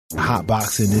hot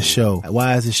boxing, this show.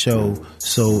 Why is this show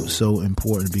so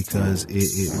important? Because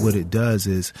what it does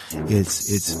is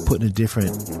it's putting a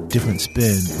different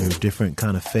spin or different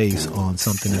kind of face on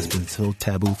something that's been so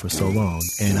taboo for so long.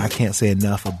 And I can't say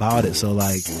enough about it. So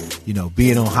like,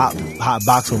 being on hot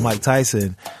box with Mike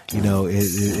Tyson,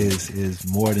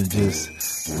 is more than just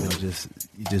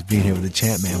being here with the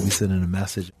champ, man. We sending a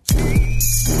message.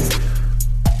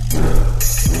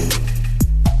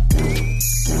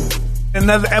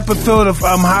 Another episode of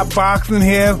Hot Boxing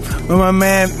here with my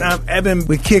man Evan.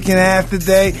 We're kicking ass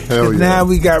today. Hell yeah. Now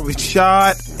we got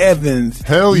Rashad Evans.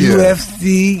 Hell yeah.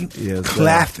 UFC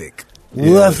Classic.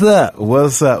 Yeah. What's up?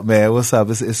 What's up, man? What's up?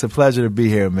 It's a pleasure to be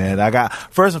here, man.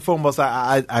 First and foremost,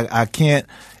 I can't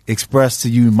express to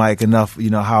you, Mike, enough,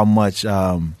 how much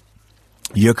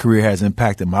your career has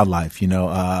impacted my life.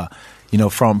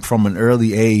 From an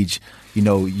early age,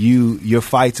 your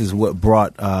fights is what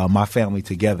brought my family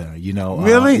together.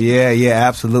 Really? Yeah,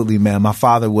 absolutely, man. My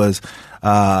father was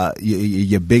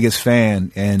your biggest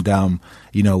fan, and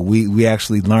we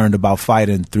actually learned about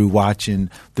fighting through watching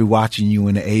you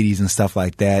in the 80s and stuff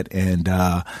like that. And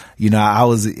I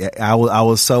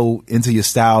was so into your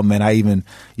style, man. I even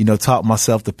taught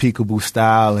myself the peekaboo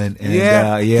style. And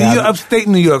You're upstate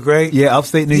New York, right? Yeah,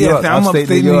 upstate New York. I'm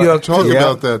upstate New York. Talk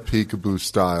about that peekaboo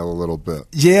style a little bit.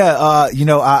 Yeah,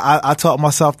 I taught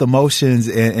myself the motions,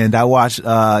 and I watched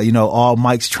all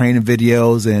Mike's training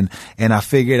videos, and I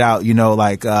figured out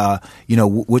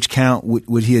which count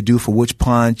would he do for which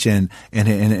punch, and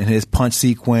his punch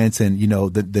sequence, and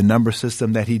the number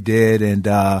system that he did, and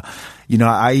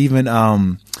I even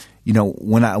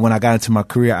when I got into my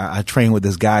career, I trained with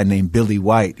this guy named Billy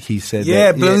White. He said,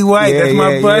 Billy White. That's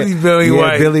my buddy, Billy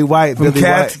White. Billy White from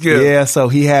Catskill. Yeah, so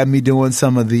he had me doing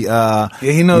some of the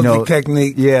he knows the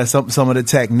technique. Yeah, some of the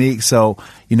techniques. So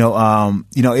it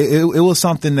was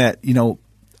something that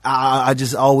I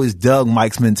just always dug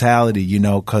Mike's mentality.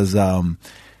 Because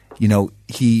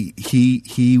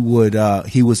he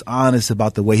was honest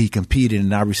about the way he competed,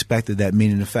 and I respected that.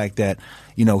 Meaning the fact that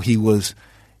he was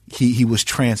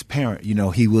transparent.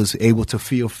 He was able to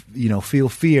feel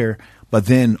fear, but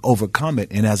then overcome it.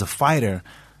 And as a fighter,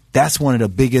 that's one of the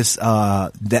biggest.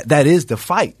 That is the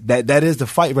fight. That is the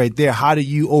fight right there. How do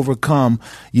you overcome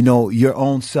your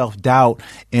own self-doubt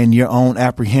and your own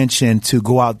apprehension to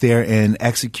go out there and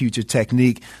execute your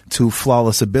technique to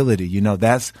flawless ability?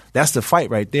 That's the fight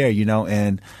right there.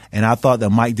 And I thought that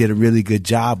Mike did a really good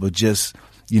job of just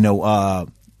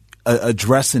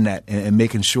addressing that and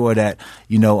making sure that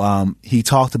he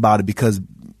talked about it, because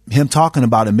him talking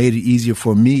about it made it easier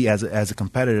for me as a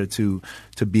competitor to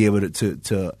be able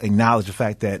to acknowledge the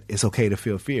fact that it's okay to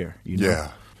feel fear. Yeah.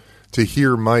 To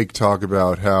hear Mike talk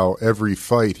about how every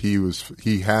fight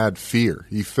he had fear.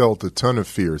 He felt a ton of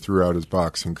fear throughout his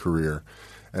boxing career,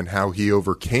 and how he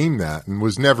overcame that and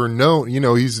was never known.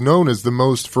 He's known as the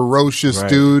most ferocious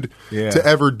dude to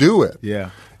ever do it.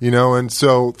 Yeah. And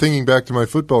so thinking back to my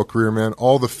football career, man,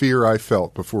 all the fear I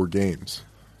felt before games,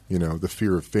 the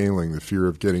fear of failing, the fear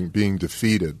of being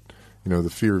defeated, the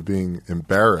fear of being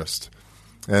embarrassed,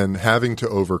 and having to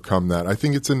overcome that. I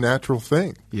think it's a natural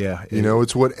thing. Yeah.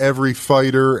 It's what every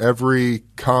fighter, every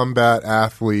combat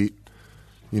athlete,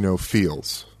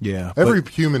 feels. Yeah. Every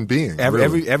human being.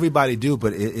 Everybody do,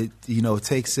 but it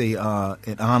takes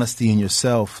an honesty in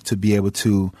yourself to be able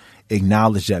to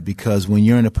acknowledge that, because when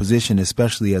you're in a position,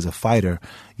 especially as a fighter,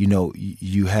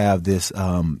 you have this,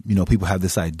 people have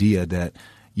this idea that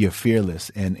you're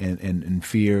fearless and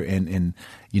fear and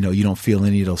you don't feel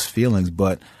any of those feelings.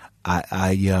 But that's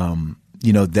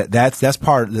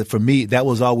part of for me. That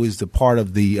was always the part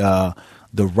of the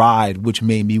ride, which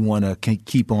made me want to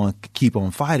keep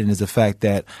on fighting, is the fact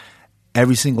that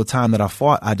every single time that I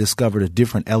fought, I discovered a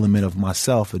different element of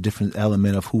myself, a different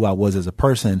element of who I was as a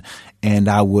person, and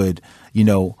I would,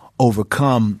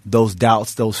 overcome those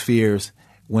doubts, those fears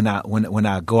when I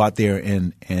go out there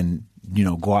and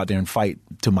go out there and fight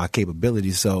to my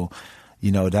capabilities. So,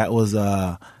 that was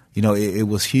it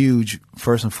was huge.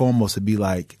 First and foremost, to be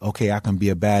like, okay, I can be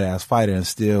a badass fighter and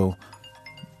still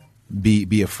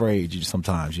be afraid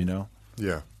sometimes.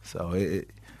 Yeah. So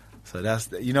So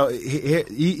that's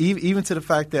even to the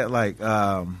fact that like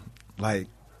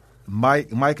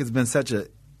Mike has been such a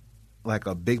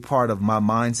big part of my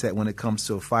mindset when it comes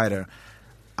to a fighter.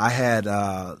 I had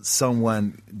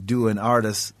someone do an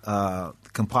artist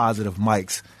composite of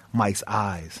Mike's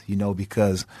eyes,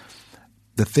 because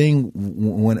the thing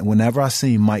whenever I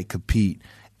seen Mike compete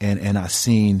and I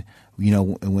seen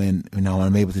when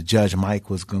I'm able to judge Mike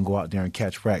was going to go out there and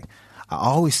catch wreck, I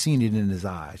always seen it in his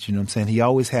eyes. You know what I'm saying? He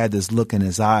always had this look in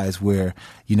his eyes where,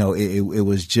 it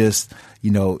was just,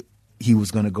 he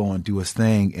was going to go and do his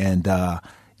thing. And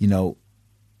you know,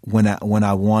 when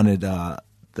I wanted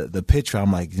the picture,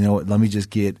 I'm like, you know what, let me just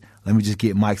get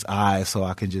Mike's eyes so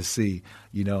I can just see,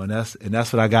 you know, and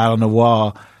that's what I got on the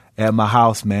wall at my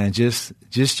house, man. Just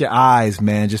your eyes,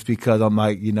 man. Just because I'm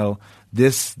like, you know,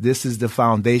 this is the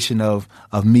foundation of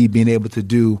me being able to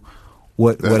do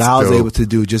what I was able to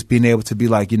do. Just being able to be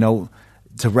like, you know,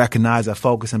 to recognize that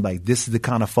focus and like, this is the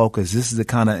kind of focus, this is the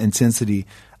kind of intensity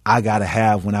I gotta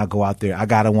have when I go out there. I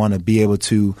gotta want to be able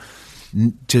to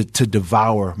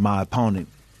devour my opponent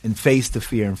and face the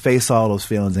fear and face all those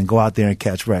feelings and go out there and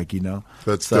catch wreck, you know.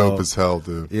 That's dope as hell,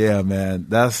 dude. Yeah, man.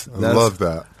 I love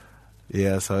that.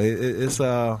 Yeah, so it's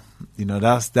you know,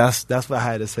 that's what I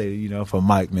had to say, you know, for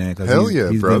Mike, man. Hell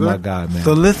he's brother. been my guy, man.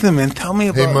 So listen, man, tell me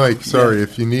about. Hey, Mike, sorry,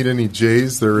 if you need any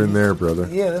J's, they're in there, brother.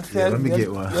 Yeah, let me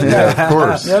get one. Yeah, of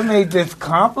course. That made this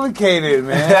complicated,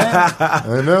 man.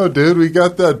 I know, dude. We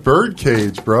got that bird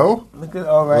cage, bro. Look at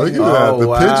all right. Look at that, the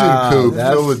pigeon coop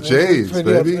filled with J's,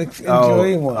 baby.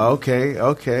 Enjoying one. Okay.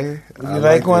 You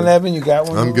like one, Evan? You got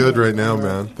one? I'm good right now,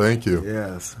 man. Thank you.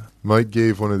 Yes. Mike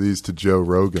gave one of these to Joe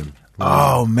Rogan.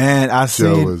 Oh man, I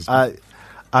seen that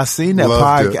I've seen that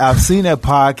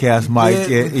podcast, Mike.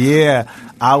 Yeah,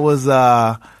 I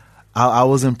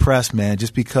was impressed, man,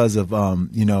 just because of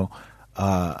you know,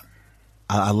 I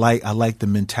like the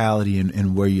mentality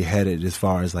and where you're headed as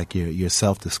far as like your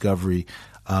self discovery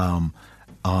on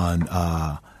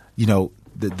you know,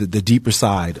 the deeper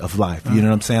side of life. You know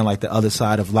what I'm saying? Like the other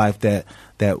side of life that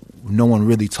no one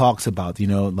really talks about, you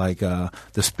know, like the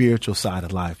spiritual side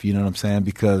of life. You know what I'm saying?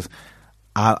 Because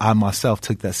I myself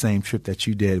took that same trip that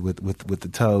you did with the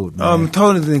toad. Man.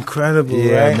 Toad is incredible,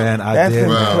 yeah, right? Man, That's did.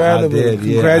 incredible. I did.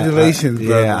 Congratulations,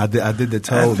 brother. Yeah, I did the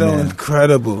toad, That's so man.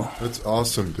 incredible. That's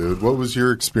awesome, dude. What was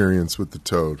your experience with the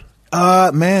toad?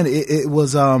 Man, it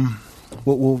was well,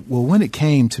 when it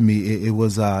came to me, it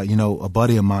was you know, a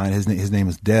buddy of mine. His name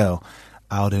is Dell,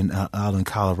 out in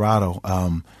Colorado.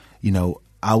 You know,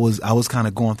 I was kind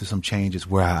of going through some changes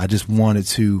where I just wanted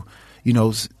to, you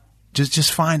know,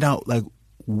 just find out like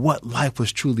what life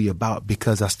was truly about,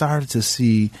 because I started to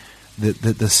see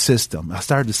the system. I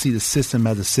started to see the system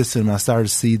as a system. I started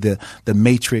to see the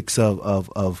matrix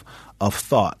of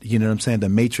thought. You know what I'm saying? The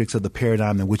matrix of the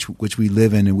paradigm in which we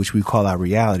live in and which we call our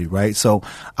reality, right? So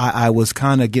I was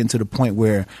kind of getting to the point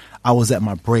where I was at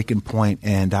my breaking point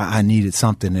and I needed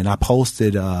something, and I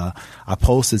posted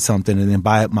something, and then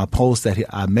by my post that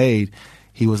I made,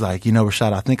 he was like, you know,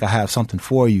 Rashad, I think I have something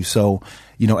for you. So,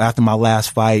 you know, after my last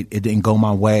fight, it didn't go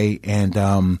my way, and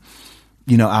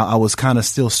you know, I was kind of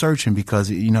still searching, because,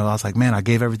 you know, I was like, man, I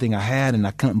gave everything I had, and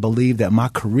I couldn't believe that my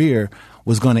career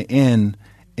was going to end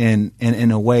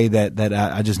in a way that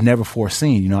I just never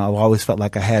foreseen. You know, I always felt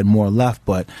like I had more left,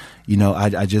 but, you know,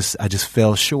 I just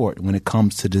fell short when it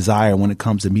comes to desire, when it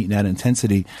comes to meeting that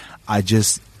intensity. I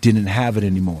just didn't have it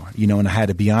anymore, you know, and I had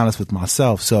to be honest with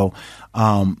myself. So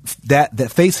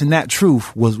that facing that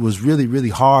truth was really, really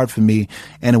hard for me,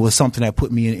 and it was something that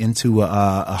put me into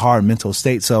a hard mental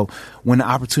state. So when the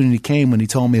opportunity came, when he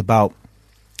told me about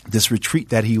this retreat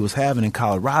that he was having in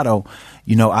Colorado,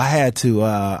 you know, I had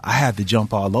to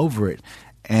jump all over it.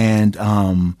 And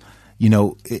you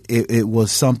know, it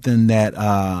was something that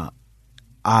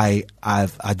I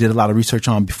did a lot of research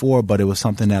on before, but it was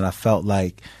something that I felt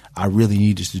like I really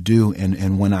needed to do.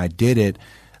 And when I did it,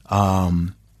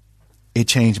 it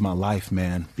changed my life,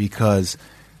 man, because,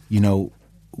 you know,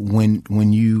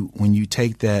 when you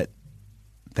take that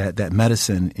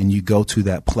medicine and you go to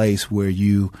that place where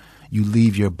you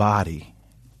leave your body,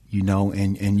 you know,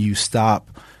 and you stop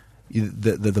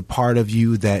the part of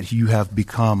you that you have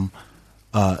become,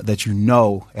 that you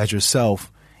know as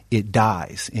yourself, it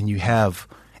dies, and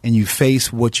you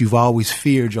face what you've always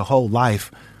feared your whole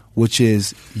life, which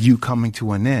is you coming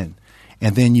to an end.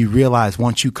 And then you realize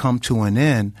once you come to an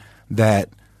end that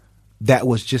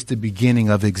was just the beginning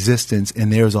of existence,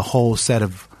 and there's a whole set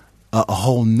of a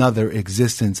whole nother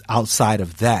existence outside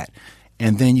of that.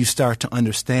 And then you start to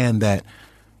understand that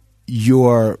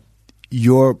you're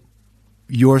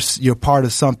part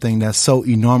of something that's so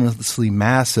enormously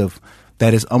massive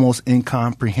that is almost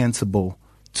incomprehensible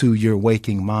to your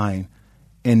waking mind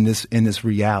in this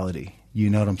reality. You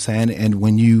know what I'm saying? And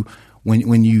when you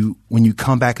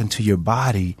come back into your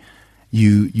body,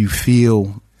 you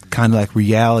feel kind of like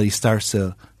reality starts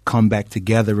to come back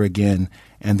together again,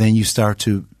 and then you start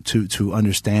to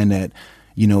understand that,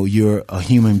 you know, you're a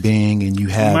human being, and you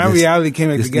have my reality came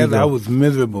back together. ego. I was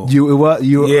miserable. I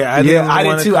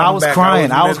did too. I was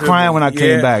crying. I was crying when I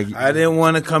came back. I didn't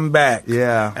want to come back.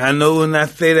 Yeah. I know when I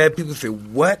say that, people say,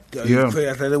 "What? Are you Yeah. crazy?"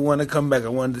 I said, "I didn't want to come back. I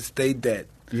wanted to stay dead."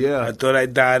 Yeah. I thought I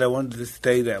died. I wanted to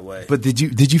stay that way. But did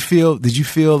you feel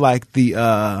like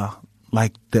the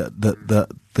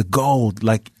gold?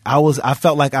 Like I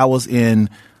felt like I was I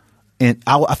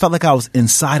felt like I was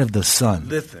inside of the sun.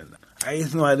 Listen, I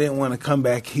just know I didn't want to come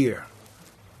back here.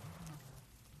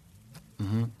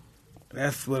 Mm-hmm.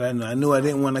 That's what I knew. I knew I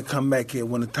didn't want to come back here.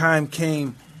 When the time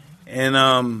came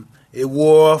and it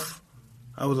wore off,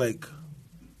 I was like,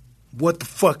 what the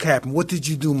fuck happened? What did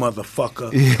you do,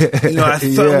 motherfucker? Yeah.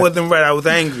 Something wasn't right. I was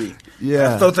angry.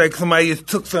 Yeah. I felt like somebody just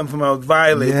took something from me. I was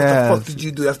violated. Yes. What the fuck did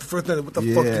you do? That's the first thing. What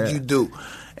the fuck did you do?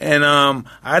 And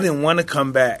I didn't want to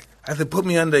come back. I said, put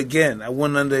me under again. I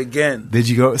went under again. Did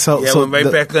you go? So I went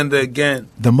right back under again.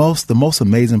 The most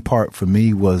amazing part for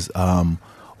me was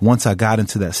once I got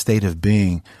into that state of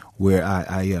being where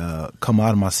I come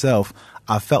out of myself,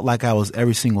 I felt like I was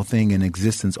every single thing in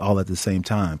existence all at the same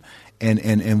time.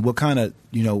 And what kind of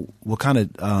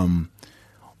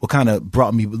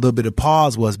brought me a little bit of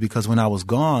pause was because when I was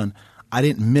gone, I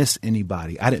didn't miss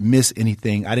anybody. I didn't miss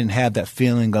anything. I didn't have that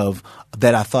feeling of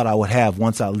that I thought I would have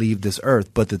once I leave this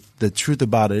earth. But the truth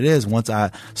about it is, once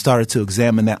I started to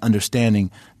examine that understanding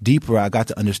deeper, I got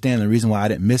to understand the reason why I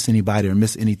didn't miss anybody or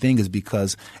miss anything is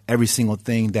because every single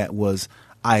thing that was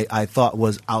I thought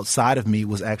was outside of me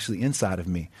was actually inside of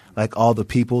me. Like all the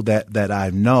people that I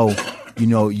know,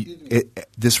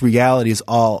 this reality is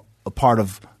all a part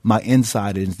of my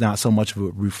inside, and it's not so much of a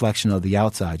reflection of the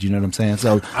outside. You know what I'm saying?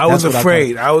 So I was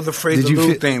afraid. I was afraid to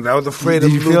lose things. I was afraid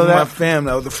of losing my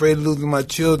family. I was afraid of losing my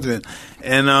children,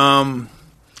 and I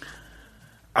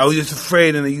was just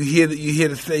afraid. And you hear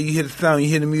the sound, you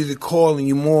hear the music calling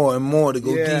you more and more to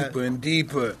go deeper and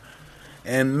deeper.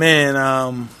 And man,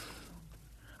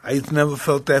 I just never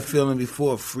felt that feeling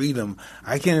before. Freedom.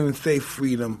 I can't even say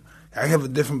freedom. I have a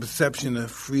different perception of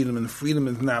freedom, and freedom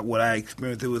is not what I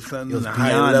experienced. It was something on a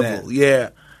higher level.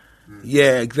 That.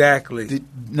 Yeah, exactly.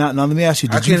 Now let me ask you.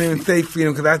 I can't even say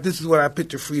freedom because this is what I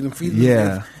picture freedom.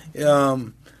 Freedom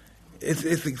is,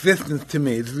 it's existence to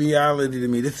me. It's reality to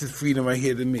me. This is freedom right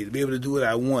here to me, to be able to do what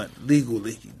I want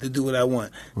legally, to do what I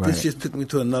want. Right. This just took me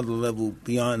to another level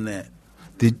beyond that.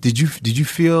 Did you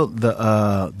feel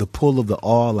the pull of the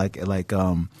awe like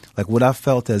what I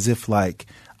felt as if like.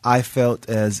 I felt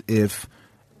as if,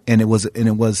 and it was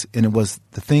the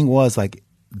thing was like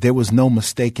there was no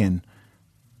mistaking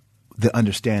the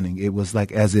understanding. It was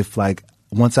like as if like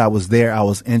once I was there, I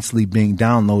was instantly being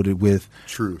downloaded with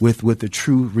truth, with the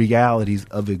true realities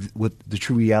with the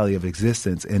true reality of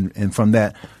existence, and from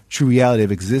that true reality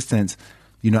of existence,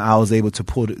 I was able to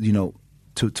pull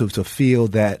to feel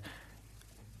that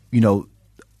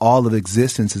all of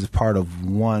existence is part of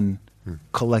one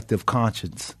collective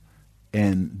conscience.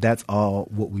 And that's all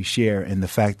what we share. And the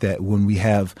fact that when we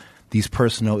have these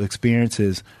personal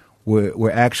experiences,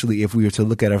 we're actually, if we were to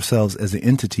look at ourselves as an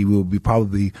entity, we would be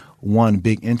probably one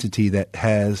big entity that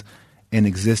has an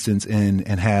existence and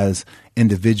has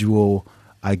individual,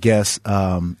 I guess,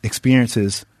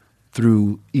 experiences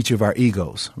through each of our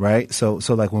egos, right? So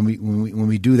like when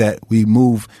we do that, we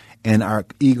move and our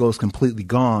ego is completely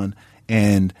gone.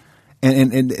 And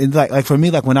like for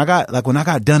me, like when I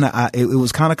got done, it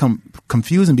was kind of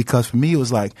confusing because for me it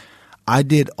was like I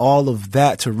did all of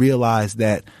that to realize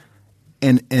that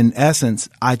in essence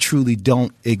I truly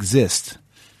don't exist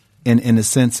in a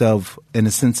sense of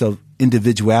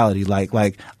individuality. Like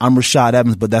I'm Rashad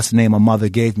Evans, but that's the name my mother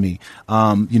gave me.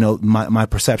 My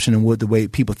perception and the way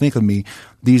people think of me.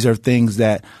 These are things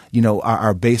that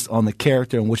are based on the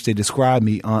character in which they describe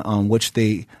me, on which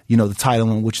they the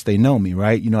title in which they know me.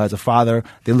 Right? As a father,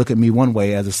 they look at me one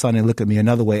way. As a son, they look at me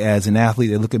another way. As an athlete,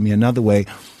 they look at me another way.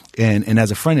 And as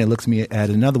a friend, they look at me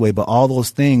at another way. But all those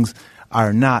things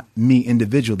are not me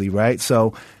individually. Right?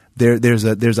 So there's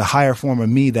a higher form of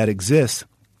me that exists.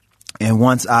 And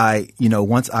once I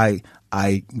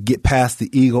get past the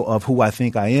ego of who I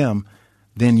think I am,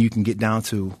 then you can get down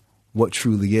to what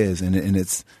truly is, and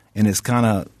it's kind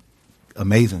of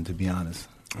amazing, to be honest.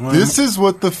 This is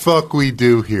what the fuck we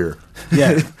do here.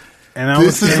 Yeah, and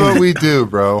this is what we do,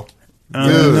 bro.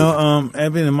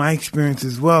 Evan, in my experience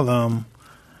as well,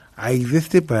 I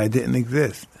existed, but I didn't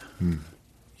exist.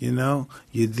 You're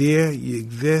there, you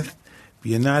exist. If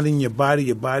you're not in your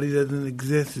body doesn't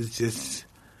exist. It's just.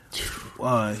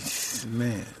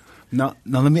 Man. Now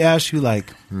let me ask you,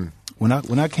 like, when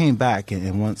I came back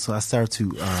and once I started to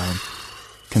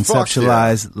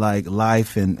conceptualize like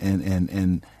life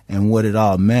and what it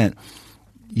all meant,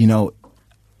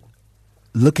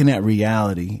 looking at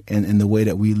reality and the way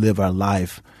that we live our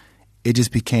life, it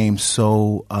just became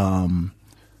so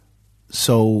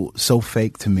so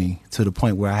fake to me, to the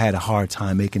point where I had a hard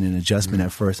time making an adjustment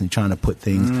at first and trying to put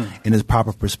things in its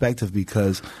proper perspective,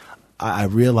 because I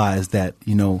realized that,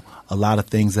 you know, a lot of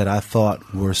things that I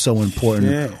thought were so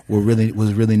important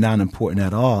was really not important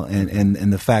at all.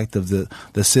 And the fact of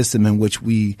the system in which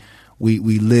we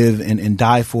live and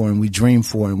die for, and we dream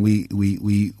for, and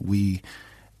we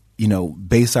you know,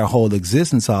 base our whole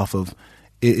existence off of,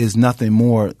 is nothing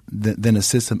more than a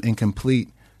system incomplete,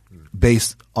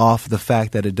 based off the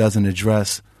fact that it doesn't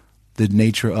address the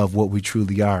nature of what we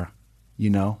truly are, you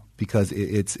know, because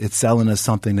it's selling us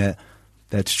something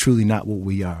that's truly not what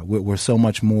we are. We're so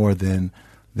much more than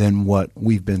what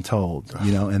we've been told,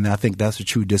 you know, and I think that's a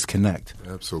true disconnect.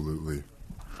 Absolutely.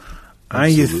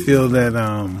 I just feel that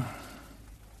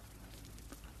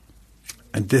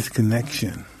a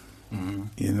disconnection,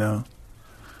 you know,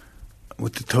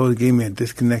 what the Torah gave me, a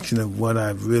disconnection of what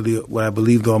I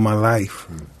believed all my life.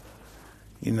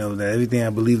 You know, that everything I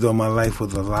believed all my life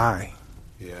was a lie.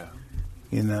 Yeah.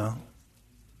 You know?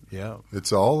 Yeah.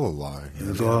 It's all a lie.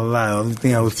 It's all a lie.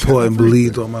 Everything I was taught and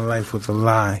believed all my life was a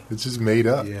lie. It's just made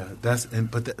up. Yeah.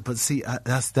 But see,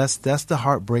 that's the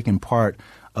heartbreaking part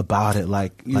about it.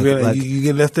 You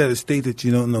get left at a state that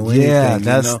you don't know anything. Yeah,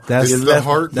 that's the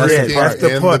heartbreaking that's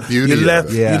the and part. the beauty You left,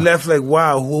 of it. you left like,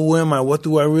 wow, who am I? What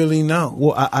do I really know?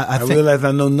 Well, I think, realize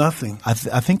I know nothing. I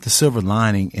think the silver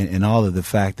lining in all of the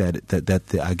fact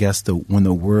that I guess when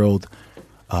the world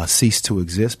ceased to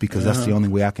exist, because that's the only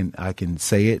way I can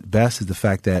say it best, is the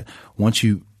fact that once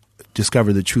you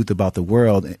discover the truth about the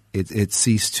world, it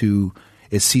ceased to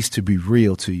be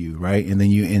real to you, right? And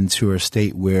then you enter a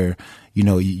state where, you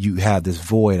know, you have this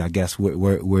void, I guess,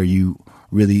 where you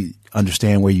really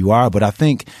understand where you are. But I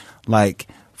think, like,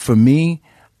 for me,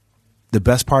 the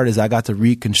best part is I got to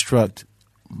reconstruct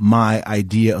my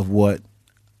idea of what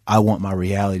I want my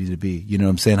reality to be. You know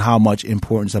what I'm saying? How much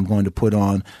importance I'm going to put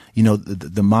on, you know,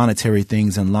 the monetary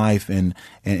things in life and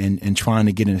trying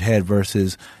to get ahead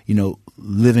versus, you know,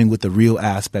 living with the real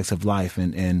aspects of life.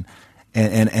 And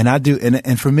I do.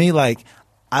 And for me, like,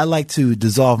 I like to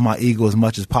dissolve my ego as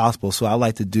much as possible. So I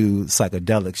like to do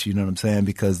psychedelics, you know what I'm saying?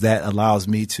 Because that allows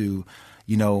me to,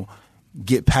 you know,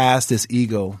 get past this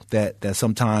ego that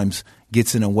sometimes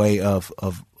gets in the way of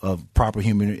proper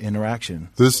human interaction.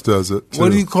 This does it too.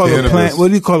 What do you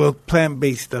call a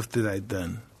plant-based stuff that I've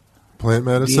done? Plant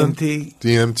medicine? DMT?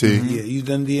 DMT. Yeah, you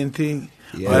done DMT?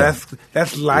 Yeah. Well,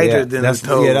 that's lighter than the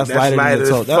toad. Yeah, that's lighter than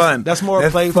the toad. That's fun. That's more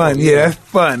playful. Fun. Yeah, that's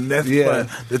fun. That's fun.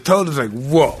 The toad is like,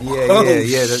 whoa.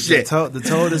 Yeah. Shit. The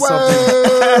toad is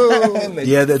something. Like,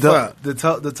 yeah,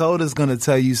 the toad is going to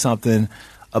tell you something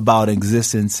about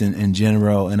existence in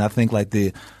general, and I think like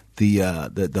the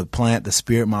plant, the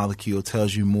spirit molecule,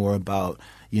 tells you more about,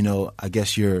 you know, I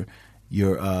guess your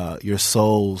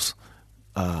soul's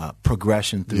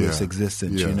progression through its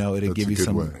existence. You know, it'll give you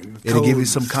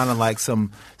some kind of like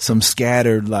some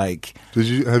scattered, like. Have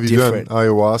you done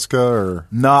ayahuasca or?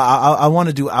 No, I want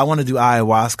to do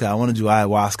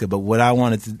ayahuasca. But what I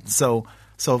wanted to so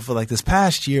for like this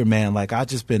past year, man, like I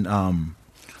just been I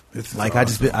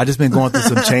just been going through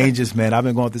some changes, man. I've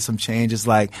been going through some changes.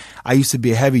 Like, I used to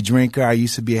be a heavy drinker. I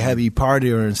used to be a heavy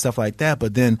partier and stuff like that.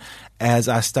 But then as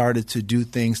I started to do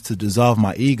things to dissolve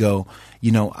my ego,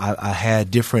 you know, I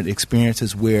had different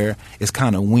experiences where it's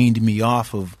kind of weaned me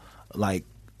off of like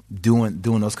doing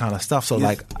those kind of stuff. So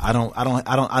like, I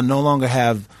no longer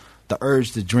have the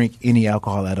urge to drink any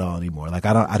alcohol at all anymore. Like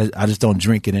I just don't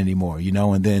drink it anymore, you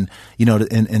know. And then, you know,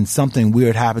 and something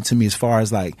weird happened to me as far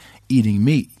as like eating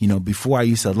meat. You know, before I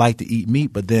used to like to eat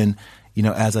meat, but then, you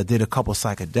know, as I did a couple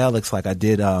psychedelics, like I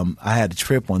did, I had a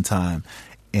trip one time,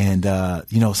 and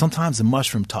you know, sometimes the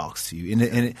mushroom talks to you,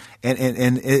 and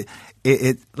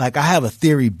it like I have a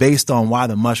theory based on why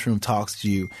the mushroom talks to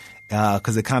you.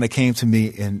 Because it kind of came to me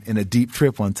in a deep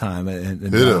trip one time. And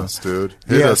Hit us, dude.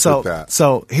 Hit us with that.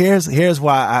 So here's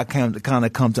why I kind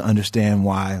of come to understand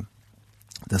why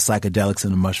the psychedelics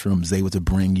and the mushrooms is able to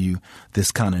bring you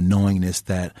this kind of knowingness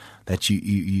that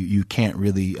you can't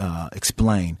really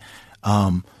explain.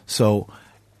 So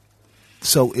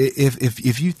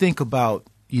if you think about,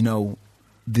 you know,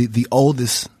 the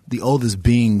oldest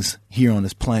beings here on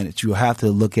this planet, you have to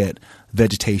look at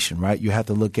vegetation, right? You have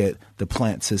to look at the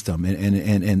plant system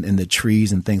and the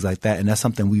trees and things like that. And that's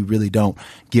something we really don't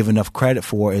give enough credit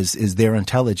for is their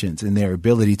intelligence and their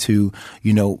ability to,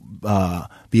 you know,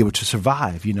 be able to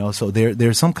survive, So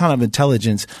there's some kind of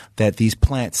intelligence that these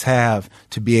plants have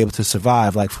to be able to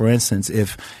survive. Like, for instance,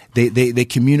 if they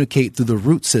communicate through the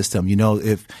root system,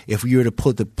 if you were to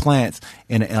put the plants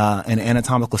in an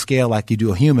anatomical scale like you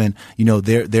do a human,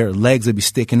 their legs would be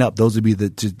sticking up. Those would be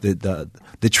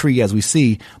the tree as we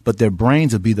see, but their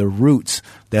brains would be the roots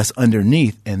that's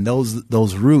underneath, and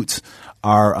those roots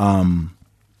are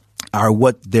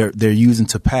what they're using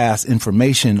to pass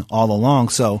information all along.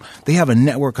 So they have a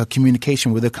network of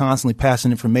communication where they're constantly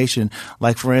passing information.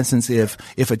 Like, for instance, if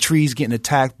a tree's getting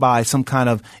attacked by some kind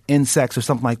of insects or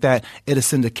something like that, it'll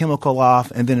send a chemical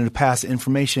off, and then it'll pass the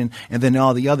information, and then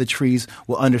all the other trees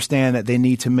will understand that they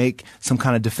need to make some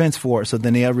kind of defense for it. So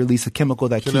then they'll release a chemical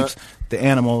that keeps the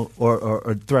animal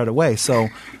or threat away. So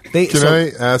Can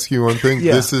I ask you one thing?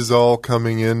 Yeah. This is all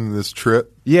coming in this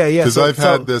trip? Yeah. Because I've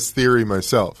had this theory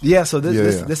myself. Yeah. So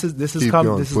this is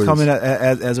coming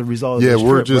as a result of this trip.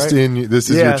 We're just right? in. This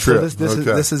is your trip. So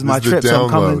this is my trip. So I'm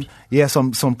coming. Yeah. So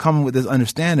I'm coming with this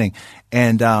understanding,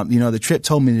 and the trip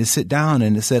told me to sit down,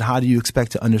 and it said, "How do you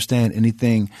expect to understand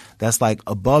anything that's like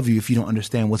above you if you don't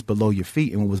understand what's below your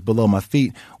feet?" And what was below my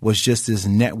feet was just this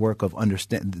network of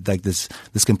understand, like this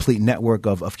complete network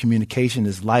of communication,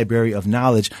 this library of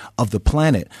knowledge of the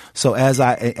planet. So as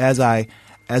I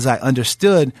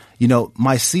understood,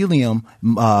 mycelium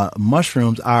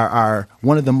mushrooms are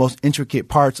one of the most intricate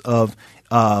parts of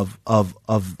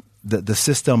the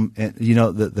system,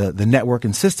 the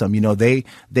networking system.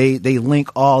 They link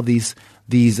all these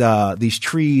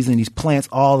trees and these plants.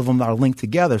 All of them are linked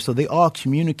together, so they all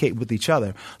communicate with each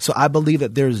other. So I believe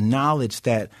that there's knowledge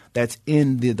that's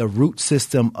in the root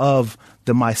system of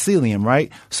the mycelium,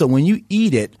 right? So when you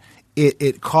eat it,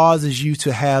 it causes you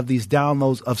to have these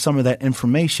downloads of some of that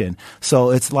information.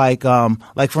 So it's like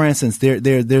for instance,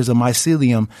 there's a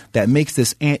mycelium that makes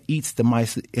this ant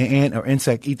or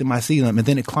insect eat the mycelium, and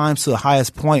then it climbs to the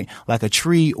highest point, like a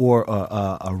tree or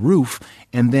a roof,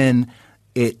 and then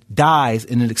it dies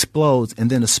and it explodes,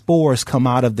 and then the spores come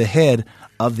out of the head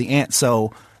of the ant.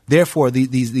 So therefore,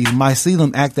 these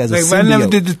mycelium act as a symbiote. If I never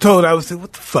did the toad, I would say,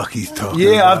 "What the fuck he's talking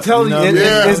about?" I'm telling you,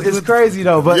 it's crazy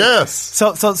though. But yes,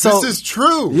 so this is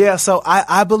true. Yeah, so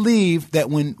I believe that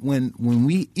when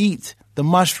we eat the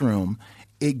mushroom,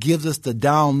 it gives us the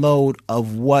download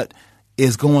of what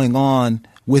is going on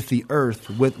with the earth,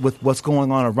 with what's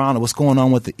going on around it, what's going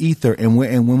on with the ether, and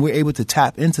when we're able to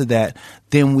tap into that,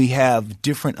 then we have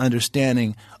different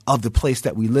understanding of the place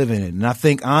that we live in. And I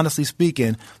think, honestly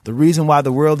speaking, the reason why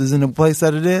the world is in the place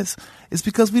that it is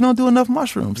because we don't do enough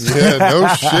mushrooms. Yeah, no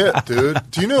shit,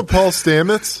 dude. Do you know Paul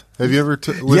Stamets? Have you ever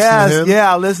listened to him?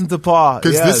 Yeah, I listened to Paul.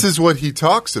 Because this is what he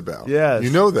talks about. Yes. You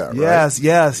know that, right?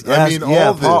 Yes. I mean,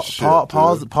 all this shit.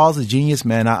 Paul's a genius,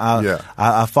 man.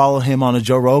 I follow him on a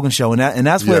Joe Rogan show, and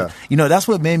that's what that's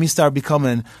what made me start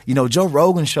becoming. Joe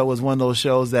Rogan show was one of those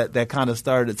shows that kind of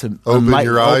started to open my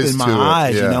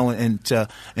eyes, and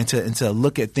to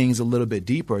look at things a little bit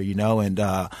deeper, and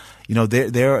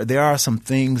there are some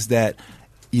things that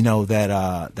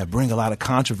that bring a lot of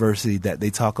controversy that they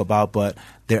talk about, but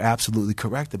they're absolutely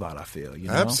correct about. I feel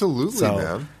absolutely,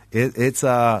 man. It's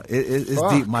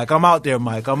deep, Mike. I'm out there,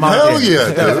 Mike. I'm out Hell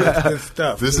there. Hell yeah, dude. Good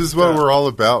stuff. This is what we're all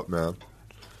about, man.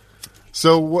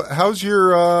 So, how's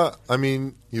your?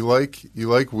 You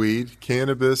like weed.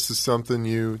 Cannabis is something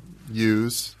you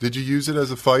use. Did you use it as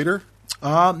a fighter?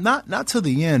 Not to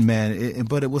the end, man.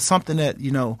 But it was something that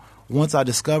once I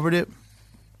discovered it,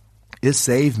 it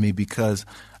saved me because,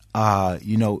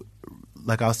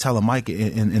 like I was telling Mike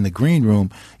in the green room,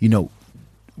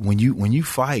 when you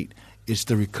fight, it's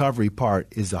the recovery part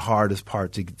is the hardest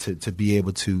part to be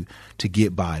able to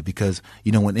get by because,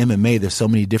 in MMA, there's so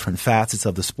many different facets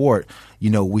of the sport.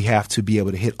 We have to be able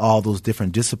to hit all those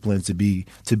different disciplines to be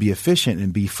efficient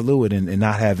and be fluid and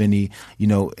not have any,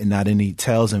 not any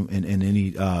tells in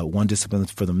any one discipline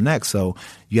for the next. So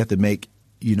you have to make,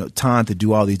 time to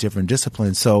do all these different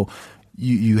disciplines. So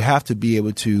you have to be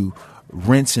able to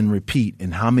rinse and repeat.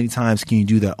 And how many times can you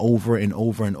do that over and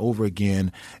over and over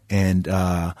again? And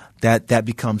that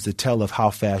becomes the tell of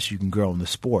how fast you can grow in the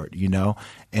sport,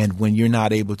 And when you're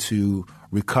not able to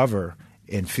recover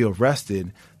and feel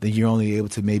rested, then you're only able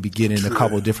to maybe get in a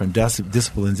couple of different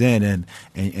disciplines in,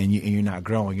 and you're not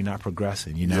growing, you're not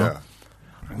progressing, Yeah.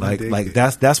 Like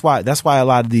that's why a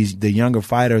lot of the younger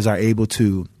fighters are able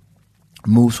to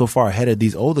move so far ahead of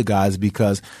these older guys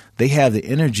because they have the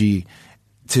energy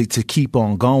to keep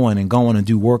on going and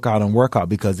do workout on workout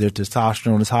because their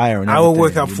testosterone is higher. And I would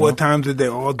work out 4 times a day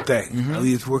all day. I would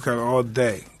just work out all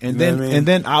day. And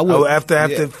then I would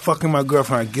after fucking my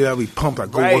girlfriend, I get out, be pumped, I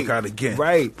go work out again.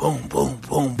 Right. Boom, boom,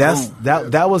 boom.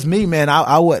 That was me, man.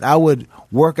 I would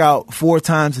work out 4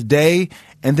 times a day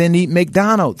and then eat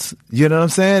McDonald's. You know what I'm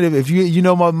saying? If you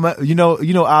know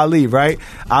Ali, right?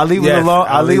 Ali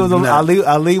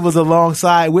was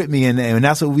alongside with me, and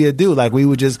that's what we'd do. Like we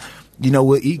would just.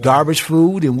 We'll eat garbage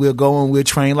food and we'll go and we'll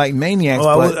train like maniacs.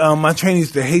 My trainer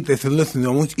used to hate this. So listen, I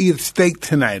want you to eat a steak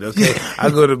tonight, okay? I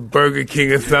go to Burger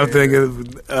King or something, get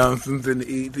something to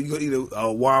eat. You go eat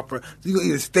a Whopper. You go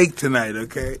eat a steak tonight,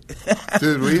 okay?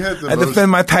 Dude, we had I defend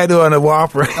my title on a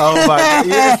Whopper. Oh my God!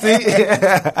 Yeah, see,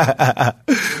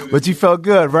 but you felt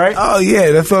good, right? Oh yeah,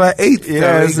 that's what I ate.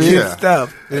 Yeah,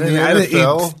 stuff. And I didn't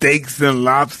eat steaks and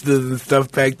lobsters and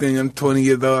stuff back then. I'm 20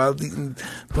 years old. I was eating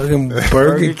fucking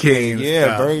Burger King.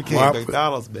 Yeah, Burger King,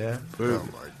 McDonald's, man. Oh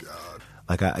my God!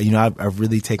 Like I've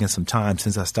really taken some time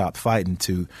since I stopped fighting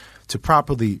to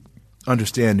properly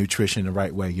understand nutrition the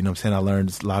right way. You know what I'm saying? I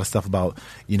learned a lot of stuff about,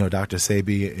 Dr.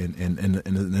 Sebi and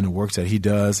the works that he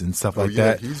does and stuff like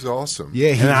that. He's awesome. Yeah,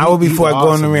 and before I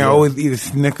go in the ring, I always eat a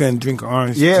Snicker and drink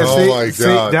orange. Yeah, my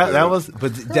God,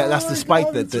 that's the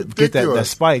spike that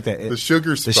spike the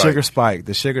sugar spike.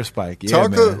 The sugar spike. Yeah,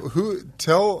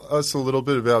 Tell us a little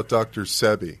bit about Dr.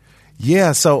 Sebi.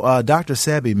 Yeah, so Dr.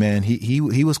 Sebi, man,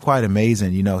 he was quite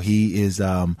amazing. He is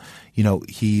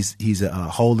he's a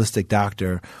holistic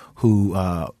doctor who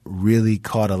really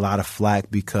caught a lot of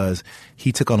flack because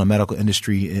he took on the medical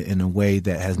industry in a way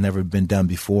that has never been done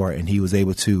before, and he was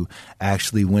able to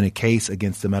actually win a case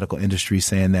against the medical industry,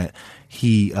 saying that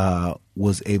he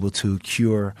was able to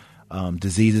cure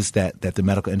diseases that the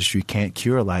medical industry can't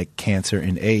cure, like cancer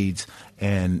and AIDS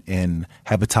and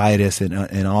hepatitis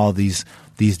and all these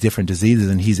different diseases,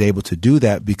 and he's able to do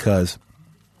that because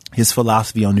his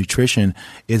philosophy on nutrition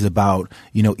is about,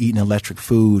 eating electric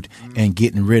food and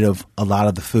getting rid of a lot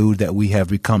of the food that we have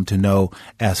become to know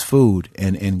as food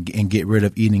and get rid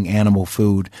of eating animal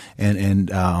food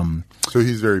so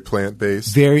he's very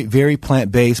plant-based? Very, very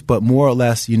plant-based, but more or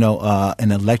less,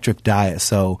 an electric diet.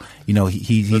 So,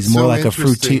 he's more like a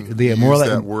fruit. More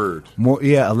like that word.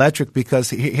 Electric,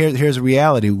 because here's the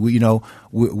reality.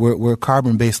 We're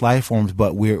carbon-based life forms,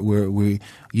 but we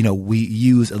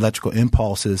use electrical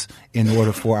impulses in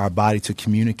order for our body to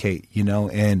communicate,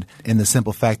 and the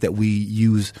simple fact that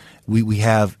we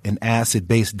have an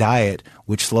acid-based diet,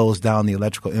 which slows down the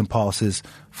electrical impulses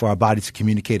for our body to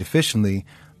communicate efficiently,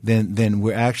 then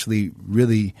we're actually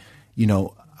really,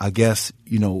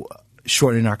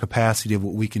 shortening our capacity of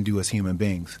what we can do as human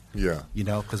beings. Yeah.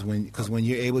 Because when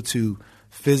you're able to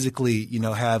physically,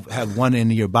 have one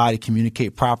end of your body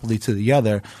communicate properly to the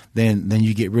other, then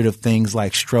you get rid of things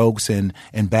like strokes and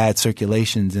bad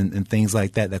circulations and things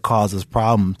like that causes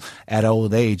problems at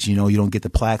old age. You don't get the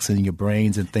plaques in your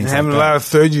brains and things like that. Having a lot of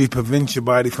surgery prevents your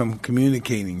body from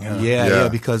communicating. Huh? Yeah,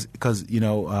 because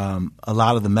a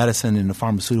lot of the medicine in the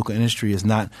pharmaceutical industry is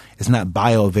not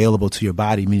bioavailable to your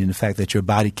body, meaning the fact that your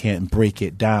body can't break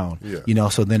it down. Yeah.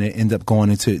 So then it ends up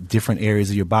going into different areas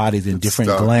of your bodies and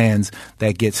different glands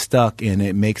that get stuck, and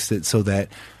it makes it so that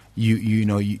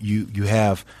you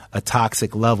have a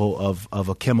toxic level of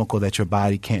a chemical that your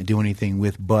body can't do anything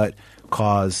with but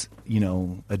cause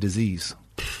a disease.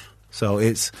 So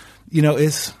it's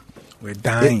we're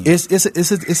dying.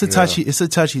 It's a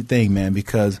touchy thing, man,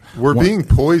 because we're being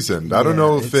poisoned. I don't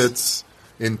know if it's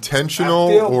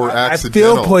intentional or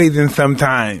accidental. I feel poisoned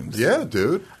sometimes. Yeah,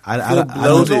 dude. I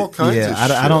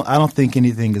don't think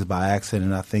anything is by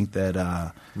accident. I think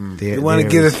that they want to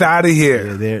get us out of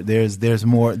here. There's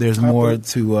more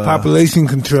to population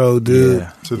control, dude.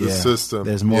 To the system.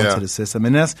 There's more to the system,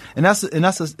 and that's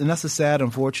a sad,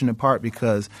 unfortunate part,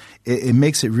 because it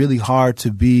makes it really hard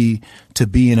to be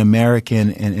an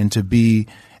American and to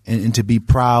be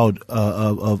proud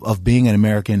of being an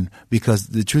American, because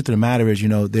the truth of the matter is,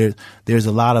 there's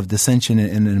a lot of dissension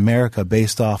in America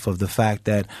based off of the fact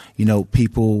that,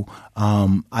 people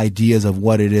ideas of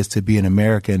what it is to be an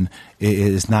American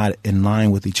is not in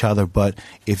line with each other. But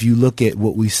if you look at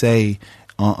what we say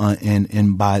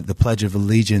and by the Pledge of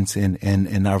Allegiance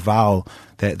and our vow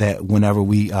that whenever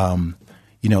we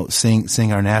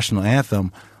sing our national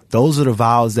anthem, those are the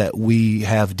vows that we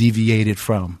have deviated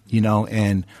from,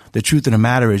 and the truth of the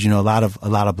matter is, a lot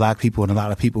of black people and a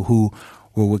lot of people who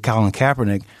were with Colin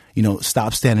Kaepernick,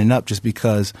 stopped standing up, just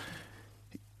because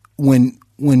when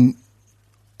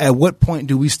at what point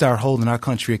do we start holding our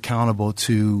country accountable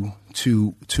to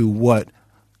what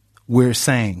we're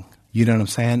saying? You know what I'm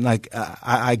saying? Like,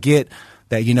 I get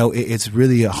that, it's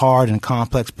really a hard and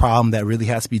complex problem that really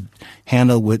has to be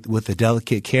handled with a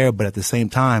delicate care. But at the same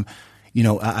time,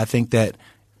 I think that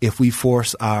if we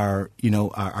force our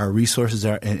resources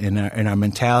and our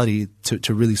mentality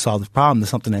to really solve the problem,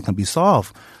 it's something that can be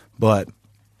solved. But,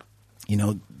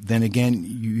 then again,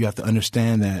 you have to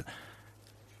understand that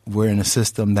we're in a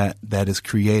system that is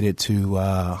created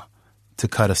to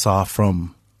cut us off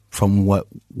from what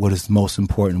is most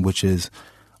important, which is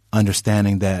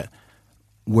understanding that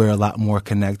we're a lot more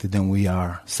connected than we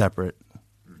are separate,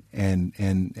 and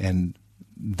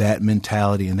that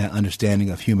mentality and that understanding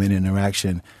of human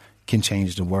interaction can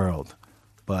change the world.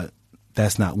 But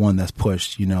that's not one that's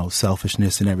pushed.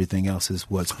 Selfishness and everything else is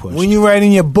what's pushed. When you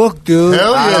writing your book, dude,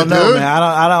 hell yeah, I don't know, dude. man.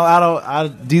 I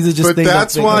don't. These are just But things.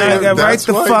 that's why. I gotta write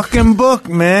the fucking book,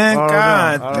 man.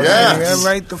 God, Yes. I gotta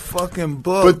write the fucking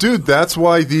book. But dude, that's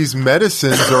why these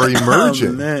medicines are emerging.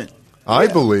 Oh, man. I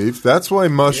believe that's why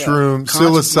mushroom,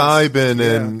 psilocybin,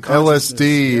 and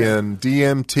LSD and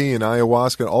DMT and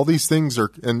ayahuasca, all these things are,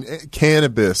 and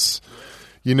cannabis,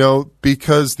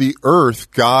 because the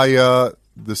earth, Gaia,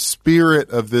 the spirit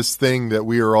of this thing that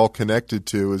we are all connected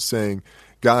to is saying,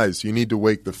 guys, you need to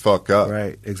wake the fuck up.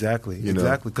 Right, exactly.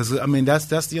 Because,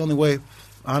 that's the only way,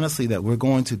 honestly, that we're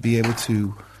going to be able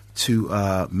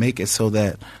to make it so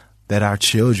that our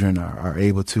children are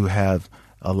able to have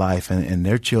a life, and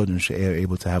their children are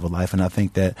able to have a life. And I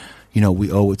think that,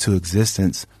 we owe it to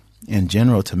existence in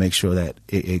general to make sure that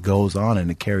it goes on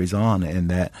and it carries on, and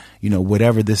that,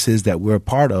 whatever this is that we're a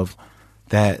part of,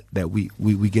 that we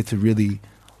get to really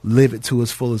live it to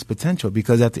its fullest potential.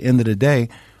 Because at the end of the day,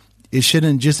 it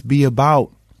shouldn't just be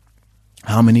about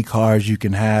how many cars you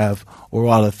can have or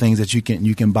all the things that you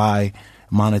can buy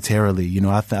monetarily.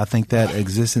 I think that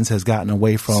existence has gotten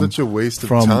away from such a waste of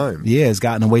time. Yeah, it's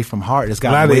gotten away from heart. It's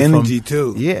gotten a lot away of energy from,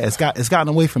 too. Yeah, it's gotten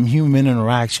away from human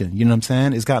interaction. You know what I'm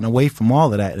saying? It's gotten away from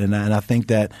all of that, and I think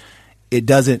that it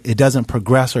doesn't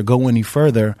progress or go any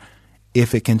further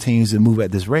if it continues to move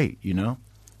at this rate.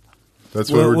 That's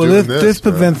why we're doing this. This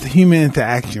prevents human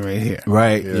interaction right here.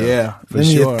 Right. Yeah. For Let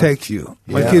me sure. text you.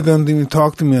 My Yeah. kids don't even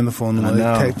talk to me on the phone anymore. I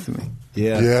know. They text me.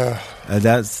 Yeah.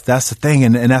 That's the thing,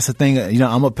 and that's the thing.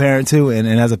 I'm a parent too, and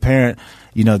as a parent,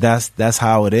 that's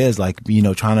how it is. Like,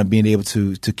 trying to being able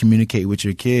to communicate with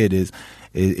your kid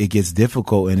it gets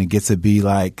difficult, and it gets to be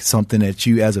like something that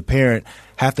you as a parent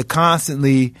have to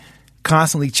constantly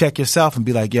check yourself and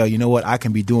be like, yo, you know what, I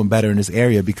can be doing better in this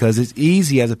area, because it's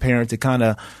easy as a parent to kind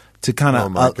of oh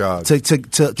my God. to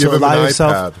Give allow him an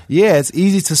yourself. iPad. Yeah, it's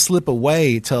easy to slip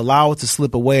away, to allow it to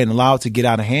slip away and allow it to get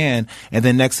out of hand. And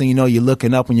then next thing you know, you're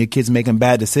looking up when your kid's making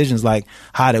bad decisions, like,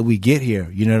 how did we get here?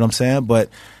 You know what I'm saying? But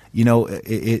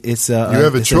it's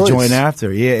a joint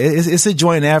effort. Yeah, it's a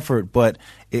joint effort, but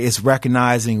it's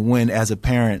recognizing when, as a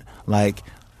parent, like,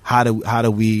 how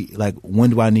do we, like, when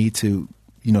do I need to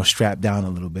strap down a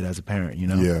little bit as a parent?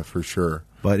 Yeah, for sure.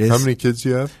 But how many kids do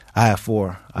you have? I have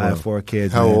 4. I have 4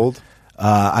 kids. How man. old?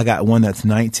 I got one that's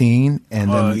 19,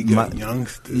 and then you got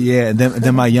youngsters. Yeah, and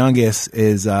then my youngest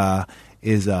is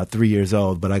 3 years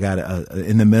old. But I got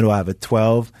in the middle. I have a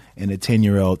 12 and a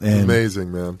 10-year-old. And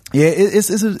amazing, man. Yeah,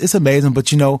 it's amazing.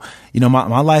 But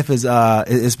my life is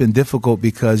it's been difficult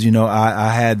because I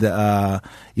had I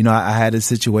had a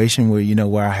situation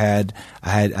where I had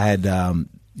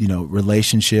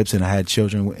relationships, and I had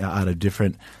children out of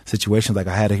different situations. Like,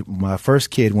 I had my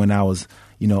first kid when I was,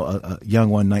 a young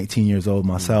one, 19 years old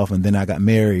myself, and then I got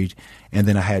married, and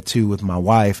then I had 2 with my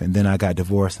wife, and then I got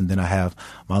divorced, and then I have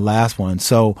my last one.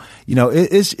 So,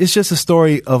 it's just a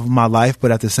story of my life,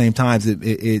 but at the same time,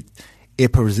 it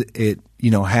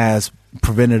has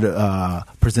presented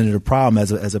a problem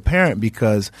as a parent,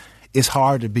 because it's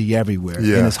hard to be everywhere.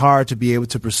 Yeah. And it's hard to be able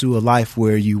to pursue a life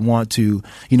where you want to,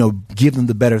 give them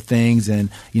the better things and,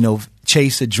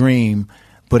 chase a dream.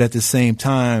 But at the same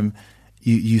time,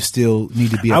 you still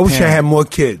need to be a parent. I wish I had more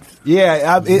kids. Yeah. I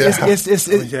have 8.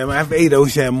 I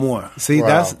wish I had more. See,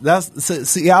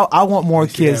 Wow. I want more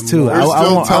kids too. There's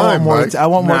still time, Mike. I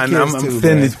want more kids I'm too.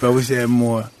 finished, man. but I wish I had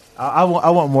more. I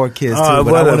want more kids too,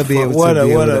 but I want to be able to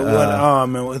oh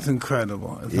man, it's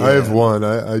incredible. I have 1.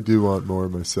 I do want more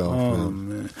myself. Oh man.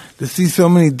 man, to see so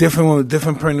many different ones with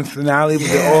different personalities, but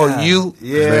they're all you.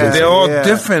 Yeah, they're all yeah.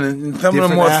 different, and some of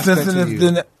them Different more aspects of sensitive you.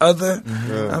 than the other.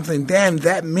 Yeah. I'm thinking, damn,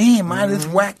 that me, mine is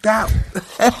whacked out.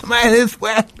 Mine is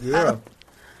whacked out.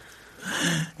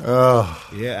 Oh,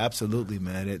 Yeah, absolutely,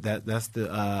 man. That's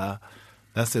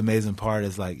the amazing part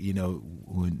is, like,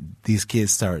 when these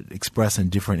kids start expressing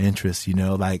different interests,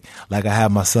 like I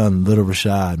have my son, little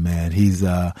Rashad, man.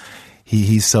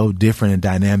 He's so different and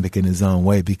dynamic in his own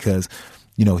way, because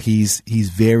he's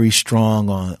very strong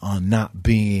on not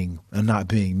being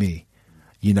me.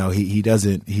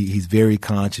 He's very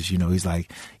conscious. He's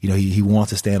like, he wants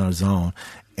to stand on his own,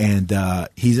 and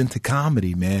he's into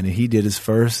comedy, man. And he did his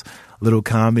first little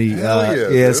comedy.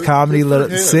 It's comedy.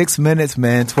 6 minutes,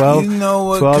 man. 12. You know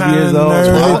what 12 kind years of old.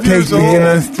 nerve it takes to get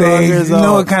on stage. You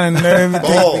know what kind of nerve it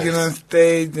takes Balls. to get on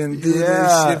stage and do this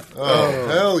shit. Oh,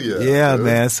 hell yeah. Yeah, dude.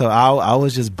 man. So I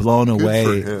was just blown Good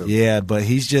away. for him. Yeah, but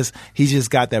he's just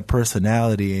got that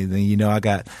personality, and then I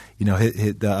got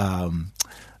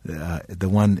the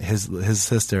one his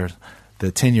sister,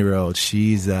 the 10-year-old.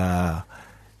 She's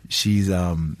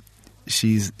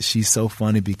so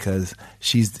funny because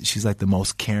she's like the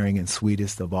most caring and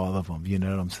sweetest of all of them. You know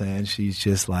what I'm saying? She's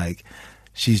just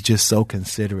so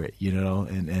considerate,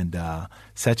 and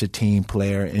such a team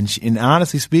player. And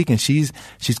honestly speaking, she's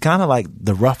kind of like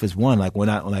the roughest one. Like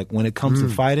when it comes to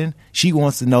fighting, she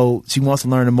wants to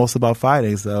learn the most about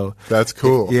fighting. So that's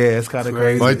cool. It's kind of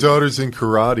crazy. My daughter's in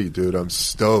karate, dude. I'm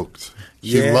stoked.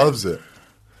 She loves it.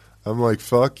 I'm like,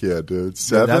 fuck yeah, dude.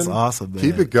 7. Yeah, that's awesome, man.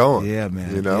 Keep it going. Yeah,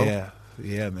 man.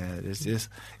 Yeah, man. It's just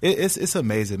it's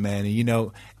amazing, man.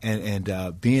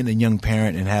 And being a young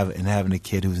parent and having a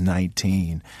kid who's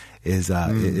 19 is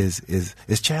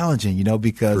challenging,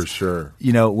 because for sure.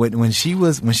 When she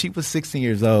was 16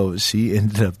 years old, she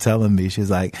ended up telling me,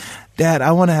 she's like, Dad,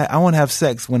 I want to have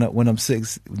sex when I'm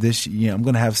 6 this year. I'm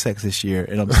going to have sex this year,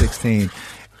 and I'm 16,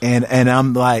 and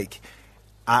I'm like,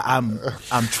 I'm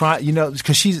trying,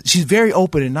 because she's very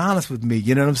open and honest with me.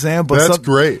 You know what I'm saying? But that's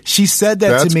great. She said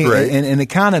that to me, great. and it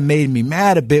kind of made me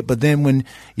mad a bit. But then when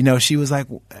she was like,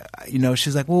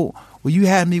 she's like, well, you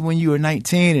had me when you were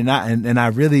 19, and I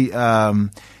really, I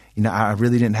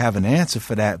really didn't have an answer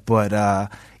for that. But I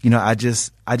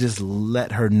just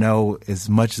let her know as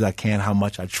much as I can how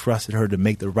much I trusted her to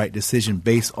make the right decision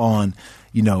based on,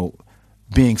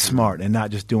 being smart and not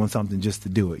just doing something just to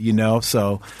do it,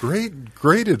 So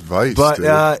great advice. But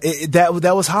dude.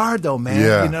 that was hard though, man.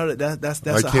 Yeah. That's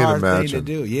I a can't hard imagine. thing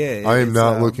to do. Yeah, I am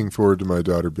not looking forward to my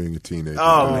daughter being a teenager.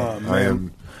 Oh man, I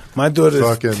am. My daughter's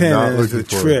fucking 10 not and it's a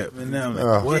looking for trip. it. And I'm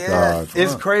like, what? God.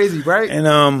 It's crazy, right? And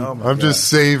I'm just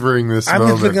savoring this I'm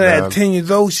moment. just looking man. at 10 years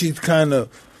old. She's kind of,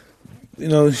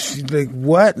 she's like,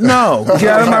 what? No, get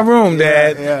out of my room,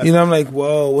 Dad. Yeah. I'm like,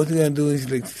 whoa, what's he gonna do? And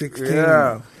she's like 16.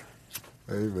 Yeah.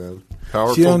 Hey man,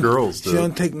 powerful girls, dude. She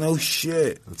don't take no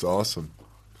shit. That's awesome.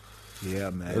 Yeah,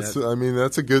 man.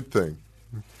 That's a good thing.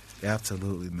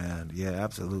 Absolutely, man. Yeah,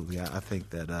 absolutely. I think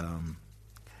that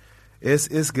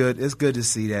it's good. It's good to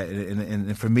see that,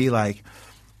 and for me, like,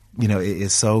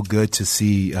 it's so good to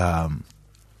see them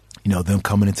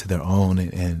coming into their own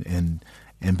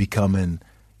and becoming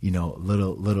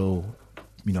little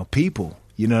people.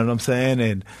 You know what I'm saying?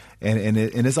 And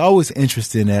it's always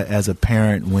interesting as a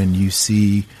parent when you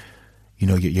see,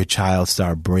 your child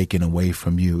start breaking away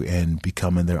from you and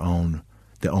becoming their own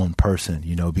person,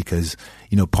 because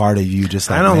part of you just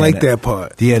like, I don't like that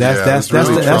part. Yeah, that's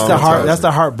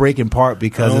the heartbreaking part,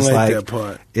 because it's like that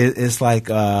part. It's like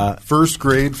first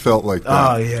grade felt like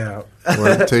that. Oh yeah.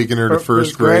 When taking her to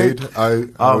first grade, I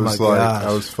was like, gosh.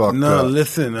 I was fucked up. No,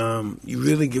 listen, you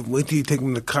really wait till you take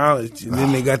them to college, and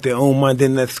then they got their own mind.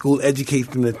 Then that school educates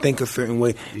them to think a certain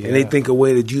way, and they think a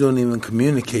way that you don't even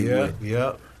communicate with.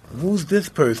 Yeah. Who's this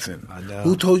person? I know.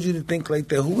 Who told you to think like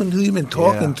that? Who you been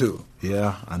talking to?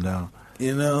 Yeah, I know.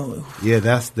 Crazy. Yeah,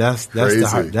 that's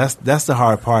the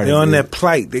hard part. They're on that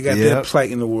plight. They got Yep. that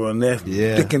plight in the world, and they're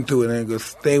sticking to it, and go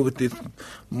stay with this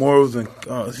morals and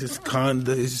it's just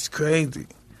conduct. It's just crazy.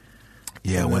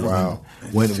 Yeah, when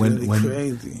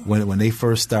crazy. when they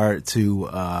first start to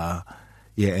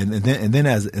and then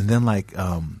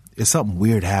if something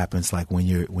weird happens, like when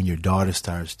your daughter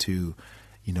starts to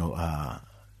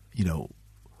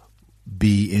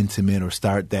be intimate or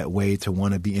start that way to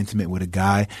want to be intimate with a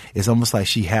guy, it's almost like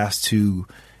she has to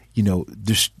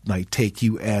just like take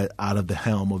you out of the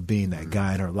helm of being that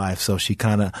guy in her life. So she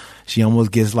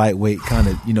almost gets lightweight, kind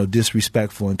of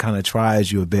disrespectful, and kind of tries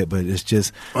you a bit. But it's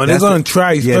just they're going to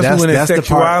try you, especially when their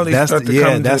sexuality starts to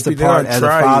come. That's the part as a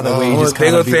father where you just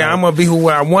they're going to say, "I'm going to be who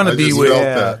I want to be with."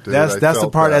 That's the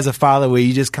part as a father where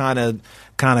you just kind of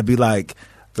be like,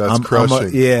 That's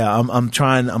crushing. I'm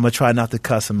gonna try not to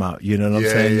cuss him out. You know what I'm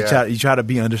saying? Yeah. You try to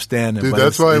be understanding. Dude, but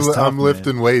that's why it's tough, I'm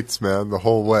lifting weights, man, the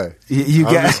whole way. I'm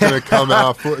just gonna come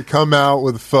out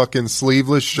with a fucking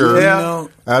sleeveless shirt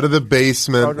out of the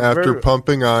basement after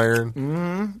pumping iron.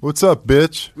 Mm-hmm. What's up,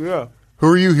 bitch? Yeah. Who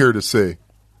are you here to see?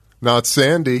 Not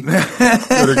Sandy.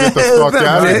 Better get the fuck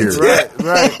out of here. Right.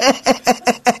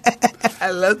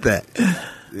 I love that.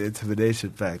 The intimidation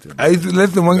factor. I used to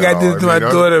listen. One guy did this to my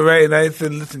daughter, right? And I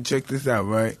said, "Listen, check this out,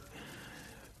 right?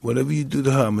 whatever you do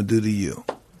to her, I'm going to do to you.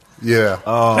 Yeah.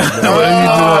 Oh,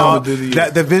 man.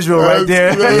 That the visual right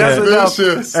there. That's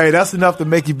enough. Hey, that's enough to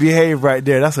make you behave right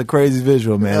there. That's a crazy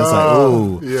visual, man. It's like,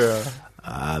 ooh. Yeah.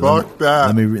 Fuck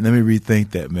that. Let me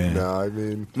rethink that, man. No, I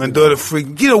mean, my daughter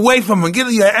freaked. Get away from her.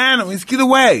 Get your animals. Get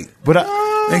away. But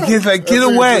and kids like, get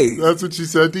away. That's what she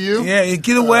said to you. Yeah,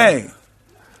 get away.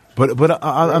 But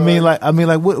I mean,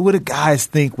 what do guys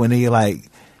think when they like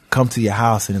come to your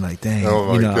house and they're like, dang,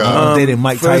 I'm dating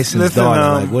Mike Tyson's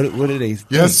daughter. Like, what do they think?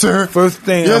 Yes, sir. First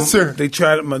thing, yes, sir.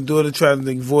 My daughter tried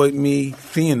to avoid me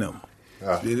seeing them.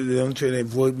 They don't try to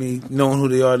avoid me knowing who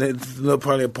they are. There's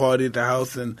probably a party at the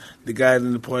house, and the guy's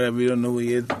in the party. I really don't know who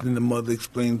he is. Then the mother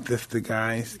explains this to the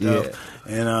guy and stuff.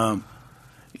 Yeah.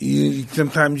 And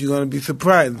sometimes you're going to be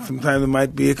surprised. Sometimes it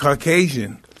might be a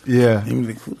Caucasian. Yeah. And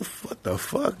you're like, what the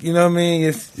fuck? You know what I mean?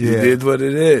 It is what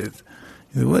it is.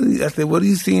 I said, what do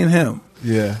you see in him?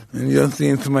 Yeah. And you don't see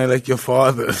in somebody like your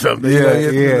father or something.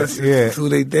 That's who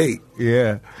they date.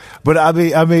 Yeah. But I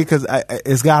mean, because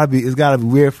it's gotta be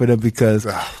weird for them because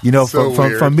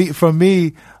from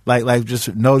me, like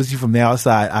just notice you from the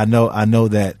outside. I know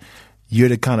that you're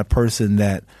the kind of person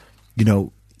that,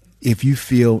 if you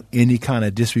feel any kind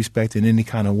of disrespect in any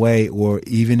kind of way, or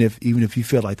even if you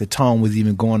feel like the tone was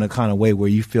even going a kind of way where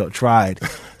you felt tried,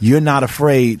 you're not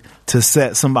afraid to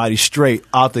set somebody straight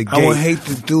out the gate. I would hate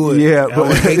to do it. Yeah, I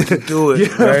would hate to do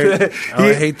it. Right? I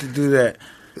would hate to do that.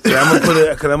 I'm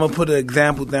gonna put an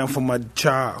example down for my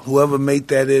child. Whoever mate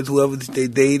that is, whoever they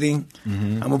dating,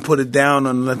 I'm gonna put it down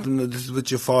and let them know this is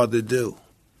what your father do.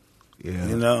 Yeah.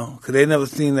 Because they never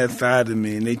seen that side of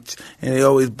me, and they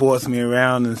always boss me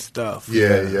around and stuff.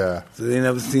 Yeah. So they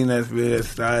never seen that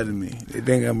side of me. They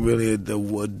think I'm really the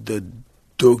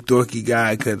dorky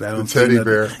guy because I don't say teddy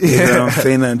nothing. Bear. I don't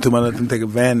say nothing to them. I let them take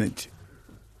advantage.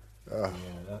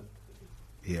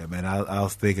 Yeah, man. I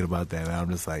was thinking about that, man. I'm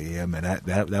just like, yeah, man.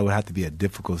 That would have to be a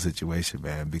difficult situation,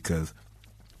 man, because.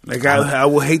 Like I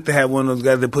would hate to have one of those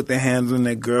guys that put their hands on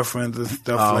their girlfriends and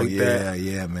stuff like that.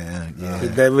 Yeah, man. Yeah.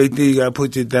 That right there, you got to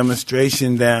put your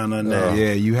demonstration down on that.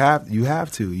 Yeah, you have to. You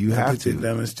have to. Put your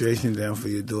demonstration down for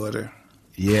your daughter.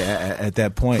 Yeah, at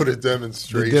that point, put a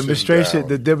demonstration.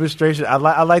 The demonstration. I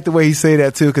like the way he say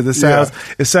that too because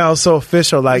it sounds so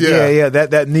official. Like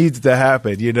that needs to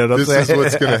happen. You know what I'm saying? This is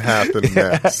what's going to happen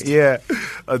next. Yeah,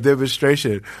 a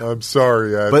demonstration. I'm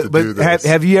sorry, I have to do this.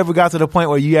 Have you ever got to the point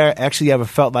where you actually ever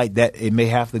felt like that it may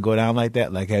have to go down like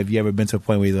that? Like, have you ever been to a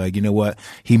point where you're like, you know what,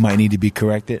 he might need to be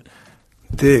corrected?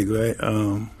 Right.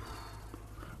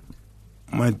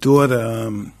 My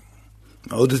daughter.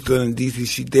 My oldest daughter in D.C.,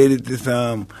 she dated this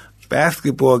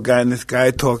basketball guy, and this guy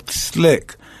talked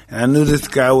slick. And I knew this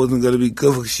guy wasn't going to be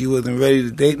good because she wasn't ready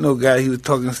to date no guy. He was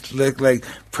talking slick, like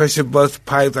pressure bust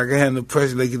pipes. I can handle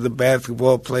pressure like he's a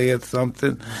basketball player or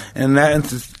something. And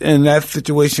in that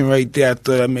situation right there, I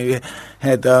thought I maybe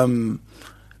had, I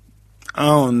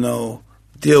don't know,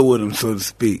 deal with him, so to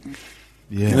speak.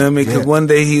 Yeah, you know what I mean? Because one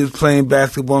day he was playing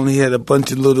basketball and he had a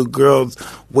bunch of little girls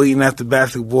waiting after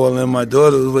basketball, and my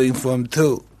daughter was waiting for him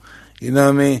too. You know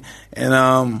what I mean?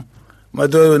 And my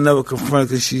daughter would never confront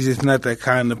because she's just not that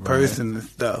kind of person and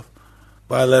stuff.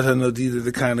 But I let her know these are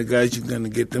the kind of guys you're going to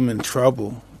get them in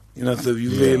trouble. So if you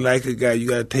really like a guy, you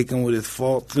got to take him with his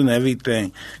faults and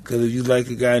everything. Because if you like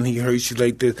a guy and he hurts you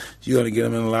like this, you're going to get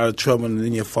him in a lot of trouble, and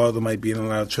then your father might be in a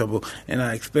lot of trouble. And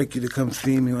I expect you to come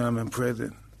see me when I'm in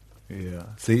prison. Yeah.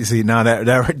 See now that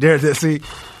right there, see,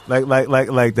 like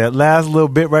that last little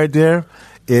bit right there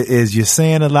is you're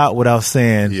saying a lot without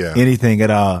saying anything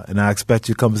at all, and I expect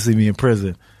you to come and see me in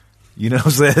prison. You know what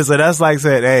I'm saying? So that's like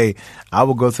saying, hey, I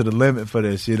will go to the limit for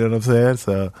this. You know what I'm saying?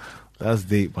 So that's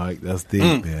deep, Mike. That's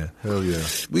deep, man. Hell yeah.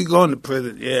 We going to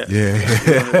prison, yeah.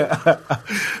 Yeah.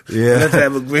 Let's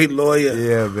have a great lawyer.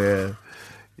 Yeah, man.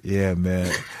 Yeah,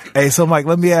 man. Hey, so Mike,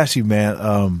 let me ask you, man.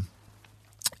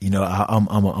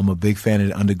 I'm a big fan of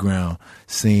the underground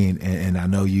scene, and I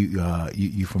know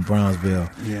you from Brownsville.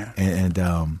 Yeah. And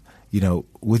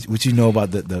what you know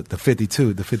about the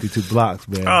 52 blocks,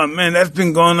 man? Oh man, that's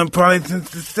been going on probably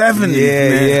since the 70s.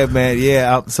 Yeah, man.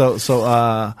 Yeah.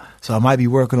 So I might be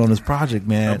working on this project,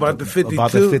 man. About the 52.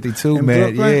 About the 52,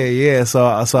 man. Brooklyn? Yeah.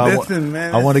 So listen,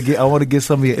 man, I want to get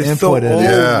some of your input so in old, it.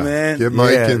 man. Get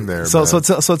Mike in there. So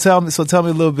tell me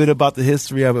a little bit about the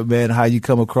history of it, man. How you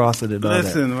come across it and all that.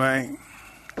 Listen, right.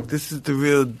 This is the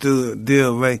real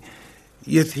deal, right?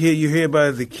 You hear about it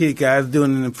as a kid, guys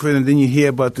doing it in the prison. Then you hear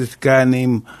about this guy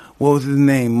named, what was his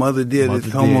name? Mother Dear,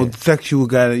 this homosexual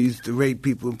guy that used to rape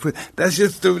people in prison. That's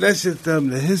just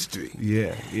the history.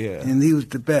 Yeah. And he was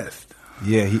the best.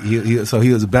 Yeah, so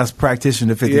he was the best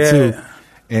practitioner 52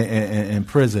 in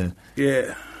prison.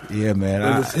 Yeah. Yeah, man.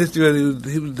 It was history.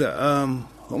 He was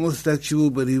homosexual,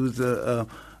 but he was a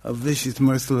vicious,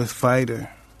 merciless fighter.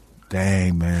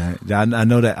 Dang, man. I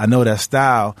know that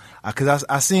style because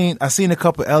I seen a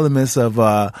couple elements of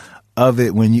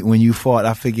it when you fought.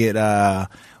 I forget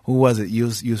who was it. You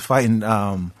was fighting.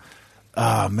 Man,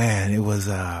 it was.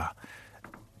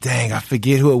 Dang, I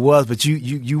forget who it was, but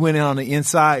you went in on the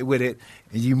inside with it,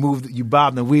 and you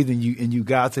bobbed and weaved, and you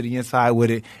got to the inside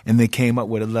with it, and then came up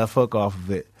with a left hook off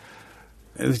of it.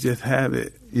 It was just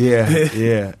habit.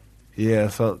 Yeah.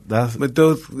 So that's. But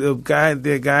those guys,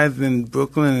 they're guys in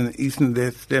Brooklyn and Eastern.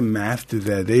 They're masters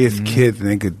at it. They as kids and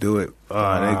they could do it. Oh,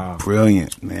 wow. They're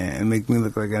brilliant, man. It makes me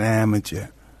look like an amateur.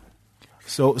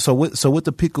 So with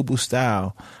the peekaboo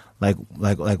style, like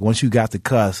once you got the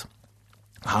cuss,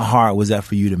 how hard was that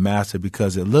for you to master?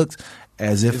 Because it looks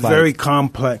as if it's very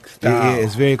complex style. Yeah,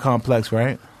 it's very complex,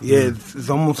 right? Yeah, it's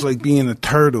almost like being a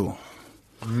turtle.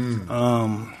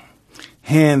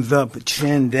 Hands up,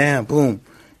 chin down, boom.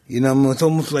 You know, it's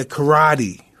almost like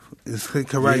karate. It's like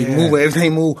karate. Yeah. Move,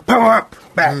 everything move. Power up,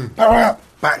 back, power up,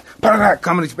 back, power up,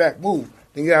 comedy back, move.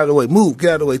 Then get out of the way, move,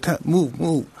 get out of the way,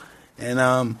 move.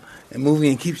 And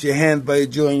moving keeps your hands by your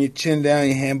jaw and your chin down,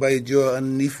 your hand by your jaw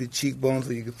underneath your cheekbone so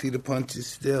you can see the punches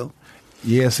still.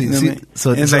 Yeah, so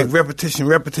it's like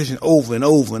repetition over and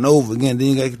over and over again. Then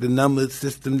you got to get the number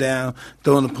system down,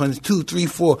 throwing the punches 2, 3,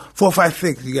 4, 5,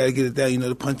 6. You got to get it down. You know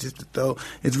the punches to throw.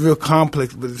 It's real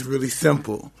complex, but it's really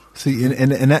simple. See,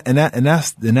 and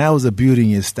that was a beauty in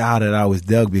your style that I always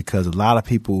dug because a lot of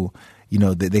people, you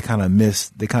know, they kind of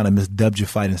misdubbed your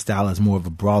fighting style as more of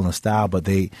a brawling style, but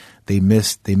they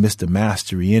missed the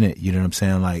mastery in it. You know what I'm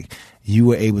saying? Like you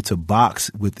were able to box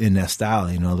within that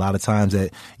style. You know, a lot of times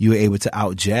that you were able to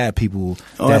out jab people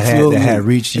that had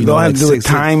reached. You know, have to do with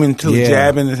timing too. Yeah.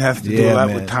 Jabbing it has to do a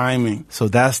lot with timing. So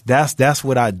that's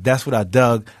what I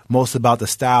dug most about the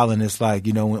style. And it's like,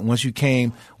 you know, once you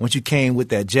came with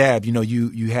that jab, you know,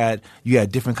 you had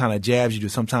different kind of jabs. You do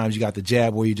sometimes you got the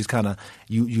jab where you just kind of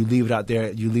you leave it out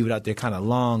there kind of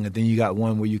long, and then you got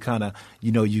one where you kind of,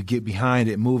 you know, you get behind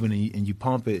it moving and you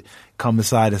pump it coming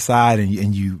side to side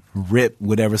and you rip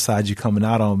whatever side you're coming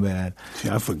out on, man. See,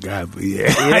 I forgot, but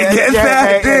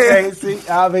I did. See,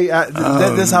 I mean,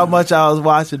 that's how much I was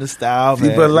watching the style,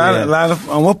 man. See, but a lot of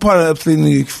what part of upstate New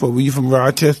York were you from?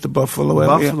 Rochester, Buffalo?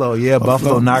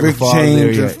 Buffalo, Niagara Rick Falls James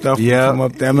area. and stuff from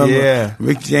up there. I remember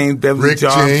Rick James, Beverly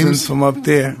Johnson from up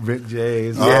there. Rick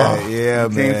James,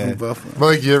 man. Came from Buffalo.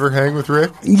 Mike, you ever hang with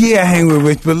Rick? Yeah, I hang with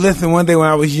Rick. But listen, one day when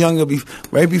I was younger,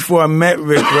 right before I met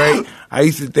Rick, right, I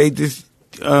used to date this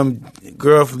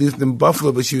girl from in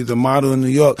Buffalo, but she was a model in New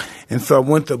York. And so I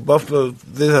went to Buffalo to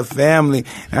visit her family.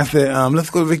 And I said, let's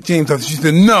go to Rick James' house. She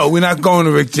said, no, we're not going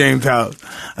to Rick James' house.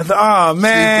 I said, oh,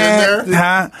 man.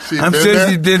 I'm sure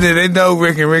she did it. They know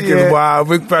Rick, and Rick is wild.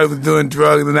 Rick probably was doing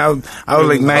drugs, and I was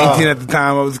like 19 at the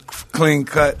time. I was clean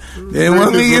cut. They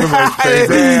want me to get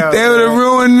They would have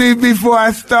ruined me before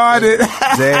I started.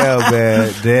 Damn,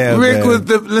 man. Rick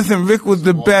was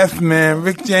the best, man.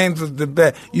 Rick James was the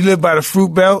best. You live by the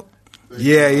fruit belt?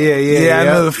 Yeah. I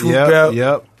know the fruit belt.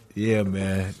 Yep. Yeah,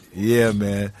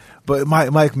 man. But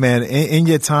Mike, man, in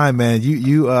your time, man,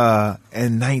 you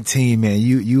in 19, man,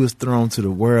 you was thrown to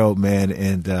the world, man,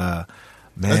 and man,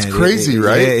 that's crazy,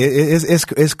 right?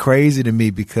 It's crazy to me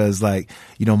because, like,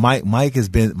 you know, Mike has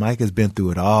been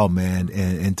through it all, man,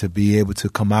 and to be able to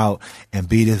come out and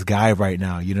be this guy right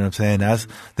now, you know what I'm saying?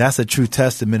 That's a true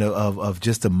testament of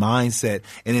just the mindset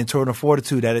and internal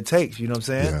fortitude that it takes. You know what I'm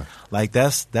saying? Yeah. Like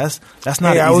that's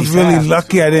not. Hey, I was really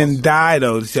lucky I didn't die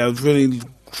though. See, I was really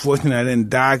fortunate I didn't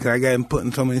die because I got put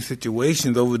in so many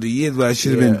situations over the years where I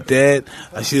should have been dead.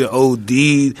 I should have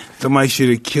OD'd. Somebody should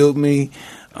have killed me.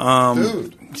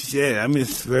 Dude. Yeah, I mean,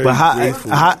 it's very. But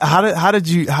how did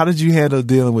you handle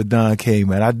dealing with Don King,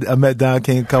 man? I met Don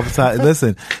King a couple times.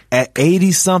 Listen, at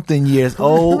 80 something years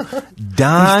old,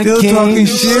 Don still King talking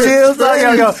shit.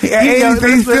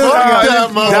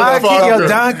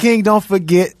 Don King, don't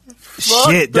forget.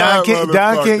 Shit, Don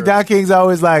King's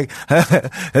always like, that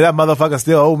motherfucker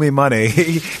still owe me money.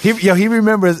 He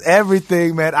remembers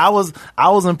everything, man. I was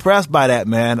impressed by that,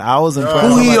 man. I was impressed.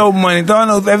 Who he owe money? Don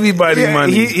owes everybody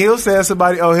money. He'll say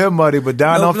somebody owe him money, but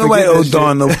Don don't forget. Nobody owes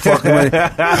Don no fucking money.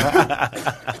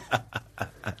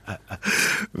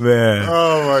 Man.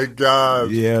 Oh my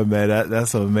God. Yeah, man,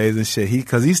 that's some amazing shit.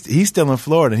 Because he's still in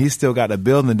Florida and he's still got a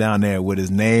building down there with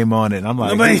his name on it. And I'm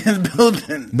like, nobody's in the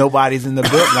building. Nobody's in the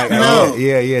building. Like, no.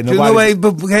 Yeah.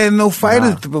 Nobody had no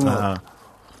fighters to promote.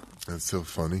 That's so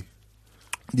funny.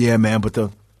 Yeah, man. But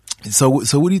so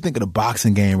what do you think of the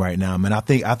boxing game right now, man? I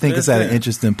think it's at an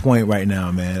interesting point right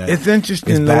now, man. It's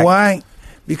interesting. Why?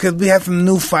 Because we have some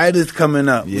new fighters coming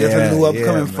up. We have some new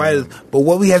upcoming fighters. But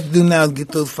what we have to do now is get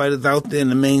those fighters out there in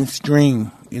the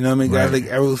mainstream. You know what I mean? Guys like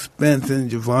Errol Spence and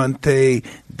Gervonta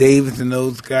Davis and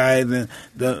those guys and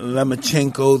the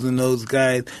Lomachenko's and those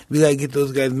guys. We got to get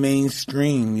those guys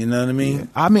mainstream. You know what I mean? Yeah.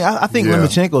 I mean, I think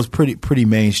Lomachenko's pretty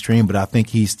mainstream, but I think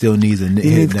he still needs he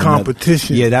needs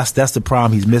competition. Yeah, that's the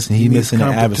problem he's missing. He's missing an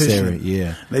adversary.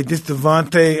 Yeah. Like this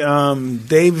Gervonta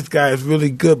Davis guy is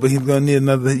really good, but he's going to need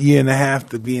another year and a half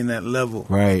to be in that level.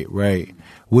 Right.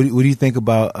 What do you think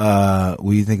about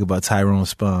Tyrone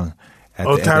Spong?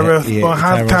 Tyrone Spong.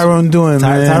 How's Tyrone doing,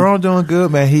 man? Tyrone doing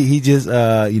good, man. He just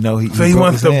he So he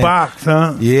wants to box,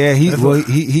 huh? Yeah,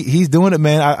 he's doing it,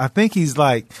 man. I think he's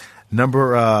like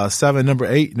number 7, number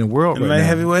 8 in the world right now.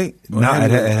 Heavyweight?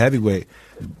 At heavyweight.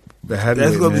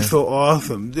 That's gonna be so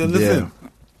awesome. Listen.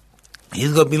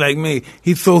 He's gonna be like me.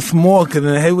 He's so small because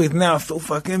the heavyweight's now so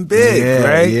fucking big,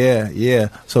 right? Yeah.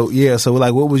 So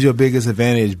like, what was your biggest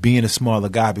advantage being a smaller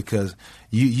guy? Because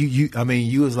you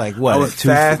was like what? I was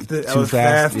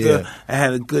faster. Yeah. I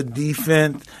had a good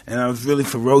defense, and I was really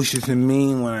ferocious and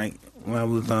mean when I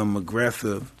was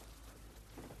aggressive.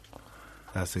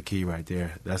 That's the key right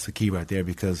there.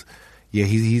 Because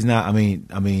he's not. I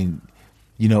mean.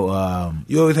 You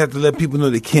always have to let people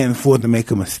know they can't afford to make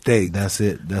a mistake. That's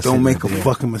it. Don't make a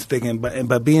fucking mistake. And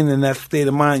by being in that state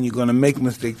of mind, you're going to make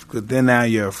mistakes because then now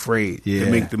you're afraid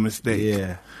to make the mistake.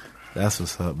 Yeah. That's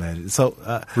what's up, man. So,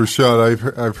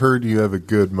 Rashad, I've heard you have a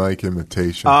good mic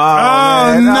imitation.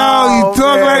 Oh, man. No, you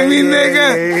talk like me,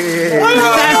 nigga.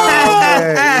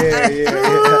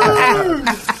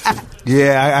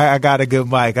 Yeah, I got a good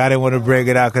mic. I didn't want to bring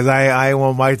it out because I ain't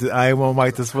want Mike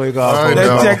to swing off.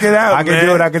 Let's check it out. I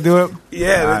can do it.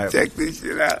 Yeah, let's check this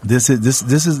shit out. This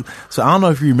is. So I don't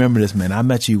know if you remember this, man. I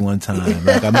met you one time.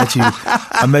 Like I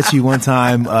met you one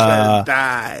time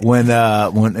when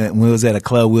we was at a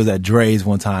club. We was at Dre's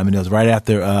one time, and it was right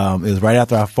after I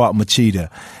fought Machida,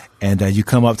 and you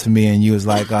come up to me and you was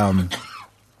like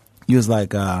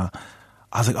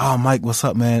I was like, oh, Mike, what's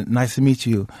up, man? Nice to meet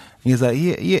you. He was like,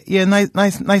 yeah,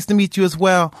 nice to meet you as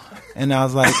well. And I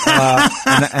was like,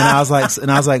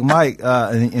 and I was like, Mike,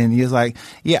 and he was like,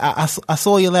 yeah, I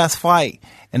saw your last fight.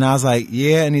 And I was like,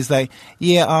 yeah. And he's like,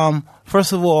 yeah,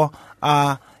 first of all,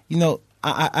 I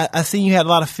seen you had a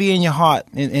lot of fear in your heart,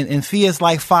 and fear is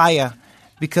like fire,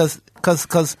 because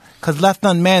left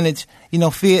unmanaged,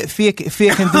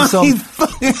 fear can do some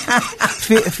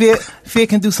fear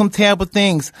can do some terrible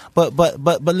things, but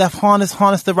left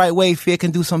harnessed the right way, fear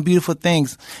can do some beautiful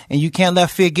things, and you can't let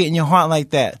fear get in your heart like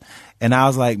that. And I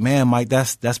was like, man, Mike,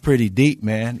 that's pretty deep,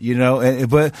 man. But you know what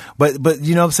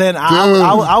I'm saying?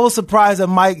 I was surprised that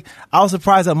Mike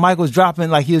was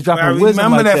dropping wisdom. I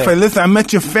remember like that. Listen, I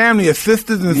met your family, your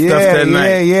sisters and stuff that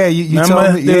night. Yeah. You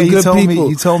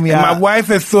told me. And my wife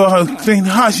had saw her saying,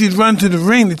 she'd run to the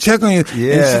ring to check on you.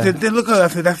 Yeah. And she said, look at her. I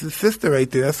said, that's his sister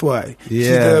right there. That's why. Yeah. She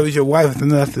said that was your wife. I said,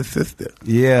 no, that's his sister.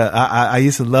 Yeah. I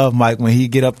used to love Mike when he'd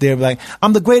get up there and be like,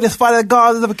 I'm the greatest fighter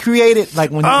God has ever created.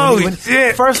 Like when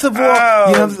shit. First of all,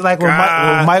 like when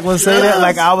Mike would say that,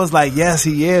 like I was like, yes,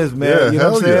 he is, man. Yeah, you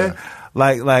know what I'm saying? Yeah.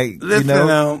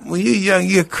 Listen, when you're young,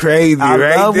 you're crazy, I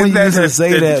right? love when you used to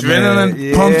say that, man.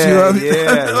 Adrenaline pumps you up.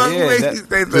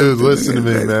 Dude, listen to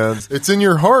me, man. It's in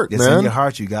your heart, man. It's in your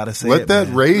heart. You gotta say Let it, that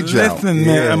man. rage out. Listen,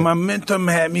 man. My mentor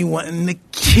had me wanting to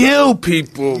kill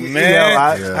people, man.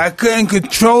 I couldn't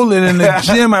control it in the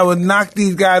gym. I would knock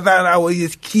these guys out. I would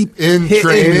just keep hitting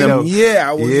them. Yeah,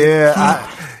 I would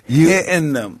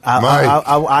hitting them.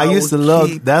 I used to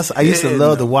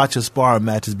love to watch your sparring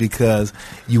matches because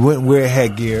you wouldn't wear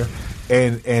headgear,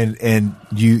 and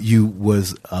you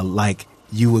was like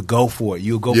you would go for it.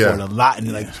 You would go for it a lot,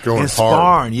 and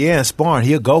sparring. Yeah, sparring.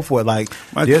 He'll go for it. Like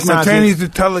my trainer used to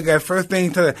tell the guy first thing.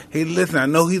 He tell her, hey, listen, I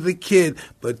know he's a kid,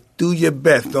 but do your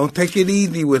best. Don't take it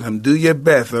easy with him. Do your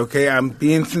best, okay? I'm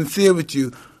being sincere with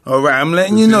you. All right, I'm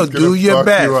letting you know. Do your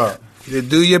best.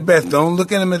 Do your best. Don't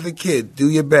look at him as a kid. Do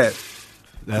your best.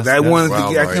 I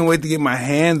can't wait to get my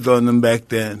hands on them back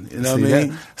then. You know what I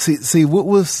mean? See, what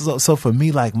was so for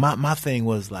me? Like my thing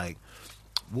was like,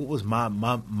 what was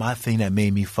my thing that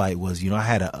made me fight was, I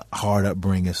had a hard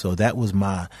upbringing, so that was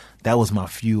my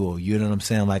fuel. You know what I'm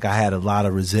saying? Like I had a lot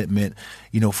of resentment,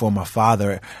 for my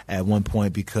father at one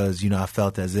point because I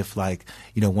felt as if like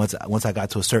once I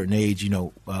got to a certain age,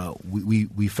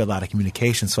 we fell out of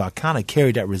communication. So I kind of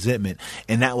carried that resentment,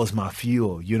 and that was my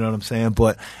fuel. You know what I'm saying?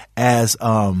 But as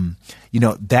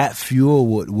that fuel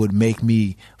would make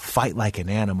me fight like an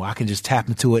animal. I can just tap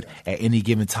into it at any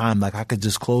given time. Like I could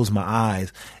just close my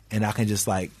eyes and I can just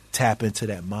like tap into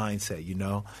that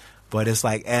mindset, But it's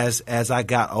like as I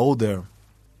got older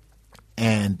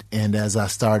And as I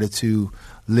started to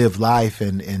live life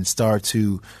and start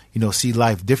to, see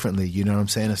life differently, you know what I'm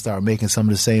saying, and start making some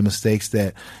of the same mistakes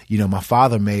that, my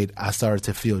father made, I started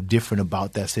to feel different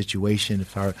about that situation,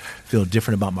 feel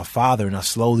different about my father, and I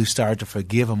slowly started to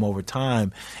forgive him over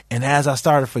time. And as I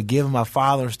started forgiving my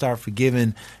father and started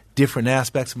forgiving different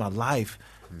aspects of my life,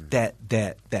 that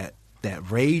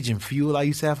rage and fuel I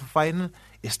used to have for fighting,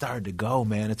 it started to go,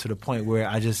 man, and to the point where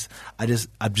I just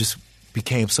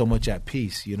became so much at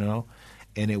peace,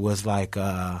 And it was like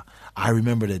I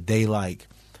remember the day like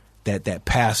that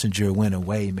passenger went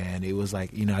away, man. It was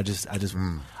like,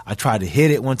 I tried to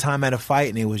hit it one time at a fight,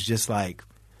 and it was just like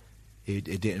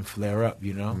it didn't flare up,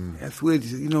 That's weird.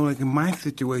 Like in my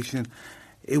situation,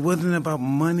 it wasn't about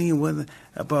money. It wasn't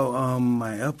about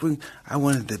my upbringing. I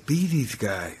wanted to be these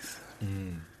guys.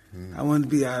 I wanted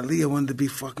to be Ali. I wanted to be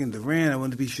fucking Durant. I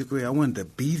wanted to be Sugar Ray. I wanted to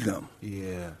be them.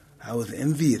 Yeah. I was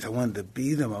envious. I wanted to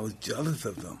be them. I was jealous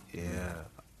of them. Yeah.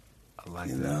 I like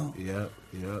that. Yep.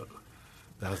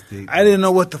 That was deep. I didn't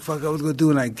know what the fuck I was going to do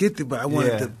when I get there, but I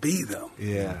wanted to be them.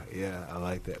 Yeah. I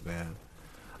like that, man.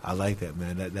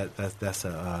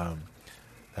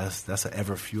 That's an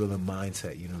ever fueling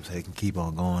mindset. You know what I'm saying? It can keep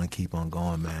on going,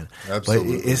 man.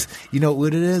 Absolutely. But it's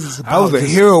what it is. It's about I was a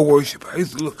hero worshiper. I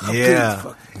used to look up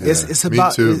to this It's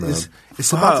about me too, man.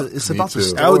 It's about the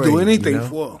story. I would do anything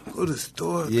for them. Go to the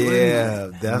store.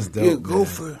 That's dope. Go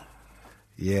for it.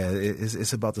 Yeah,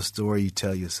 it's about the story you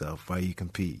tell yourself, why you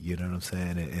compete. You know what I'm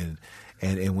saying?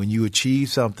 And when you achieve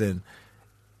something,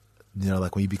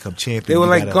 like when you become champion, they were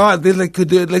like God. They're like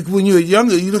when you were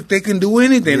younger, they can do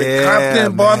anything. The cops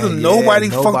didn't bother them. Nobody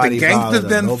fucked the gangsters.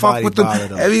 Didn't fuck with them.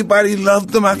 Everybody loved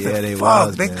them. I said,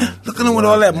 fuck. They look at them with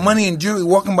all that money and jewelry,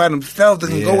 walking by themselves. They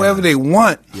can go wherever they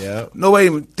want. Yeah. Nobody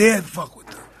even dared fuck with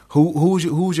them. Who's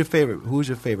your favorite? Who's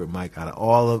your favorite, Mike? Out of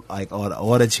all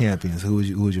the champions, who's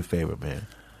your favorite, man?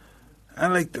 I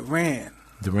like Durant.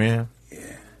 Durant?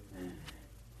 Yeah.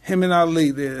 Him and Ali,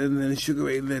 and then Sugar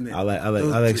Ray Leonard. I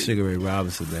like Sugar Ray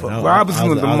Robinson, man. Robinson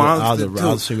was a monster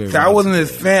too. I wasn't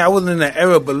his fan. I wasn't in that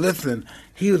era, but listen,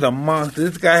 he was a monster.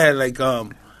 This guy had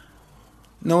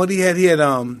know what he had? He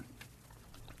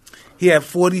had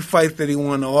 40 fights that he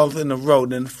won all in a row.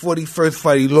 Then the 41st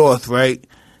fight he lost, right?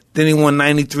 Then he won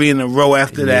 93 in a row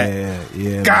after that.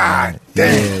 Yeah. God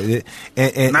damn. Yeah.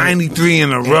 And 93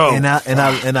 in a row. And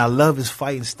I love his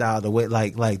fighting style. The way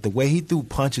like the way he threw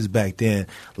punches back then.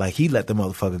 Like he let the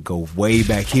motherfucker go way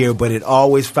back here, but it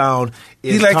always found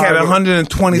he had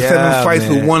 127 fights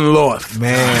with one loss.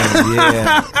 Man,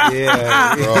 yeah.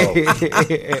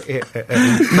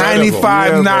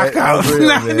 95 knockouts.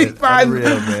 95.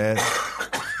 Unreal, man.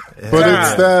 But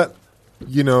it's that,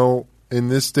 in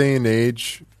this day and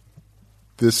age,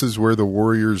 this is where the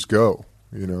warriors go,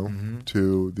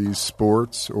 to these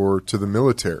sports or to the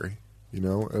military.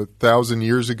 1,000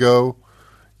 years ago,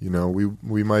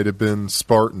 we might have been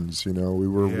Spartans. We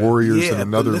were warriors in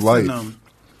another life.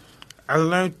 I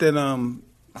learned that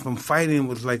from fighting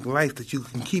was like life, that you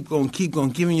can keep going,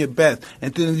 giving your best,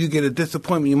 and then if you get a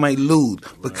disappointment, you might lose,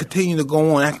 but continue to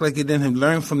go on, act like you didn't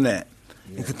learn from that,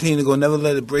 and continue to go. Never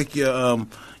let it break your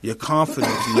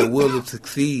confidence and your will to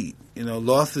succeed.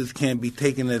 Losses can't be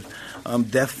taken as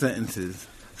death sentences.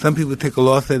 Some people take a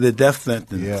loss as a death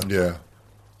sentence. Yeah.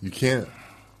 You can't.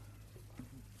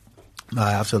 No,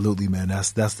 absolutely, man.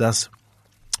 That's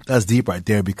deep right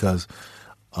there, because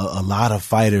a lot of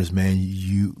fighters, man,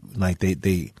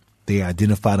 they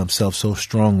identify themselves so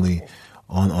strongly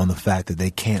on the fact that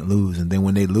they can't lose, and then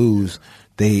when they lose,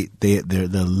 they're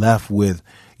left with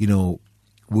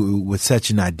with such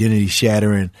an identity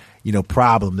shattering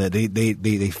problem that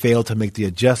they fail to make the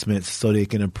adjustments so they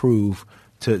can improve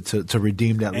to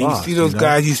redeem that and loss. You see those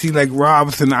guys, you see like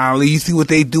Robinson, Ali, you see what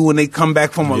they do when they come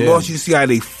back from a loss, you see how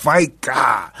they fight.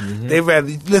 God, they rather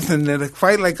listen to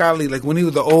fight like Ali. Like when he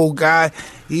was an old guy,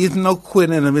 he is no quit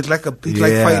in him. It's like like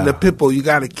fighting a pit bull. You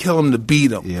got to kill him to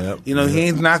beat him.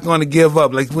 He's not going to give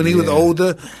up. Like when he was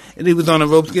older and he was on the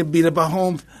ropes getting beat up at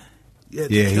home.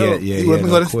 He wasn't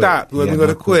going to stop. He wasn't going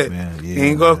to quit. He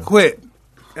ain't going to quit.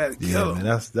 Got to kill him.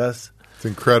 Man, that's it's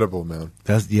incredible, man.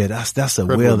 That's a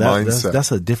will.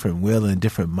 That's a different will and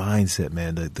different mindset,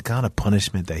 man. The kind of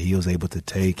punishment that he was able to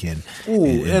take and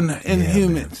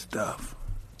human stuff.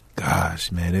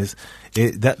 Gosh, man,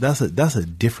 that's a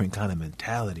different kind of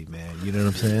mentality, man. You know what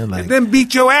I'm saying? Like, and then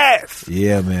beat your ass.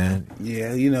 Yeah, man.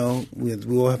 Yeah, we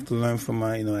all have to learn from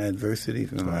our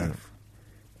adversities in life.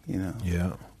 Yeah,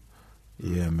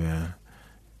 man.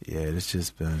 Yeah, it's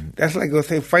just been... That's like I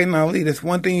say, fighting Ali, that's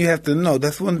one thing you have to know.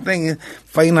 That's one thing,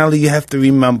 fighting Ali, you have to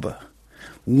remember.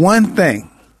 One thing.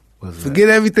 Forget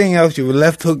everything else, your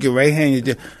left hook, your right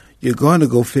hand, you're going to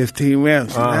go 15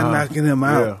 rounds. You're not knocking him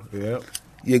out. Yeah.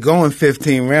 You're going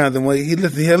 15 rounds, and when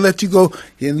he'll let you go.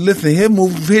 He'll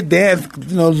move his dance,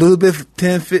 a little bit,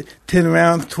 10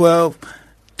 rounds, 12,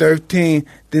 13.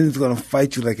 Then he's going to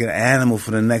fight you like an animal for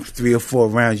the next 3 or 4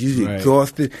 rounds. You're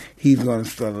exhausted. He's going to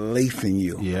start lacing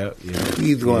you. Yeah.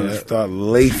 He's going to start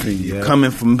lacing you.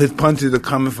 His punches are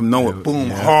coming from nowhere.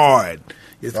 Boom, hard.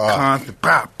 It's constant.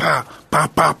 Pop, pop,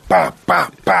 pop, pop, pop,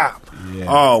 pop, pop. Yeah.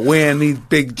 Oh, wearing these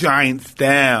big giants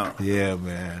down. Yeah,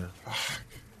 man.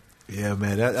 Yeah,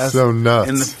 man. That's so nuts.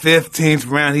 In the 15th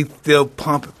round, he's still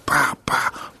pumping. Pop,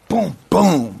 pop, boom,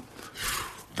 boom.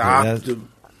 Stop.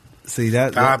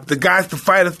 The guys, the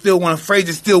fighter still wants.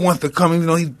 Frazier still wants to come, even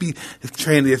though he's beat his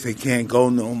trainer. They say can't go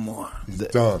no more. He's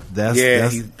done.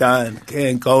 He's done.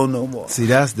 Can't go no more. See,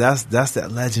 that's that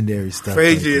legendary stuff.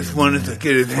 Frazier just wanted to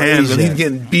get his hands on. He's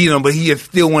getting beat on, but he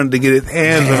still wanted to get his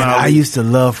hands on. I used to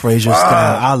love Frazier's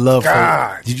style. I love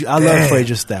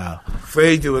Frazier's style.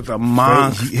 Frazier was a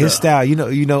monster. His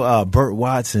style, Burt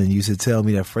Watson used to tell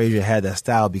me that Frazier had that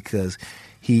style because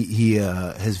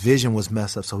his vision was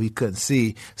messed up, so he couldn't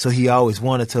see. So he always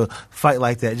wanted to fight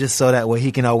like that, just so that way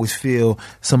he can always feel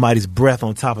somebody's breath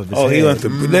on top of his head. He wants to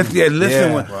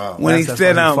listen when he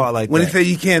said he said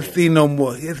you can't see no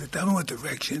more. He said, "Tell me what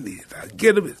direction it is. I'll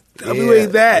get him. Tell me where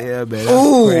he's at." Yeah, man,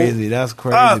 that's crazy. That's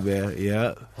crazy, man.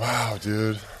 Yeah. Wow,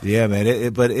 dude. Yeah,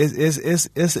 man. But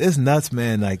it's nuts,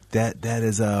 man. Like that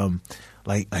is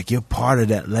Like you're part of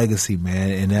that legacy,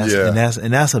 man,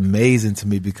 and that's amazing to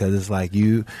me because it's like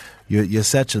you're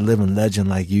such a living legend.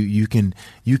 Like you can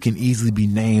easily be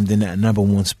named in that number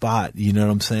one spot. You know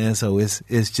what I'm saying? So it's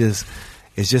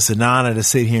just an honor to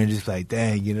sit here and just like,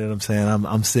 dang, you know what I'm saying?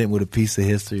 I'm sitting with a piece of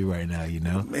history right now.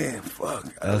 Man, fuck.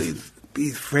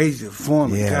 These Frazier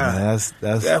form, man,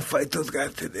 that fight those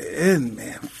guys to the end,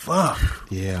 man. Fuck.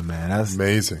 Yeah, man, that's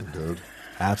amazing, dude.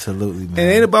 Absolutely, man.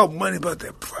 It ain't about money, about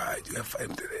that pride. You gotta fight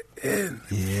them to the end.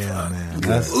 Yeah, man.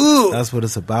 That's what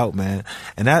it's about, man.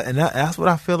 And that's what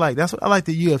I feel like. That's what I like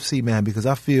the UFC, man, because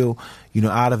I feel,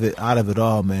 out of it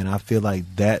all, man. I feel like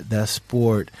that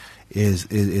sport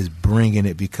is bringing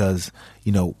it because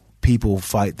people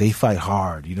fight. They fight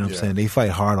hard. You know what I'm saying? They fight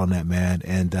hard on that, man.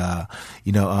 And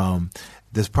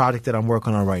this project that I'm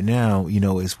working on right now,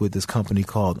 is with this company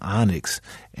called Onyx,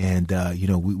 and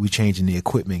we changing the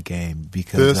equipment game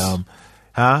because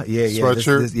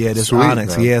Sweatshirt? This Sweet,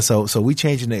 Onyx. man. Yeah, so we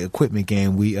changing the equipment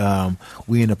game. We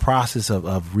in the process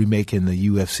of remaking the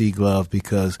UFC glove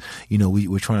because,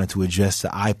 we're trying to address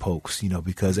the eye pokes,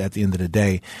 because at the end of the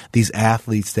day, these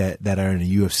athletes that are in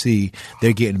the UFC,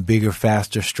 they're getting bigger,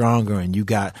 faster, stronger, and you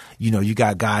got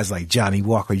guys like Johnny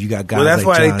Walker, you got guys like John Jones.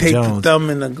 That's why they take the thumb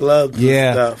in the gloves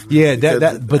and stuff. Yeah,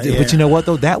 but you know what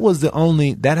though? That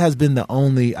has been the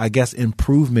only, I guess,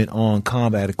 improvement on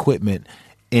combat equipment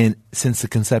since the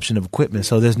conception of equipment.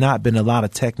 So there's not been a lot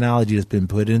of technology that's been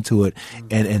put into it,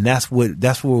 and that's where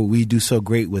we do so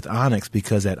great with Onyx,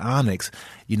 because at Onyx,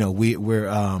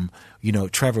 we're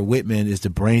Trevor Whitman is the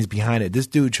brains behind it. This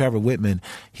dude, Trevor Whitman,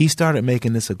 he started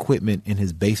making this equipment in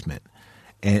his basement.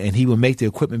 And he would make the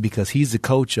equipment because he's the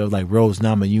coach of like Rose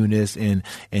Namajunas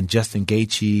and Justin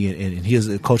Gaethje, and he is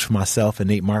a coach for myself and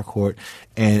Nate Marquardt.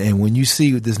 And when you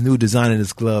see this new design in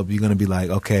this glove, you're going to be like,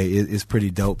 okay, it's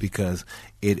pretty dope because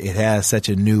it has such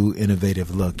a new,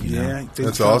 innovative look. Yeah,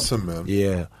 that's awesome, man.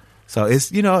 Yeah. So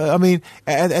it's, at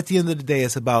the end of the day,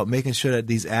 it's about making sure that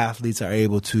these athletes are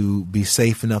able to be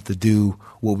safe enough to do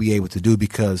what we're able to do,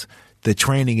 because the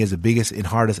training is the biggest and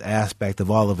hardest aspect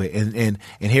of all of it. And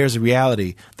here's the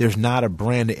reality. There's not a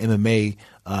brand of MMA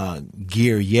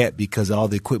gear yet, because all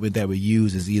the equipment that we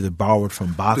use is either borrowed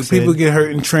from boxing. Do people get hurt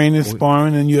in training,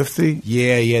 sparring in UFC?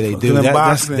 Yeah, they do.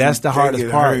 That's the hardest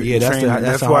part. Yeah, that's the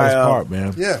hardest part,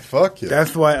 man. Yeah, fuck yeah.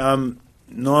 That's why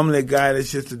normally a guy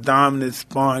that's just a dominant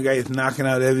sparring guy is knocking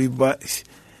out everybody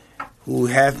who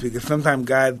has to, because sometimes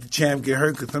the champ get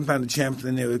hurt, because sometimes the champ's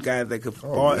in there with guys that could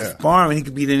spar him, and he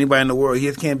could beat anybody in the world. He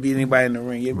just can't beat anybody in the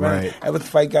ring. You ever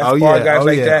fight guys, guys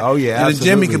like that? Oh, yeah, in the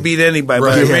gym, he could beat anybody,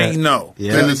 but in the ring, no.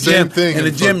 Yeah. And the same thing in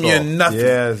the gym, you're nothing.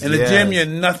 Yes, in the gym, you're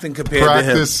nothing compared to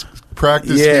him.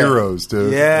 Practice heroes,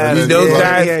 dude. Yeah, those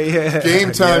guys.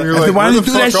 Game time, you're like, why don't you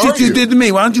do that shit you did to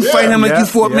me? Why don't you fight him like you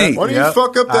fought me? Why don't you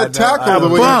fuck up that tackle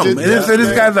the way you did? And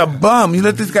this guy's a bum. You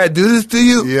let this guy do this to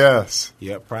you? Yes.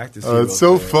 Yeah, practice. It's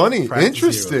so funny,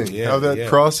 interesting how that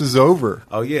crosses over.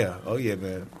 Oh yeah,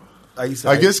 man.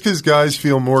 I guess because guys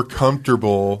feel more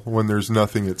comfortable when there's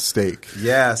nothing at stake.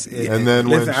 Yes. And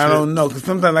then I don't know, because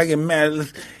sometimes I get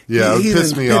mad. Yeah, it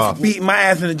pisses me off. Beating my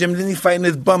ass in the gym, then he's fighting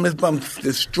this bum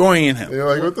destroying him. You're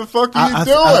like, what the fuck are you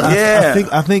doing?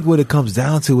 I think what it comes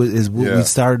down to is what we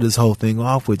started this whole thing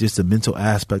off with, just the mental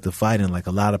aspect of fighting. Like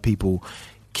a lot of people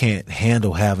can't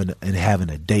handle having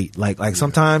a date. Like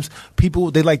sometimes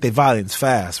people, they like their violence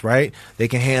fast, right? They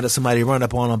can handle somebody run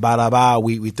up on them, ba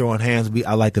we throwing hands.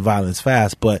 I like the violence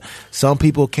fast, but some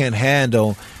people can't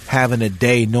handle having a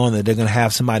day knowing that they're gonna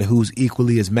have somebody who's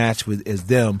equally as matched with as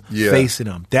them facing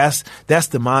them. That's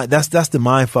the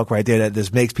mind fuck right there that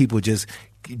just makes people just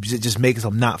makes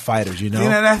them not fighters, you know?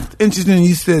 Yeah, that's interesting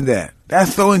you said that.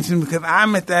 That's so interesting because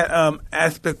I'm at that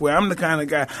aspect where I'm the kind of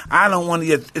guy, I don't want to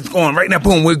get, it's going right now,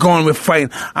 boom, we're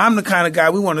fighting. I'm the kind of guy, I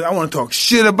want to talk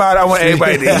shit about it. I want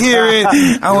everybody to hear it.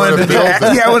 I want to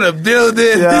build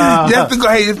it. Just to go,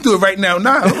 hey, let's do it right now.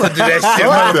 No, I don't want to do that shit.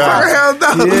 Hell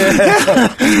no.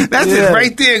 Yeah. That's it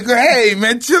right there. Go, hey,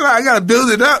 man, chill out. I got to build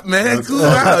it up, man. That's cool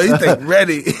out. You think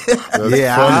ready.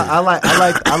 I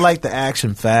like the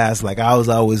action fast. Like I was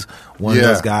always one of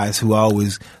those guys who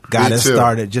always got it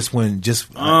started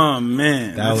oh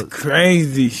man, that's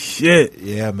crazy shit.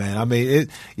 Yeah, man. I mean,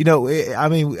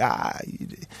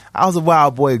 I was a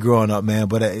wild boy growing up, man.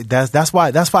 But that's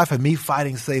why for me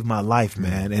fighting saved my life,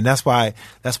 man. And that's why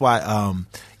I'm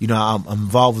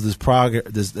involved with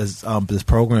this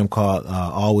program called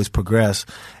Always Progress.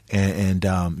 And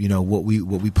what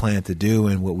we plan to do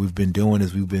and what we've been doing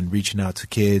is we've been reaching out to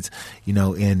kids,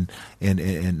 in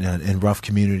rough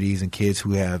communities and kids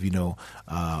who have,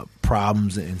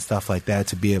 problems and stuff like that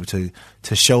to be able to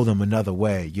show them another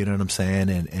way. You know what I'm saying?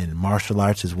 And martial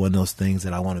arts is one of those things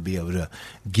that I want to be able to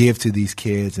give to these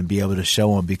kids and be able to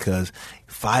show them, because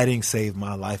fighting saved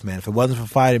my life, man. If it wasn't for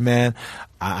fighting, man,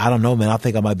 I don't know, man. I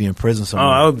think I might be in prison somewhere.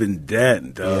 Oh, I would have been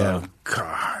dead, dog. Yeah.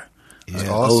 God. It's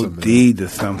awesome, OD to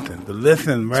something. But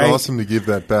listen, right? It's awesome to give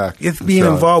that back. It's being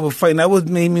involved with fighting. That was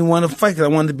made me want to fight, because I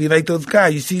wanted to be like those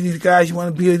guys. You see these guys, you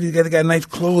want to be like these guys. They got nice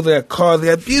clothes, they got cars, they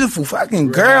got beautiful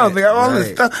fucking girls, they got all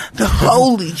this stuff. The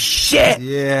holy shit.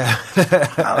 Yeah.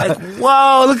 I'm like,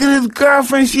 whoa, look at his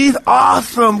girlfriend. She's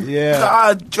awesome. Yeah.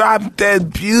 God, drop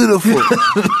dead beautiful.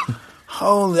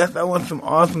 Holy, I want some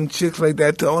awesome chicks like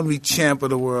that too. I want to be champ of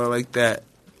the world like that.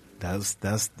 That was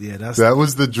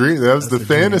the dream. That was the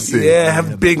fantasy. Yeah,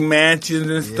 have big mansions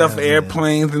and stuff,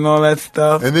 airplanes and all that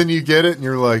stuff. And then you get it, and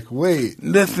you're like, "Wait,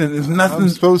 listen, it's nothing. I'm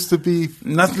supposed to be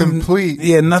complete."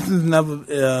 Yeah, nothing's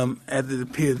never as it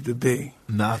appears to be.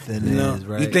 Nothing is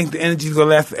right. You think the energy's gonna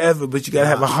last forever, but you gotta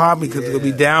have a hobby, because it's gonna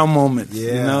be down moments.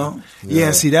 Yeah. You know.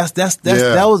 Yeah. See, that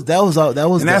was.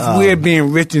 And that's weird,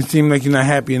 being rich and seem like you're not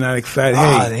happy and not excited.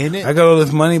 Hey, ain't it? I got all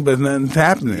this money, but nothing's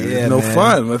happening. There's no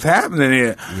fun. What's happening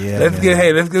here? Yeah, let's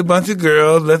get a bunch of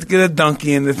girls. Let's get a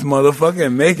donkey in this motherfucker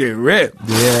and make it rip.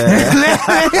 Yeah.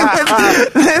 Make it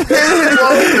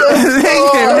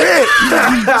rip.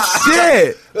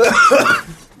 Shit.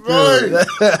 Right.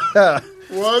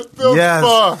 What the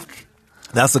fuck?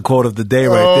 That's the quote of the day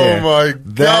right there. Oh my God.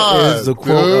 That is the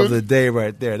quote of the day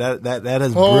right there. That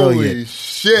is Holy brilliant. Holy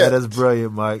shit. That is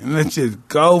brilliant, Mike. Let's just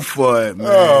go for it, man.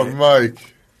 Oh,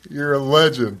 Mike. You're a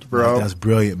legend, bro. Mike, that's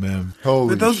brilliant, man.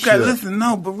 Holy shit. But those guys, listen,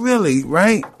 but really,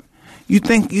 right? You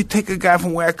take a guy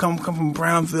from where I come from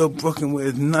Brownsville, Brooklyn, where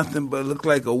it's nothing but look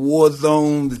like a war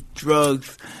zone, with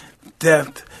drugs,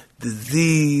 death,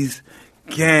 disease,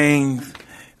 gangs,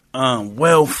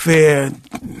 welfare,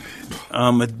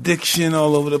 addiction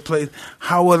all over the place.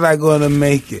 How was I going to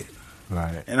make it?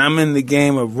 Right. And I'm in the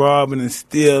game of robbing and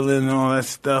stealing and all that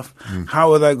stuff.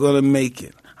 How was I going to make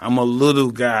it? I'm a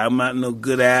little guy. I'm not no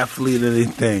good athlete or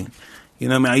anything. You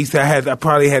know what I mean? I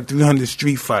probably had 300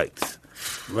 street fights,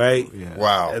 right? Yeah.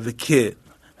 Wow. As a kid.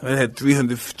 I had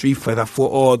 300 street fights. I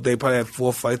fought all day. Probably had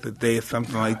 4 fights a day or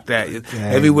something like that.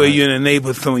 Everywhere you're in the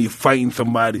neighborhood, you're fighting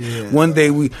somebody. Yeah. One day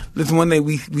we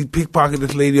pickpocketed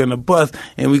this lady on the bus,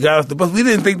 and we got off the bus. We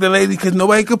didn't think the lady, because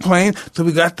nobody complained, so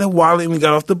we got the wallet and we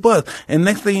got off the bus. And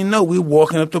next thing you know, we're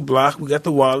walking up the block. We got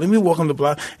the wallet and we walking up the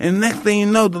block. And next thing you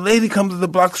know, the lady comes to the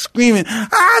block screaming, give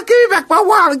me back my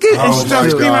wallet. And she starts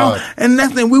screaming. And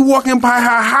next thing, we walking by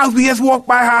her house. We just walked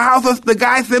by her house. The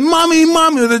guy said, mommy. It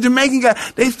was a Jamaican guy.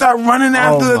 They they start running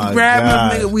after us, grabbing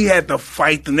us, nigga. We had to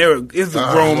fight them. It's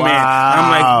a grown man.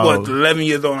 I'm like, 11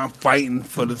 years old. I'm fighting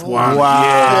for this wild.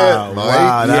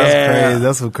 Wow, that's crazy.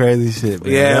 That's some crazy shit,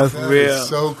 man. Yeah, that's for real.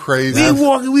 So crazy. We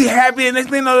walking, we happy, and next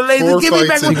thing you know, the lady said, give me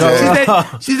back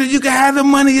my she said, you can have the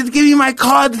money, just give me my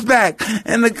cards back.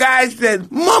 And the guy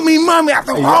said, mommy. I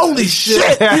said, holy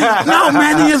shit. No,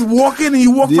 man, you just walk in and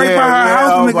you walk right by her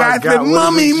house, and the guy said,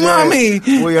 mommy.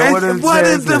 What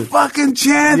is the fucking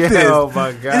chances? Yeah, oh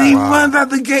my God. And he runs out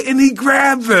the gate and he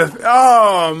grabs us.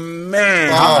 Oh,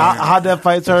 man. How'd that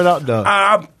fight turn out, though?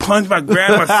 I punched my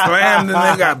grandma, slammed the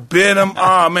nigga, I bit him.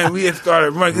 Oh, man, we had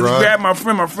started running. Because he grabbed my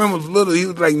friend. My friend was little. He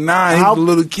was like 9. He was a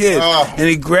little kid. And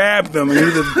he grabbed him. And he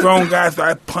was a grown guy, so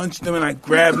I punched him and I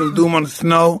grabbed him, threw him on the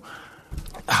snow.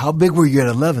 How big were you at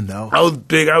 11, though? I was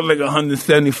big. I was like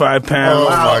 175 pounds. Oh,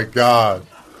 my God.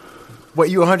 What,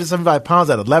 you were 175 pounds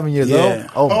at 11 years old?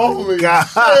 Oh, holy God.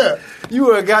 shit. You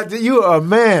were a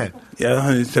man. Yeah,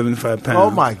 175 pounds. Oh,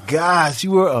 my gosh.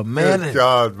 You were a man. Good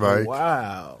God, Mike.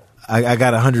 Wow. I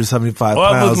got 175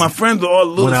 all pounds. My friends were all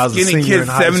little skinny kids,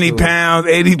 70 poans,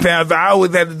 80 pounds. I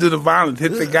always had to do the violence.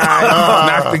 Hit the guy,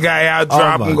 knock the guy out,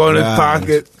 drop him, go in his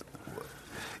pocket.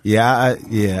 Yeah,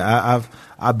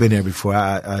 I've been there before.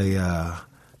 I've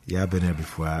been there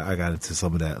before. I got into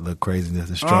some of that little craziness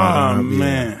and strong. Oh,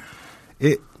 man.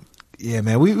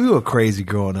 Man, we were crazy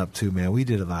growing up, too, man. We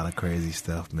did a lot of crazy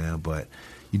stuff, man, but,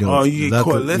 you know. Oh, you get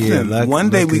caught. Listen, one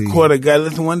day we caught a guy.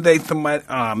 Listen, one day somebody,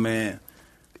 oh, man.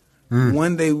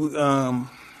 One day,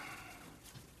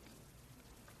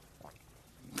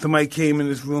 somebody came in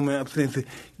this room and upstairs and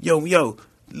said, yo,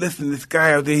 listen, this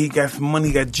guy out there, he got some money,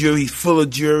 he got jewelry, he's full of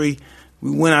jewelry.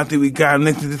 We went out there, we got him.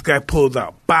 Next thing this guy pulls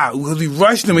out, bow, because we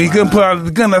rushed him. He couldn't pull out the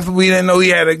gun. That's what we didn't know he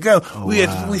had a gun. We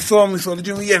saw him, we saw the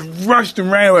jewelry. We just rushed him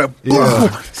right away. Boom,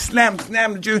 slammed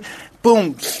the jewelry.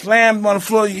 Boom, slammed on the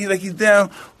floor. He's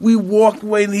down. We walked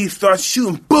away and he starts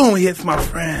shooting. Boom, he hits my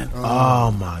friend.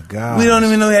 Oh, my God. We don't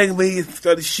even know he but he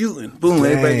started shooting. Boom,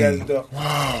 Dang. Everybody got to go.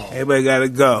 Wow. Everybody got to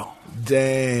go.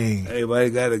 Dang. Everybody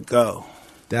got to go.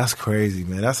 That's crazy,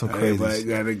 man. That's some crazy. Everybody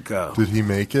got to go. Did he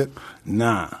make it?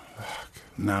 Nah.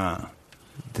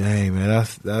 Dang, man.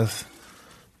 That's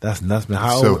nuts, man.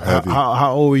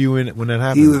 How old were you when that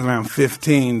happened? He was around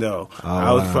 15, though.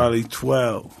 I was probably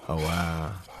 12. Oh,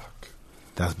 wow.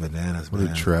 That's bananas, man.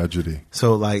 What a tragedy.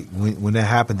 So, like, when that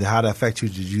happened, how did that affect you?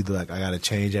 Did you, like, I got to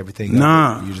change everything?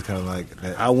 Nah. You just kind of like...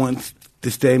 I went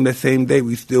that same day.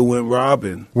 We still went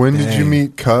robbing. When did you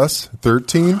meet Cuss?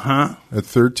 13? Huh? At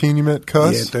 13 you met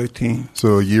Cuss? Yeah, 13.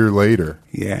 So a year later.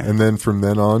 Yeah. And then from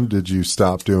then on, did you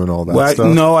stop doing all that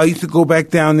stuff? No, I used to go back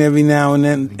down there every now and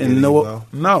then. No,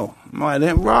 I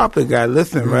didn't rob the guy.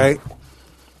 Listen, right?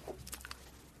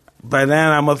 By then,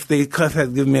 I'm upstate. Cuss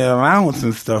had given me an allowance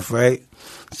and stuff, right?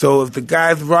 So if the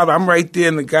guy's robbing, I'm right there,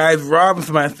 and the guy's robbing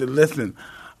somebody. I said, listen,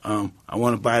 I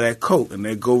want to buy that coat, and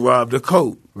they go rob the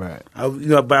coat. Right.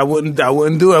 But I wouldn't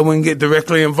do it. I wouldn't get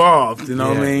directly involved. You know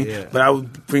what I mean? Yeah. But I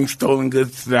would bring stolen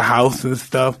goods to the house and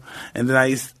stuff. And then I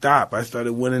used to stop. I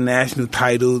started winning national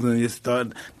titles and just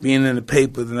started being in the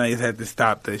papers. And I just had to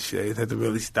stop that shit. I just had to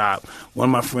really stop. One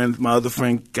of my friends, my other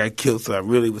friend, got killed, so I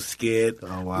really was scared.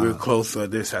 Oh, wow. We were close, so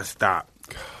I stopped.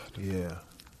 God. Yeah.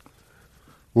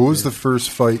 What was the first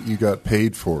fight you got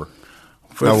paid for?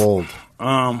 How old?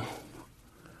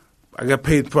 I got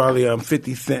paid probably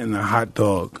 50 cents in a hot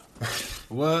dog.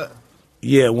 What?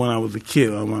 Yeah, when I was a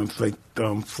kid. I was like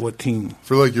 14.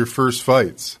 For like your first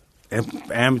fights?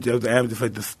 Amateur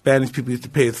fight. The Spanish people used to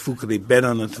pay us food because they bet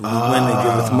on us. So we win, they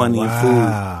give us money and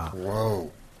food.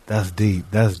 Whoa. That's deep.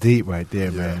 That's deep right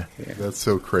there, man. Yeah. That's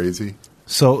so crazy.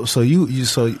 So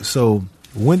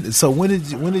when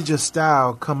did your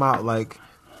style come out like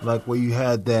where you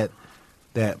had that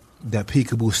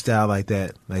peekaboo style like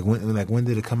that? When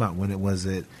did it come out? Was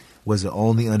it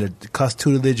only under Cuss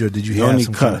tutelage, or did you have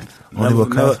some Cuss?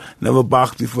 Never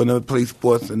boxed before, never played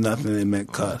sports or nothing. It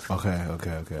meant Cuss.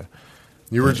 Okay.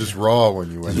 You were just raw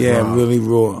when you went. Yeah, really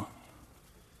raw.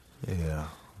 Yeah,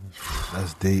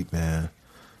 that's deep, man.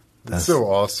 That's so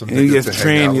awesome. And you just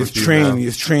train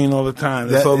all the time.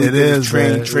 That's all we do is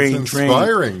train.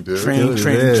 Inspiring, dude. Train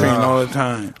all the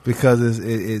time. Because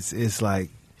it's like,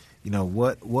 you know,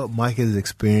 what Mike has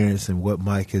experienced and what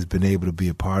Mike has been able to be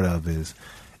a part of is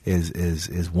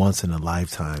once in a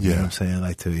lifetime. You know what I'm saying?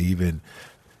 Like to even,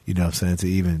 you know what I'm saying, to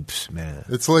even, man.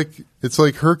 It's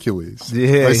like Hercules.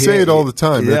 Yeah, I say it all the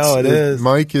time. Yeah, it is.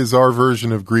 Mike is our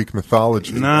version of Greek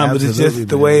mythology. Nah, but it's just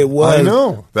the way it was. I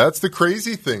know. That's the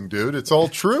crazy thing, dude. It's all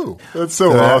true. That's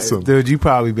so awesome. Dude, you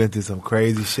probably been through some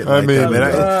crazy shit that, man.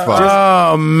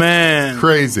 Oh, man.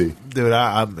 Crazy. Dude,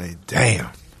 I mean, damn.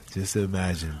 Just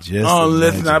imagine.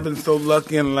 Listen, I've been so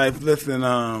lucky in life. Listen,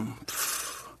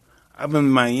 I've been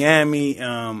in Miami.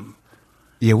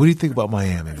 Yeah, what do you think about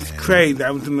Miami, man? It's crazy.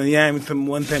 I was in Miami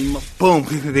one time. Boom,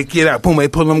 they get out. Boom, they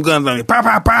pull them guns on me. Pow,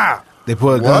 pow, pow. They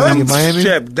pull guns on you in Miami?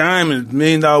 Strap diamonds, $1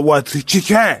 million watch.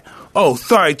 Chick-chack. Oh,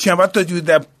 sorry, champ. I thought you was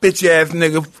that bitch ass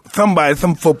nigga. Somebody,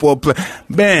 some football player.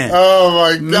 Man. Oh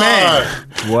my God.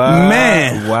 Wow.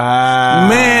 Man. Wow.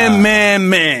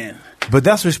 Man. But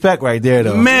that's respect right there,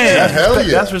 though. Man. Yeah, hell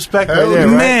yeah. That's respect right there,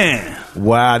 right? Man.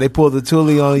 Wow, they pulled the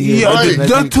Thule on you. Yeah,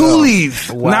 the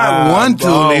Thules. Wow. Not one Thule,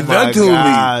 oh the my Thule.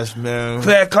 Gosh, man.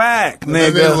 Clack, And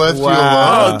then they nigga. left you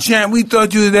alone. Oh, champ, we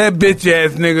thought you was that bitch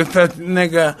ass nigga. Such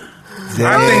nigga.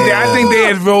 Damn. I think they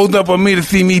had rolled up on me to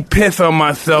see me piss on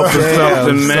myself or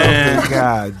something, man.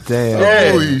 God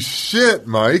damn. Holy shit,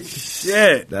 Mike.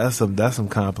 Shit. That's some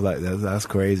complex. That's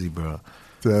crazy, bro.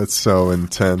 That's so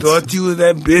intense. Thought you was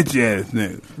that bitch ass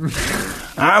nigga.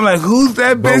 I'm like, who's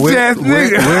that bitch ass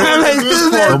nigga? I'm like,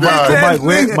 who's that bitch ass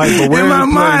nigga? In my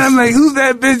mind, I'm like, who's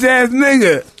that bitch ass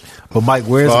nigga? But Mike,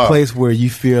 where's the place where you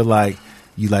feel like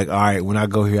you like, all right, when I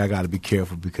go here, I got to be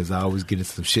careful because I always get into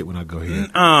some shit when I go here.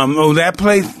 That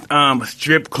place, a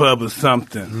strip club or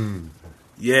something.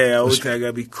 Yeah, I always think I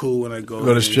gotta be cool when I go.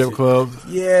 Go to strip club?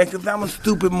 Yeah, because I'm a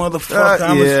stupid motherfucker.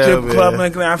 I'm a strip club,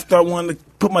 and I start wanting to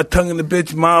put my tongue in the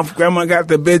bitch mouth. Grandma got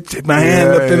the bitch, my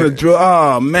hand up in the drawer.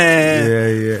 Oh,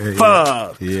 man. Yeah.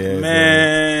 Fuck. Yeah,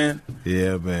 man.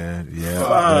 Yeah, man.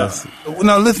 Yeah.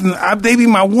 No, listen, they be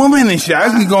my woman and shit. I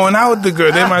used to be going out with the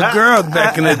girl. They're my girls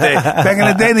back in the day. Back in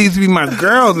the day, they used to be my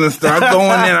girls and stuff. I go in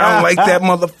there and I don't like that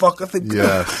motherfucker. I said,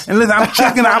 yes. And listen, I'm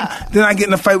checking out. Then I get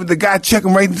in a fight with the guy,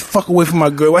 checking right the fuck away from my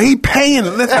girl. Well, he paying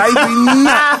it. Listen, I used to be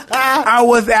nuts. I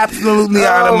was absolutely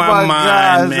out of my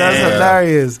mind, man. That's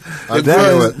hilarious.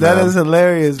 That is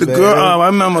hilarious, the man. girl, I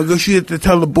remember a girl, she had to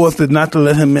tell the boss that not to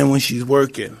let him in when she's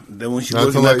working. Then when she's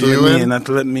working, not to let me in, not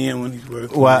to let me in when he's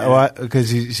working. Why? Because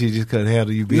she just couldn't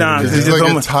handle you being nah, it's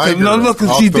like a tiger. No, look,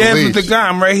 because she danced with the guy.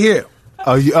 I'm right here.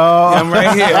 Oh, I'm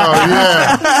right here. Oh,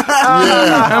 yeah.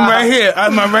 I'm right here.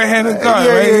 I'm my right-handed guard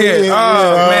right here.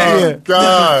 Man.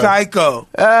 God. This is psycho.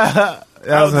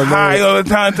 I was high all the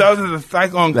time. So I was a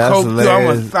psycho on coke too. I'm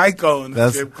a psycho in the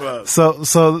strip club.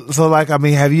 So like, I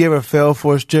mean, have you ever fell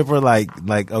for a stripper? Like,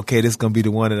 okay, this is gonna be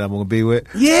the one that I'm gonna be with.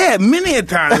 Yeah, many a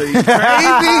time. Are you crazy?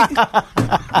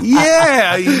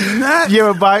 Yeah, are you nuts? You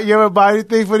ever buy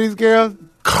anything for these girls?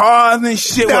 Cars and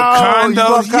shit with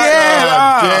condos.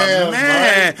 Damn,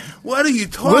 man. Mike. What are you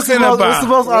talking about? What's the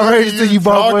most outrageous thing you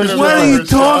bought for a stripper? What are you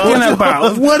talking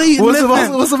about? What are you What's the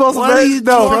most outrageous thing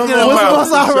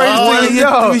you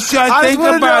know? Rashad, think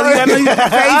about it. I know you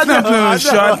say something,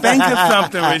 Rashad. Think of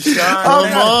something, Rashad. Come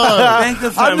on. Think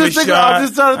of something, Rashad. I'm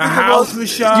just trying to think about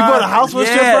Rashad. You bought a house for a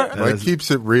stripper? Mike keeps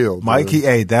it real. Mike,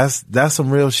 that's some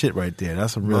real shit right there.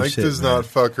 That's some real shit. Mike does not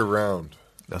fuck around.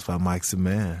 That's why Mike's a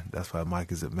man. That's why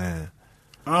Mike is a man.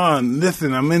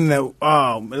 Listen, I'm in that.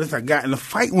 Listen, I got in a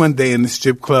fight one day in the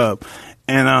strip club,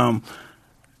 and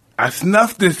I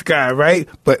snuffed this guy, right?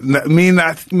 But me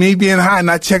being high,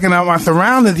 not checking out my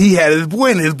surroundings, he had his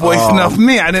boy, and his boy snuffed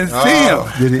me. I didn't see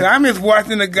him. I'm just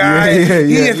watching the guy.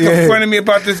 He is confronting me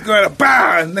about this girl.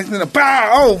 Bah! Next thing, bah!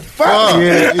 Oh, fuck!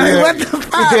 What the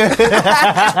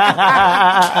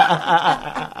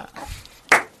fuck?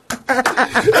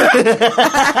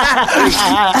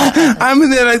 I'm in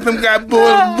there like some guy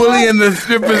bullying the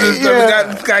strippers and stuff.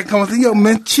 Got this guy coming and say, yo,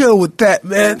 man, chill with that,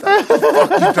 man. What the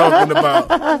fuck you talking about?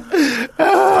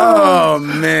 Oh,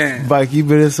 man. Mike, you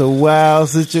been in some wild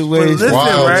situations. Listen,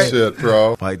 Wild shit,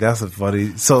 bro. Mike, that's a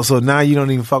funny. So now you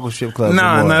don't even fuck with strip clubs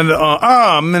anymore. Not at all.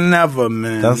 Oh, man, never,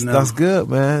 man. That's good,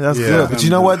 man. That's good. But you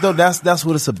know what, though? That's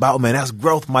what it's about, man. That's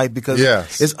growth, Mike, because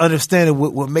it's understanding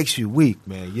what makes you weak,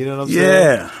 man. You know what I'm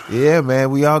saying? Yeah, man.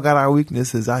 We all got our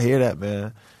weaknesses. I hear that,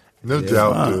 man. No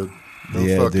doubt, dude.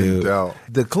 No fucking doubt.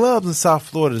 The clubs in South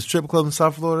Florida, the strip clubs in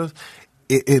South Florida,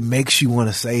 it makes you want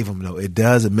to save them, though. It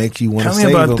does. It makes you want to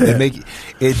save them.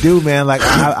 It do, man. Like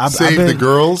I've save been, the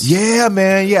girls. Yeah,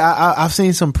 man. Yeah, I've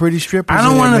seen some pretty strippers. I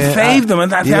don't want to save them. I'm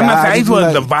not saying I just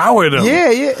want to devour them.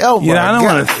 Yeah. Oh my God. I don't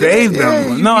want to save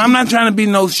them. No, I'm not trying to be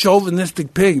no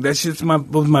chauvinistic pig. That's just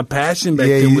was my passion back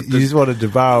then. You just want to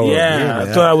devour. Yeah, I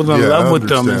thought I was in love with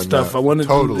them and stuff. I wanted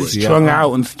to be strung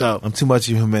out and stuff. I'm too much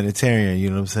of a humanitarian. You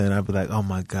know what I'm saying? I'd be like, oh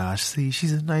my gosh, see,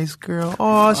 she's a nice girl.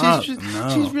 Oh,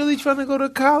 she's really trying to go to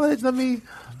college. Let me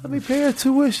pay her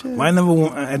tuition.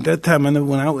 At that time, I never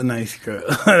went out with nice girls.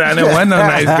 I didn't want no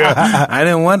nice girl.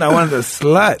 I wanted a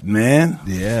slut, man.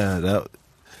 Yeah,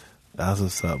 That's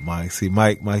what's up, Mike. See,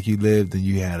 Mike, you lived and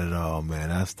you had it all, man.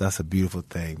 That's a beautiful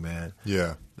thing, man.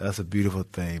 Yeah. That's a beautiful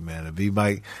thing, man. To be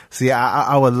Mike. See,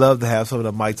 I would love to have some of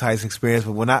the Mike Tyson experience,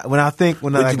 but when I think you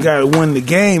gotta win the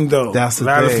game though. That's the a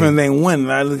lot thing. of friends ain't win.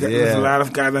 There's a lot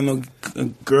of guys I know,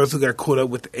 girls who got caught up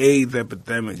with the AIDS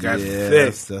epidemic, got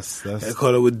sick. That's got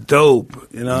caught up with dope.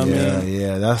 You know what I mean?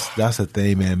 Yeah, that's the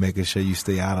thing, man. Making sure you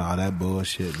stay out of all that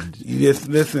bullshit. You just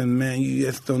listen, man. You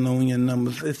just don't know when your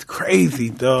numbers. It's crazy,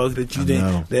 dog.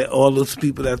 That all those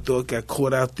people that thought got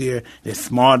caught out there. They're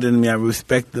smarter than me. I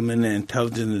respect them and their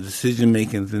intelligence and decision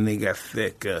makings, and they got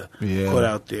sick, caught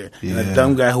out there. And a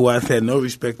dumb guy who I had no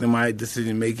respect in my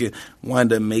decision making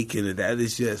wound up making it. That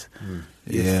is just,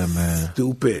 man,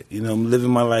 stupid. You know, I'm living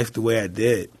my life the way I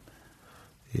did.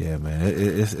 Yeah, man,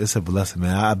 it's a blessing,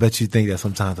 man. I bet you think that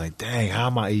sometimes, like, dang, how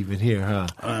am I even here, huh?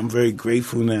 I'm very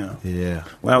grateful now. Yeah.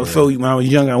 When I was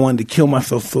young, I wanted to kill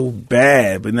myself so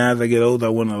bad, but now as I get older, I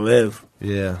want to live.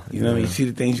 Yeah. You know, you see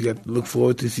the things you got to look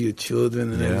forward to, see your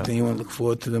children and everything. You want to look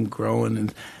forward to them growing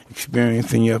and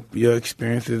experiencing your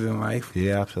experiences in life.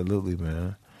 Yeah, absolutely,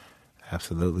 man.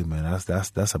 Absolutely, man.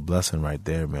 That's a blessing right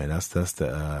there, man. That's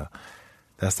that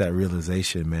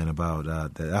realization, man,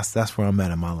 about that's where I'm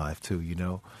at in my life too, you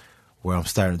know, where I'm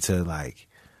starting to like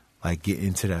get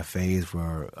into that phase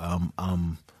where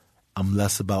I'm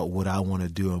less about what I want to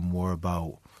do and more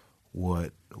about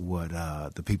what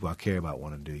the people I care about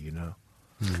want to do, you know.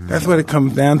 Mm-hmm. That's what it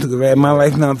comes down to. Right? My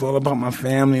life now is all about my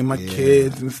family and my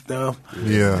kids and stuff.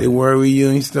 Yeah. They worry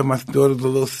you and stuff. My daughter's a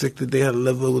little sick today. Her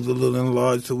liver was a little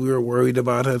enlarged, so we were worried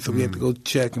about her. So we had to go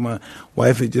check. And my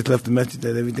wife had just left a message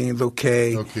that everything is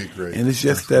okay. Okay, great. And it's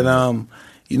just that,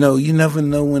 you know, you never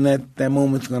know when that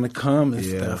moment's going to come and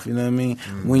stuff. You know what I mean?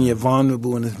 Mm-hmm. When you're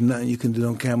vulnerable and there's nothing you can do,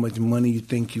 don't care how much money you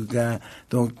think you got,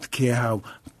 don't care how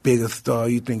big a star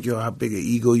you think you're, how big an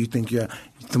ego you think you're,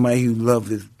 somebody you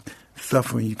love is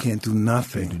suffering, you can't do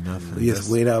nothing. You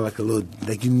just wait out like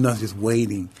just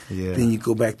waiting. Yeah. Then you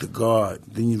go back to God.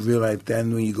 Then you realize that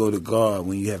when you go to God,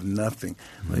 when you have nothing,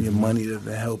 when your money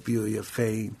doesn't help you or your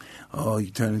fame,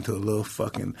 you turn into a little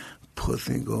fucking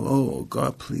pussy and go, oh,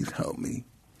 God, please help me.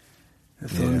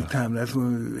 That's the only time. That's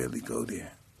when we really go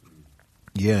there.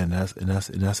 Yeah, and that's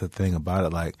the thing about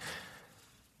it. Like,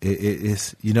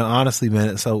 it's, you know, honestly,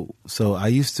 man. So I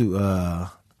used to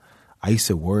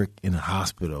work in a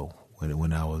hospital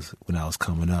when I was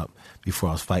coming up, before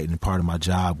I was fighting. And part of my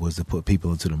job was to put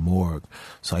people into the morgue.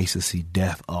 So I used to see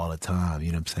death all the time,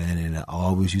 you know what I'm saying? And it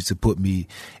always used to put me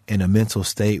in a mental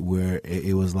state where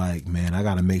it was like, man, I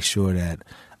got to make sure that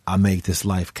I make this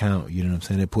life count, you know what I'm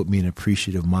saying? It put me in an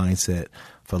appreciative mindset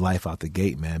for life out the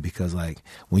gate, man, because like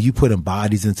when you putting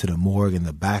bodies into the morgue and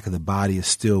the back of the body is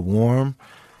still warm,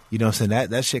 you know what I'm saying?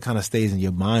 That shit kind of stays in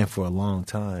your mind for a long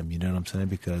time, you know what I'm saying?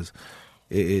 Because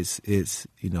it's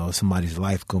you know, somebody's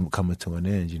life coming to an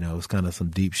end. You know, it's kind of some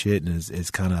deep shit, and it's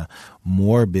kind of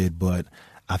morbid. But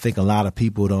I think a lot of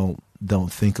people don't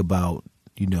think about,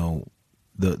 you know,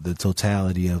 the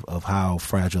totality of how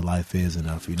fragile life is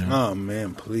enough. You know. Oh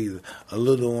man, please, a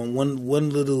little one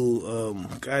little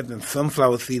goddamn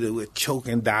sunflower seed that would choke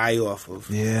and die off of.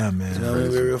 Yeah, man. You know,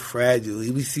 we're real fragile.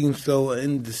 We seem so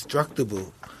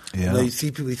indestructible. Yeah. You know, you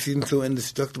see people, he seems so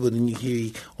indestructible, then you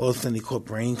hear all of a sudden he caught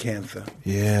brain cancer.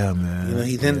 Yeah, man. You know,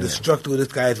 he's indestructible. This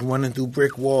guy's running through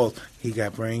brick walls. He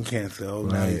got brain cancer. Oh,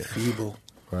 now he's feeble.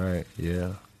 Right,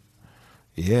 yeah.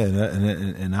 Yeah,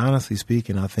 and honestly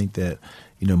speaking, I think that,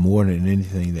 you know, more than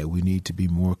anything, that we need to be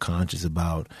more conscious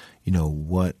about, you know,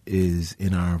 what is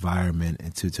in our environment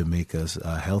and to make us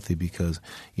healthy, because,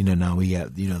 you know, now we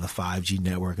got, you know, the 5G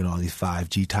network and all these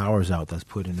 5G towers out that's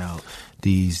putting out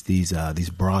these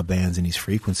broadbands and these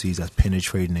frequencies that's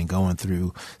penetrating and going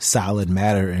through solid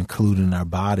matter, including our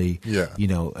body. Yeah. You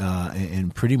know,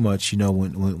 and pretty much, you know,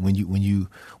 when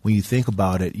you think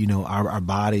about it, you know, our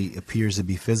body appears to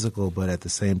be physical, but at the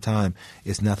same time,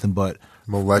 it's nothing but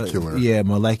molecular.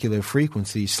 Molecular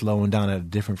frequency slowing down at a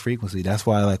different frequency. That's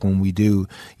why, like, when we do,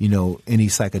 you know, any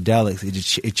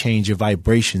psychedelics, it changes your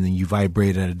vibration and you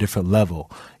vibrate at a different level.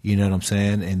 You know what I'm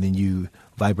saying? And then you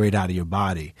vibrate out of your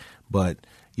body. But,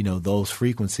 you know, those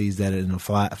frequencies that are in the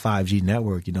 5G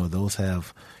network, you know, those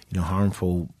have, you know,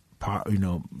 harmful, you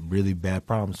know, really bad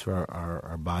problems for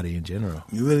our body in general.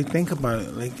 You really think about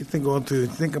it. Like, you think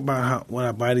about what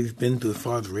our body's been through as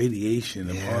far as radiation,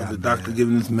 as far as the doctor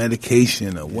giving us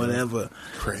medication or whatever.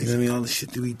 Crazy. You know what I mean? All the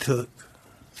shit that we took.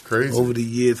 Crazy. Over the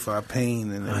years for our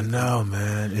pain and everything. I know,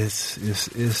 man. It's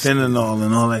fentanyl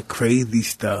and all that crazy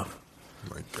stuff.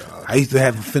 Oh my God. I used to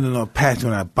have a fentanyl patch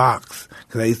on that box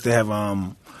because I used to have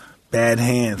bad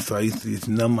hands, so I used to just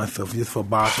numb myself just for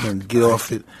boxing and get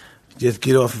off it. Just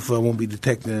get off it so I won't be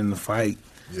detected in the fight.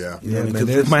 Yeah. Yeah, because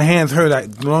if my hands hurt,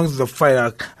 as long as it's a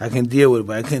fight, I can deal with it.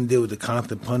 But I couldn't deal with the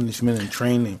constant punishment and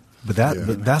training. But that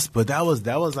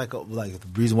was like the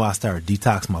reason why I started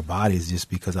detoxing my body is just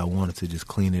because I wanted to just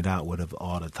clean it out with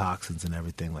all the toxins and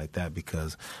everything like that.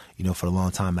 Because for a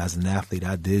long time as an athlete,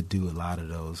 I did do a lot of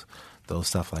those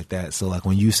stuff like that. So like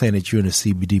when you're saying that you're in the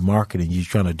CBD market and you're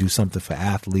trying to do something for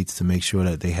athletes to make sure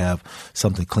that they have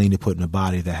something clean to put in the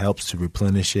body that helps to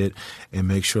replenish it and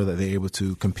make sure that they're able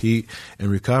to compete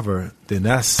and recover, then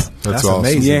that's awesome.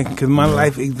 amazing. Yeah, because my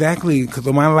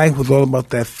life was all about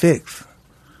that fix.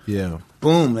 Yeah.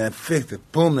 Boom, that fix.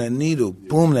 Boom, that needle.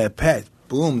 Boom, that patch.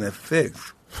 Boom, that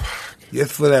fix.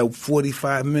 Just for that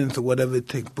 45 minutes or whatever it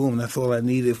takes. Boom, that's all I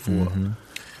needed for. Mm-hmm.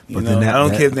 I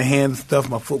don't care if the hand stuff,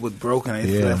 my foot was broken. I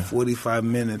just for that 45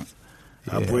 minutes,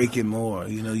 I'll break it more.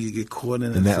 You get caught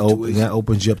in a situation. That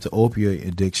opens you up to opioid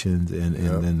addictions,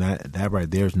 and that right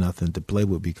there is nothing to play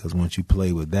with, because once you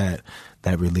play with that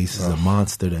releases a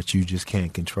monster that you just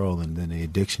can't control, and then the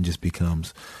addiction just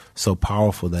becomes so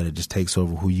powerful that it just takes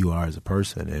over who you are as a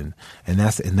person, and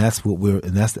that's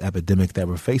the epidemic that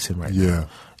we're facing right now.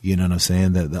 You know what I'm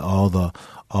saying? That all the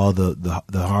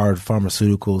hard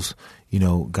pharmaceuticals,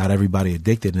 got everybody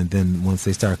addicted, and then once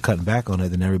they started cutting back on it,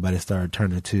 then everybody started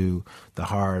turning to the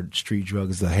hard street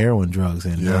drugs, the heroin drugs,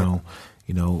 and now,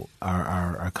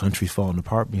 our country's falling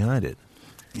apart behind it.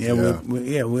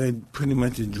 We're pretty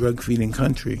much a drug-feeding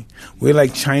country. We're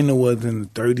like China was in the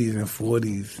 30s and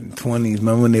 40s and 20s.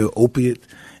 Remember when they were opiates,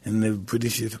 and the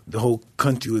British, the whole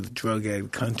country was a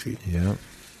drug-addict country. Yeah.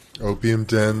 Opium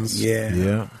dens.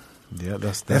 Yeah. Yeah,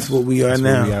 that's what we are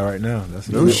now. Where we are right now. That's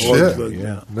no shit.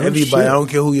 Yeah. No everybody, shit. I don't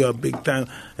care who you are, big time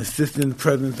assistant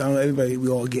president. Everybody, we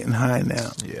all getting high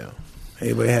now. Yeah.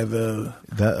 Everybody has a.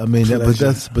 That's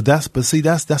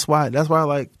why I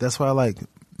like.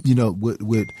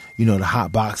 With the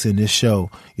hot box in this show,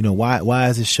 why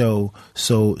is this show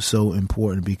so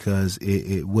important? Because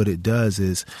it what it does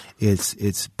is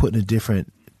it's putting a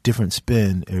different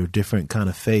spin or different kind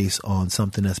of face on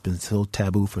something that's been so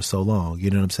taboo for so long.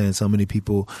 You know what I'm saying? So many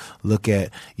people look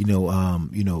at marijuana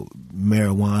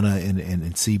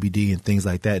and CBD and things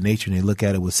like that nature, and they look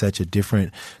at it with such a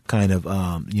different kind of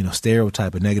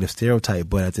stereotype, a negative stereotype.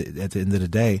 But at the end of the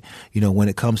day, when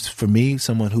it comes for me,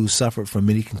 someone who's suffered from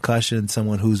many concussions,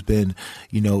 someone who's been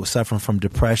suffering from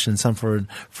depression, suffering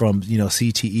from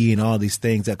CTE and all these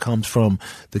things that comes from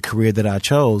the career that I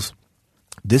chose,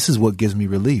 this is what gives me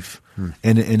relief.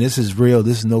 And this is real.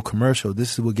 This is no commercial.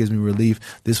 This is what gives me relief.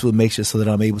 This is what makes it so that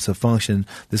I'm able to function.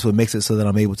 This is what makes it so that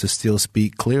I'm able to still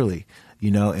speak clearly,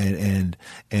 and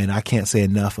I can't say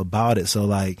enough about it. So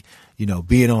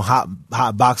being on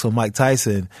hot box with Mike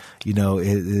Tyson,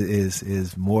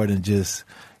 is more than just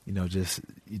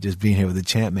being here with the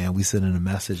champ, man. We sending a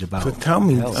message about. So tell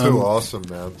me, so awesome,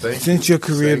 man. Since your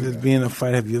career as being a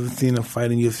fighter, have you ever seen a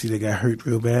fight in UFC that got hurt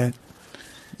real bad?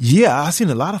 Yeah, I've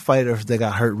seen a lot of fighters that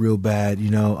got hurt real bad.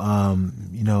 In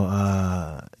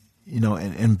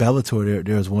Bellator,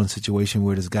 there was one situation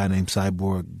where this guy named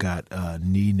Cyborg got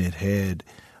kneed in the head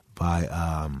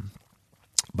by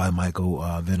Michael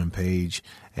Venom Page,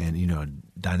 and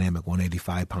dynamic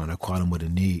 185 pounder caught him with a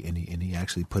knee, and he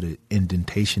actually put an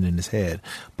indentation in his head.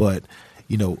 But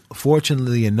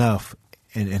fortunately enough,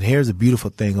 and here's a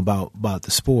beautiful thing about the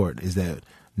sport is that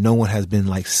no one has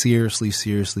been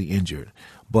seriously injured.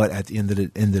 But at the end of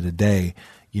the day,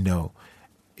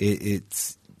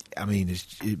 it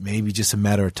may be just a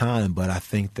matter of time. But I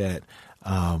think that,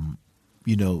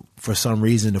 for some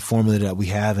reason, the formula that we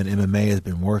have in MMA has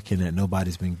been working, that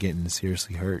nobody's been getting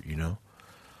seriously hurt.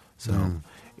 So,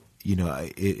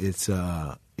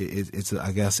 it's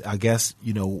I guess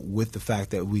with the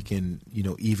fact that we can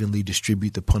evenly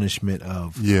distribute the punishment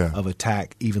of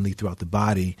attack evenly throughout the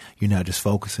body, you're not just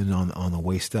focusing on the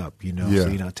waist up, so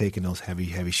you're not taking those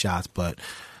heavy shots. But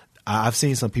I've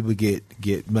seen some people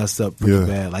get messed up pretty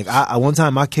bad. Like I one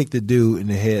time I kicked a dude in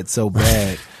the head so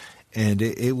bad, and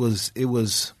it was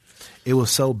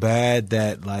so bad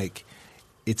that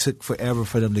it took forever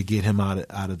for them to get him out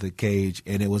of the cage,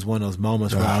 and it was one of those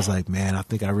moments where I was like, man, I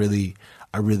think I really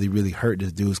hurt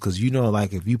this dude, because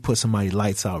if you put somebody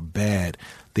lights out bad,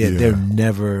 they're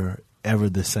never ever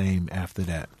the same after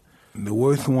that. The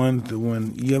worst one,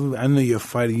 I know you're a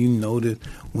fighter, you know that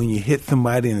when you hit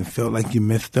somebody and it felt like you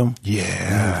missed them,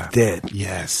 yeah, you're dead.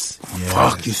 Yes.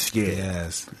 Fuck, you're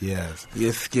scared. Yes.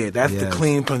 You're scared. That's the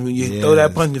clean punch. When you throw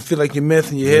that punch, you feel like you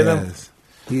missed and you hit him.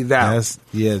 He's out.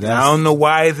 I don't know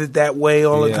why is it that way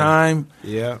all the time.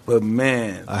 Yeah, but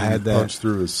man, I had that punch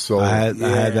through his soul. I had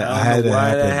that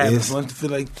happen. Once you feel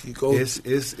like you go,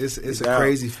 it's a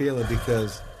crazy feeling,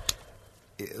 because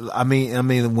I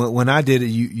mean, when I did it,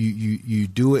 you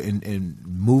do it, and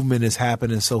movement is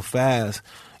happening so fast,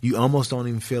 you almost don't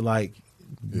even feel like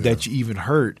that you even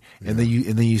hurt, and then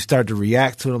you start to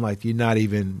react to them like you're not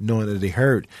even knowing that they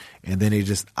hurt, and then they're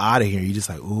just out of here. You're just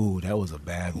like, ooh, that was a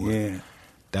bad one. Yeah.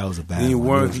 That was a bad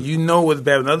one. You know what's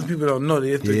bad, but other people don't know.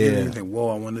 They just think,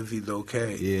 whoa, I wonder if he's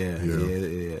okay.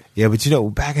 Yeah. But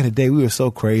back in the day, we were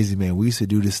so crazy, man. We used to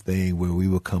do this thing where we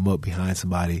would come up behind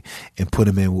somebody and put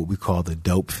them in what we call the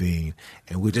dope fiend,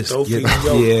 and we just get like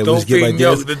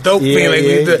this. The dope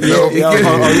fiend,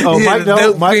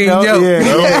 Mike,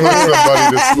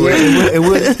 and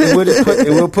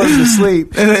we'll put him to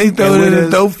sleep. And he throw it in the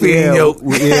dope fiend, we'll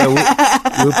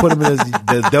put him in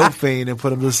the dope fiend and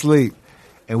put him to sleep.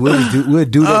 And we'd do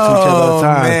that to each other all the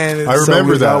time. Man, I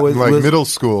remember that always, in middle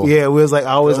school. Yeah, we was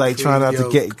always trying not to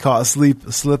get caught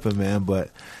slipping, man.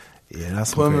 But yeah, that's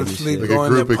some crazy shit. Like a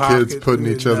group of kids putting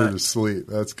each other to sleep.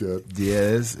 That's good.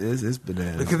 Yeah, it's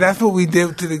bananas. Because that's what we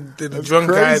did to the drunk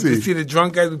guys. You see the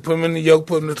drunk guys, we put them in the yoke,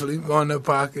 put them to sleep, go in their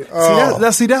pocket.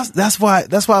 That's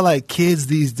why like kids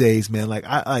these days, man. Like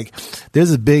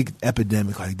there's a big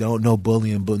epidemic. Like no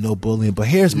bullying. But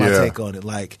here's my take on it.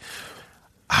 Like,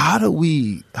 how do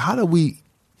we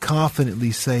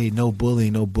confidently say no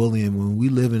bullying when we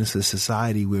live in a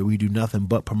society where we do nothing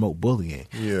but promote bullying?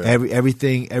 Yeah.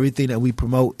 Everything that we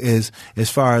promote is,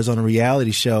 as far as on a reality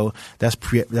show, that's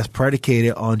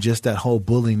predicated on just that whole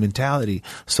bullying mentality.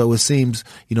 So it seems,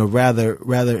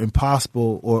 rather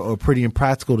impossible or pretty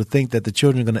impractical to think that the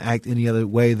children are going to act any other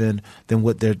way than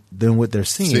what they're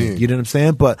seeing. You know what I'm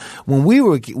saying? But when we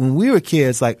were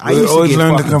kids, like I used to always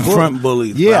learn to confront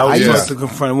bullies. Yeah, I used to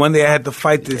confront. One day I had to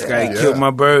fight this guy. He killed my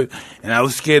bird. And I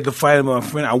was scared to fight him. My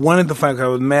friend, I wanted to fight because I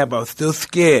was mad, but I was still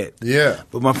scared. Yeah.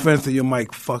 But my friend said, "Yo,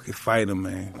 Mike, fucking fight him,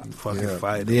 man. Fucking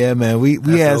fight him." Yeah, man. We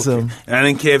had some, and I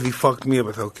didn't care if he fucked me up.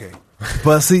 It's okay.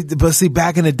 But see,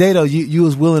 back in the day though, you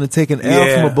was willing to take an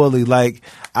L from a bully. Like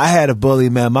I had a bully,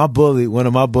 man. One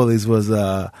of my bullies was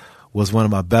one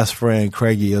of my best friend,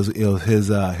 Craigie. It was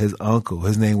his uncle.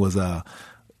 His name was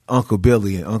Uncle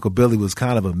Billy, and Uncle Billy was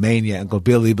kind of a maniac. Uncle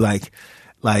Billy,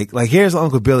 like here's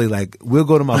Uncle Billy. Like we'll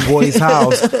go to my boy's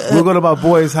house.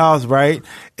 Right?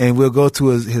 And we'll go to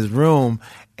his room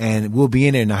and we'll be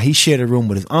in there. Now he shared a room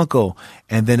with his uncle,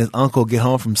 and then his uncle get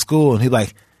home from school and he's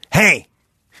like, "Hey,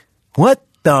 what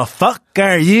the fuck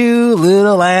are you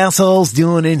little assholes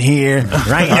doing in here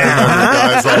right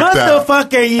now? What the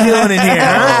fuck are you doing in here?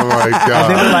 Huh?" Oh my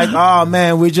God. And then we're like, "Oh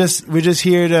man, we're just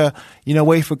here to,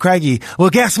 wait for Craigie."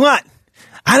 Well, guess what?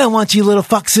 I don't want you little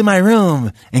fucks in my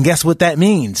room. And guess what that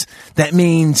means? That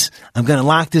means I'm going to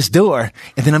lock this door,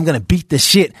 and then I'm going to beat the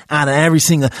shit out of every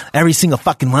single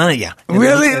fucking one of you. And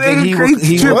really?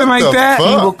 He tripping like that?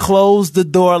 He will close the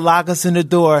door, lock us in the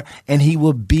door, and he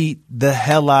will beat the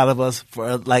hell out of us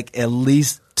for like at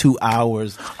least 2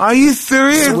 hours. Are you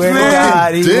serious, Swear man? to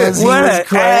God, he was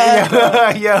crazy.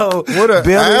 What a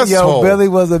asshole. Billy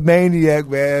was a maniac,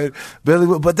 man. Billy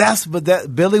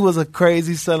was a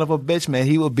crazy son of a bitch, man.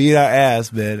 He would beat our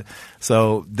ass, man.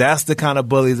 So that's the kind of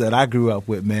bullies that I grew up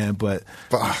with, man. But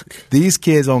these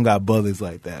kids don't got bullies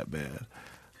like that, man.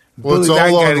 Well, it's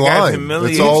all online.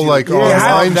 It's all like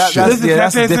online shit.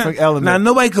 That's a different element. Now,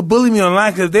 nobody could bully me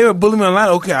online because they were bullying me online.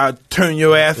 Okay, I'll turn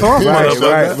your ass off.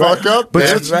 Right. Fuck up.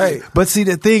 That's right. But see,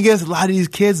 the thing is, a lot of these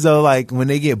kids, though, like when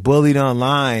they get bullied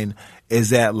online, is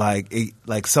that like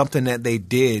something that they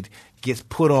did gets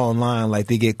put online, like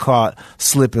they get caught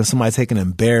slipping, somebody taking an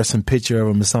embarrassing picture of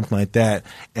them or something like that,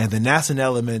 and then that's an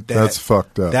element that's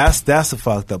fucked up. That's a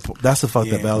fucked up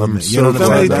element. I'm so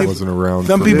glad that wasn't around.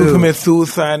 Some people commit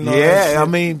suicide. I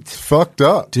mean, it's fucked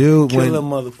up, dude.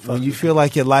 When you feel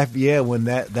like your life, when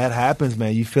that happens,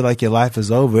 man, you feel like your life is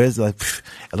over. It's like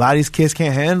a lot of these kids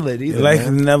can't handle it either. Your life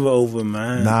is never over,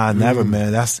 man. Nah, never,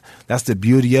 man. That's the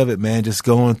beauty of it, man. Just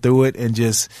going through it and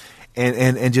just.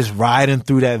 And just riding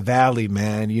through that valley,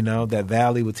 man. That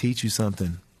valley will teach you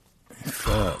something.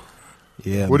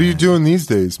 Yeah. What are you doing these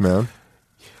days, man?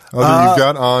 You've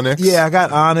got Onyx. Yeah, I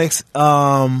got Onyx.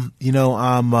 I'm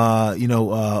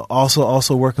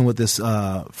also working with this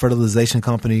fertilization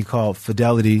company called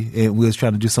Fidelity, and we was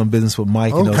trying to do some business with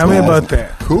Mike. Oh, tell me about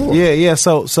that. Cool. Yeah.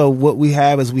 So what we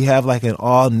have is like an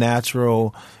all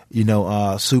natural,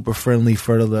 super friendly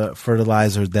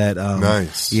fertilizer that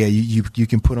nice. Yeah, you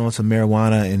can put on some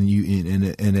marijuana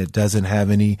and it doesn't have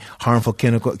any harmful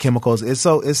chemicals. It's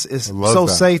so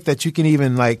safe that you can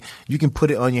even you can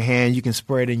put it on your hand, you can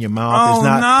spray it in your mouth. Oh, it's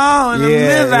not, no,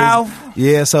 in the mouth.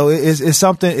 Yeah, so it's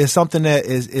something that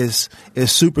is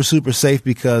super safe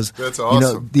because that's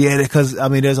awesome. because I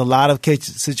mean there's a lot of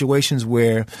situations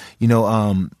where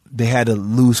they had to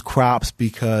lose crops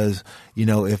because,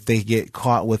 if they get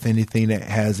caught with anything that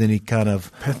has any kind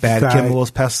of bad chemicals,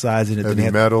 pesticides in it,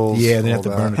 heavy metals, they have to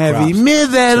burn the heavy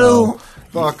crops. metal.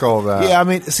 Fuck all that. Yeah, I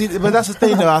mean, see, but that's the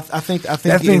thing, though. I think that's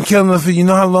been killing us for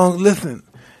how long? Listen,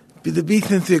 to be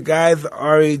sincere, guys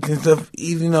our age and stuff,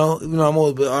 even though I'm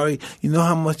old, but our age,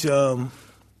 how much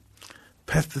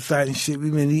pesticide and shit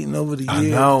we've been eating over the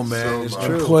years. I know, man. So it's much.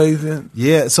 true. Poison.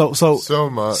 Yeah. So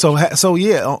much. So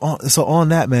yeah. So on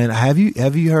that, man, have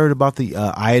you heard about the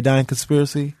iodine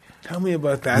conspiracy? Tell me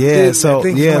about that. Yeah. I think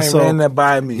somebody ran that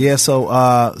by me. Yeah. So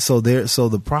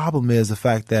the problem is the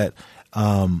fact that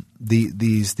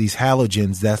these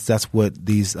halogens, that's what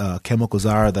these chemicals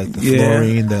are, like the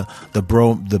fluorine,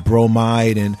 the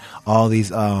bromide, and all these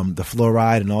the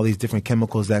fluoride and all these different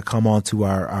chemicals that come onto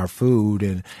our food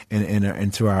and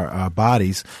into our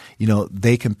bodies.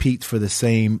 They compete for the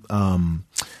same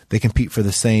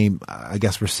I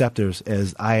guess receptors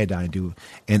as iodine do,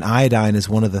 and iodine is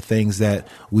one of the things that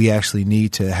we actually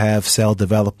need to have cell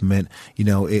development.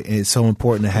 It's so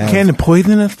important to have. Can it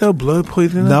poison us though? Blood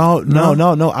poison us?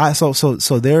 No. So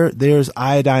there's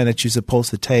iodine that you're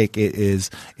supposed to take.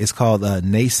 It's called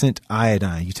nascent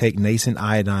iodine. You take nascent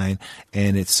iodine,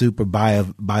 and it's super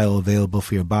bioavailable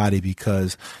for your body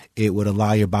because it would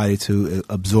allow your body to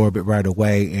absorb it right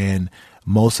away. And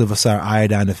most of us are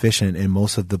iodine deficient, and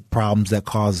most of the problems that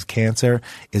cause cancer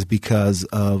is because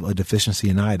of a deficiency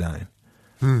in iodine.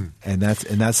 And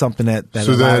that's something that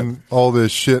so then all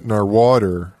this shit in our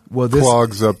water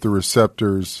clogs up the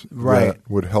receptors that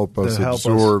would help us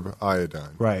absorb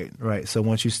iodine. Right. So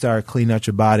once you start cleaning out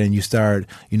your body and you start,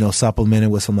 supplementing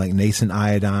with some like nascent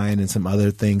iodine and some other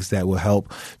things that will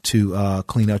help to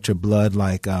clean out your blood,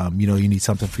 like, you need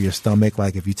something for your stomach.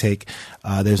 Like if you take,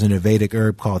 there's an Ayurvedic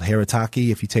herb called haritaki.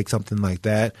 If you take something like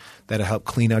that, that'll help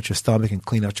clean out your stomach and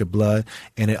clean out your blood.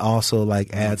 And it also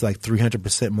like adds like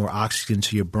 300% more oxygen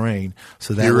to your brain.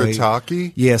 So that haritaki?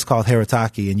 way, yeah, it's called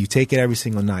haritaki, and you take it every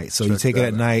single night. So you take it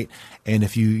at night, and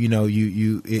if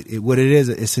what it is,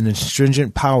 it's an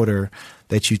astringent powder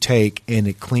that you take, and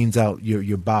it cleans out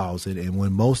your bowels. And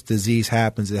when most disease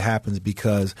happens, it happens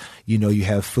because you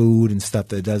have food and stuff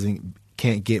that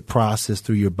can't get processed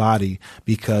through your body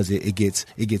because it gets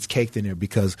caked in there.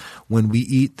 Because when we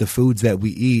eat the foods that we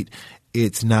eat,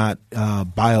 it's not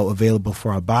bioavailable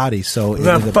for our body, so we're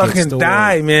gonna fucking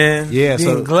die, man. Yeah,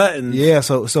 being gluttons. Yeah,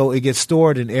 so it gets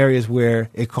stored in areas where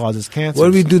it causes cancer. What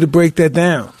do we do to break that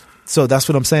down? So that's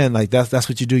what I'm saying. Like that's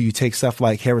what you do. You take stuff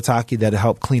like haritaki that'll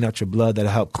help clean out your blood,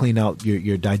 that'll help clean out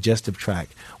your digestive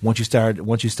tract. Once you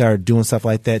start doing stuff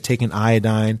like that, taking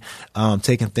iodine,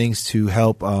 taking things to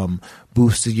help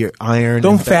boost your iron.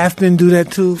 Don't fasting do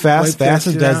that too?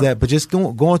 Fasting does that, but just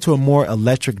going to a more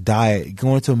electric diet,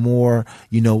 going to more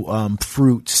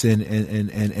fruits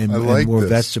and more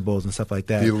vegetables and stuff like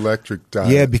that. The electric diet.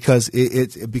 Yeah, because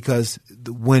because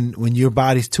when your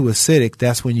body's too acidic,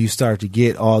 that's when you start to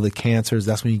get all the cancers.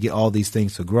 That's when you get all these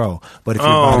things to grow. But if your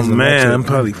body's electric, I'm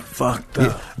probably fucked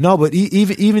up. Yeah, no, but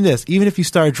even if you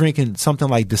start drinking something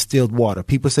like distilled water,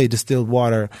 people say distilled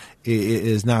water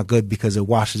is not good because it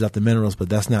washes out the minerals, but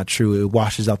that's not true. It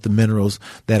washes out the minerals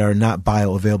that are not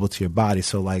bioavailable to your body.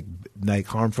 So like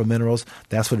harmful minerals,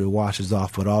 that's what it washes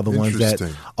off. But all the ones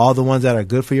that are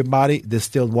good for your body,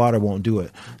 distilled water won't do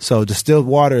it. So distilled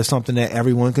water is something that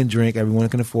everyone can drink, everyone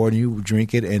can afford, and you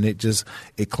drink it, and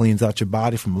it cleans out your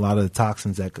body from a lot of the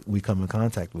toxins that we come in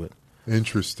contact with.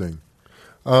 Interesting.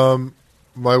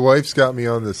 My wife's got me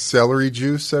on the celery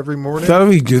juice every morning.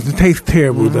 Celery juice, it tastes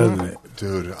terrible, doesn't it?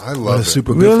 Dude, I love it.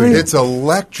 Super good for you. It's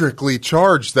electrically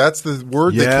charged. That's the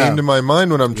word that came to my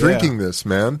mind when I'm drinking this,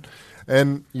 man.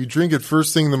 And you drink it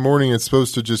first thing in the morning. It's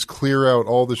supposed to just clear out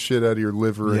all the shit out of your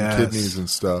liver and kidneys and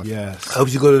stuff. Yes.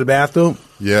 Helps you go to the bathroom?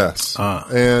 Yes.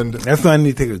 And that's why I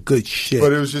need to take a good shit.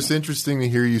 But it was just interesting to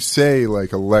hear you say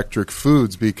like electric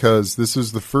foods, because this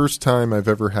is the first time I've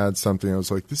ever had something I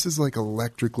was like, this is like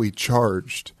electrically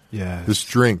charged. Yes. This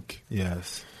drink.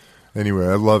 Yes. Anyway,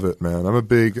 I love it, man. I'm a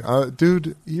big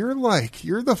dude. You're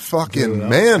the fucking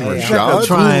man, Rashad. I'm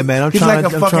trying, man. He's like a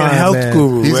fucking health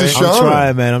guru. He's a shaman. I'm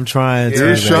trying, man. I'm trying.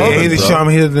 You're a shaman. He's a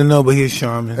shaman. He doesn't know, but he's a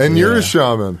shaman. And you're a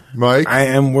shaman, Mike. I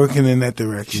am working in that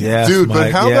direction. Yes, dude, Mike,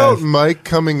 but how about Mike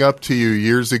coming up to you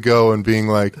years ago and being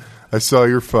like, I saw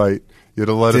your fight. You had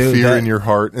a lot of fear in your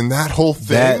heart, and that whole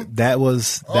thing. That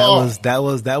was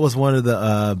one of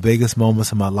the biggest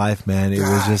moments of my life, man. It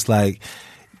was just like,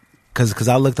 because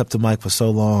I looked up to Mike for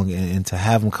so long, and to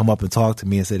have him come up and talk to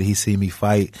me and say that he seen me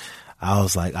fight, I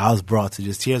was brought to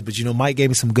just tears. But Mike gave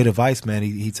me some good advice, man.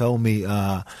 He told me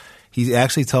he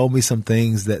actually told me some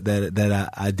things that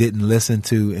I didn't listen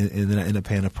to, and then I ended up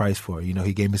paying a price for. You know,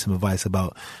 he gave me some advice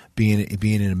about being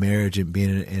in a marriage and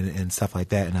being in stuff like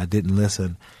that, and I didn't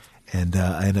listen, and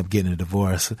I ended up getting a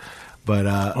divorce. But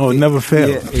it never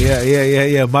failed.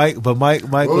 Yeah. Mike what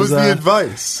was the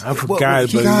advice? I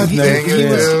forgot.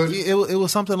 It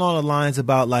was something along the lines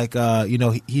about like you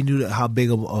know, he knew how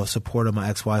big of a supporter my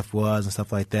ex-wife was and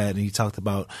stuff like that, and he talked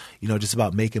about, you know, just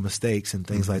about making mistakes and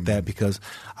things like that, because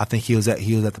I think he was at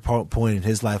the point in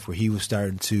his life where he was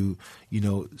starting to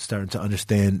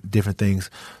understand different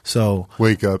things. So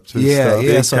wake up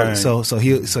to stuff. So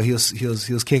he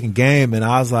was kicking game, and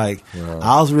I was like,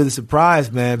 I was really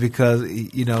surprised, man, because,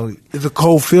 you know, it's a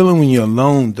cold feeling when you're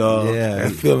alone, dog. Yeah,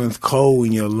 that feeling's cold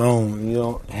when you're alone. You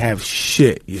don't have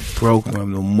shit. You're broke. You don't have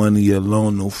no money. You're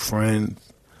alone. No friends.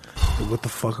 So what the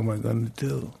fuck am I gonna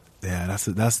do? Yeah, that's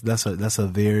a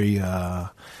very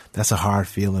that's a hard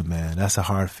feeling, man. That's a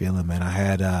hard feeling, man. I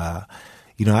had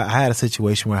you know, I had a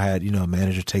situation where I had, you know, a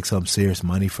manager take some serious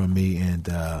money from me, and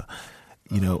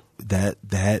you know, that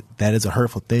is a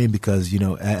hurtful thing, because, you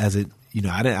know, as it, you know,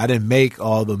 I didn't make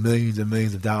all the millions and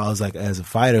millions of dollars like as a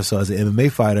fighter. So as an MMA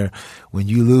fighter, when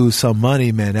you lose some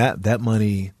money, man, that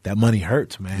money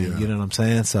hurts, man. Yeah. You know what I'm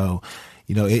saying? So,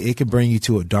 you know, it can bring you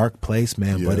to a dark place,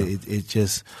 man. Yeah. But it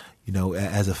just, you know,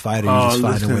 as a fighter, you just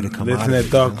find a way to come out of it. Listen, that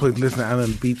dark place. Listen, I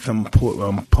done beat some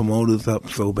promoters up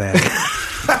so bad.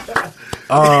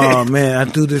 Oh man, I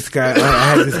had this guy.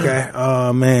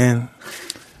 Oh man,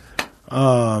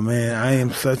 I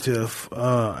am such a.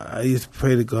 I used to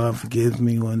pray to God forgive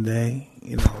me one day.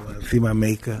 You know, when I see my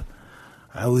maker.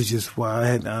 I was just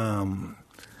wild. I had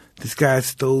this guy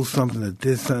stole something or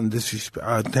did something disrespect.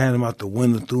 I handed him out the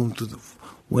window, threw him through the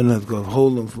window, go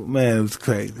hold him. Man, it was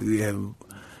crazy. It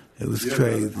was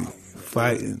crazy.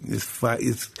 This fight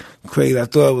is crazy. I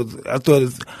thought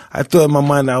in my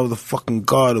mind I was a fucking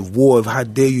god of war. How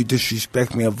dare you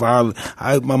disrespect me or violate?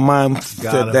 My mind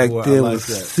said back then was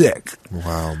sick.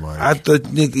 Wow, Mike. I thought,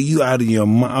 nigga, you out of your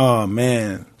mind. Oh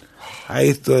man,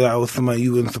 I thought I was somebody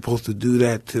you weren't supposed to do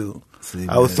that to. See,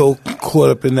 I was so caught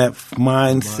up in that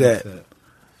mindset.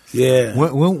 Yeah.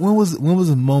 When was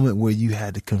a moment where you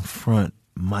had to confront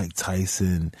Mike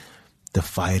Tyson, the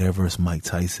fighter, versus Mike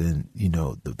Tyson, you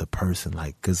know, the person,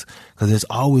 like, cause there's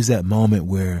always that moment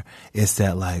where it's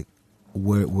that, like,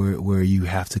 where you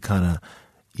have to kind of,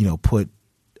 you know,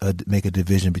 make a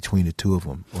division between the two of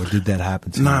them. Or did that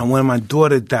happen to you? Nah, when my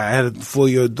daughter died, I had a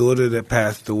 4-year-old daughter that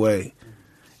passed away,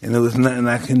 and there was nothing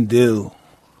I can do.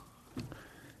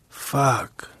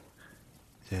 Fuck.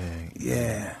 Dang.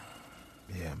 Yeah.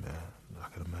 Yeah, man. I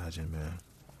can imagine, man.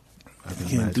 I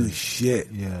can't do shit.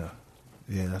 Yeah.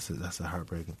 Yeah, that's a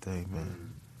heartbreaking thing,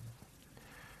 man.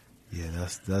 Yeah,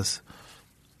 that's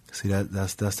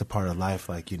the part of life,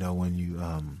 like, you know, when you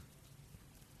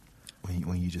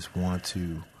just want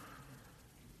to,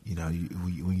 you know,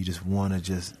 when you just want to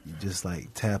just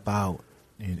like tap out,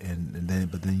 and then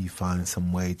you find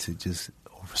some way to just,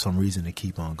 for some reason, to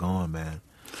keep on going, man.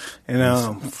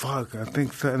 And fuck, I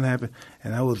think something happened,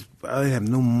 and I didn't have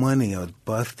no money. I was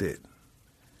busted.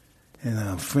 And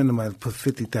a friend of mine put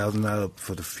 $50,000 up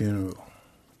for the funeral.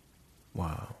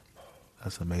 Wow,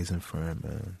 that's an amazing friend,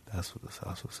 man. That's what's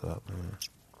up, man.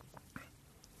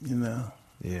 You know.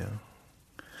 Yeah.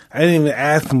 I didn't even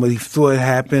ask him, but he saw it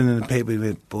happen in the paper. He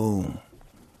went boom.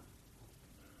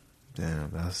 Damn,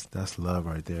 that's love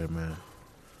right there, man.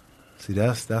 See,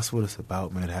 that's what it's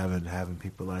about, man. Having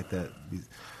people like that.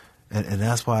 And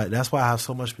that's why I have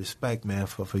so much respect, man,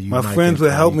 for you. My friends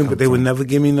would help me, but they would never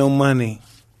give me no money.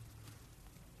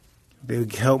 They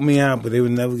would help me out, but they would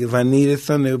never. If I needed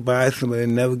something, they would buy something. They'd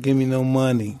never give me no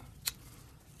money.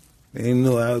 They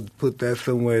knew I would put that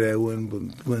somewhere that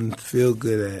wouldn't feel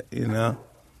good at, you know.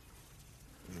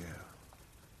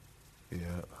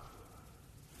 Yeah.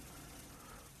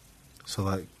 So,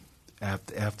 like,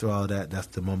 after all that, that's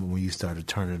the moment when you started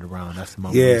turning it around. That's the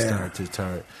moment when you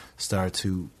start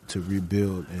to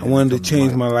rebuild. I wanted to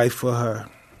change my life for her.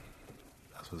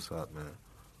 That's what's up, man.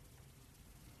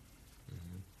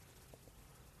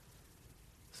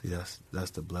 See,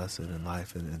 that's the blessing in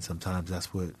life, and sometimes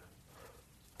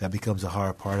that becomes a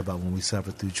hard part about when we suffer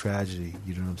through tragedy.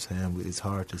 You know what I'm saying? It's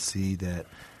hard to see that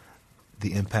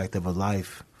the impact of a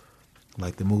life,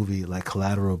 like the movie, like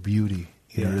Collateral Beauty.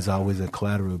 You know, there's always a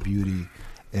collateral beauty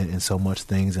in so much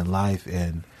things in life,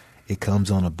 and it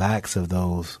comes on the backs of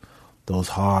those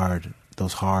hard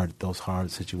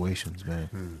situations,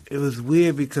 man. It was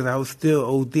weird because I was still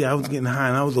OD. I was getting high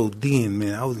and I was ODing,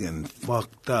 man. I was getting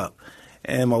fucked up.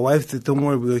 And my wife said, don't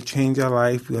worry, we're going to change our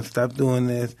life. We're going to stop doing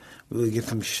this. We're going to get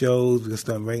some shows. We're going to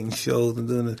start writing shows and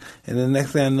doing this. And the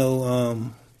next thing I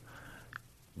know,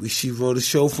 she wrote a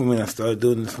show for me, and I started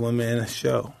doing this one-man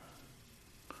show.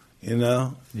 You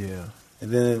know? Yeah.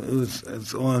 And then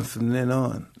it's on from then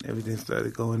on. Everything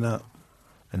started going up.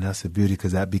 And that's the beauty,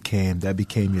 because that became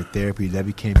your therapy, that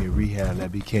became your rehab,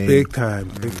 that became big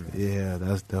time. Yeah,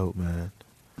 that's dope, man.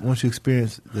 Once you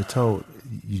experienced the toe,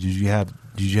 did you have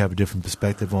a different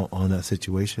perspective on that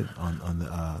situation, on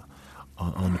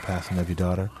the passing of your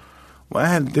daughter? Well, I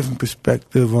had a different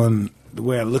perspective on the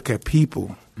way I look at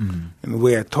people and the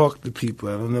way I talk to people.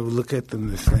 I don't ever look at them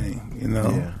the same, you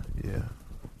know. Yeah.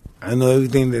 I know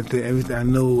everything I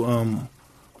know.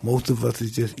 Most of us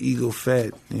is just ego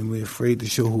fed, and we're afraid to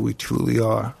show who we truly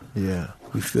are. Yeah,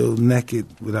 we feel naked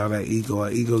without our ego.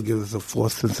 Our ego gives us a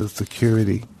false sense of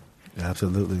security.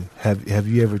 Absolutely. Have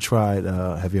you ever tried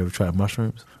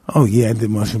mushrooms? Oh yeah, I did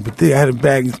mushrooms, but I had a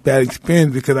bad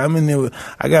experience because I'm in there.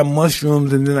 I got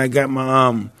mushrooms, and then I got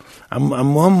my I'm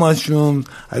on mushrooms.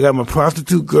 I got my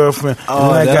prostitute girlfriend.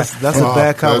 Oh, that's a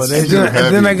bad combination.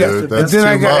 And then I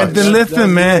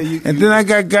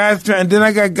got guys trying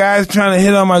to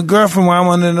hit on my girlfriend while I'm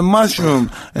under the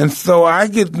mushroom, and so I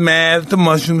get mad at the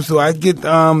mushrooms. So I get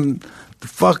the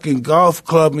fucking golf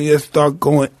club and just start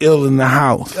going ill in the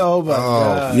house. Oh my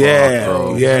God!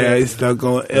 Yeah, I start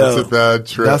going ill. That's a bad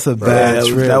trip. That's a bad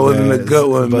trip. That wasn't a good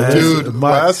one, man. Dude,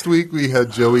 last week we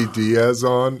had Joey Diaz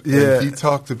on, and he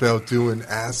talked about doing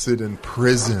acid in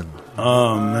prison.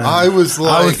 Oh man! I was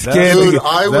scared. Dude, when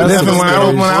I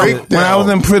was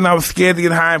in prison, I was scared to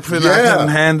get high in prison. I couldn't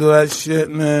handle that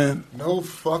shit, man. No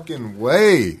fucking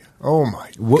way. Oh my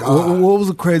God! What was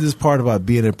the craziest part about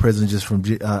being in prison? You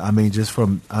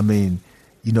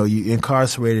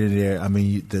incarcerated there. I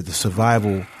mean, the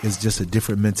survival is just a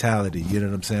different mentality. You know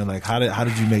what I'm saying? Like, how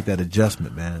did you make that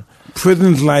adjustment, man?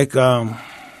 Prison's like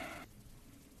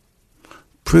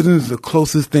prison's the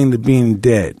closest thing to being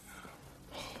dead.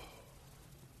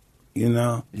 You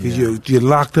know, because you're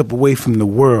locked up away from the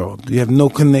world. You have no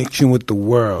connection with the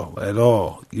world at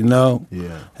all. You know,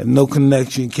 have no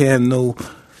connection.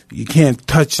 You can't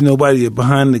touch nobody. You're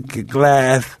behind the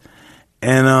glass,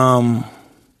 and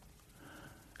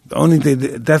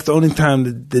that's the only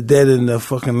time the dead and the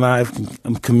fucking live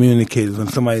can communicate is when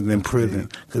somebody's in prison,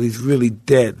 because he's really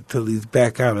dead until he's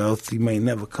back out, or else he may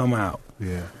never come out.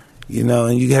 Yeah, you know,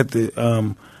 and you have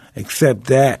to accept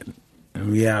that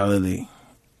in reality.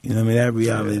 You know what I mean? That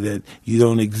reality that you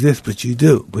don't exist, but you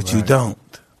do, but you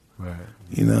don't. Right.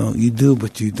 You know, you do,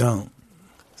 but you don't.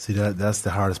 See, that's the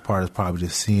hardest part, is probably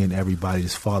just seeing everybody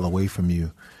just fall away from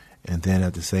you. And then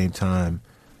at the same time,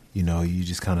 you know, you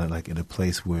just kind of like in a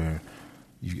place where,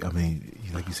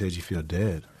 like you said, you feel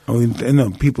dead. I mean, you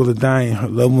know, people are dying,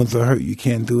 loved ones are hurt, you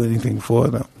can't do anything for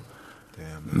them.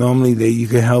 Damn. Normally you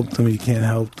can help them, you can't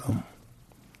help them.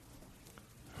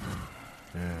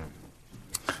 Yeah.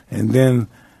 And then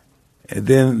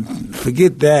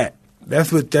forget that.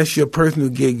 That's your personal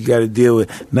gig you got to deal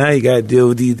with. Now you got to deal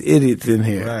with these idiots in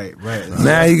here. Right.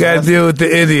 Now you got to deal with the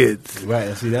idiots.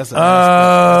 Right. See, that's shit.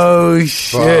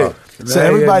 So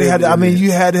everybody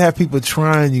you had to have people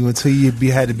trying you until you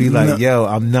had to be like, yo,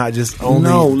 I'm not just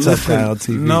only tough guy on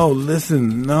TV. No,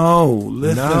 listen.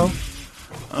 No?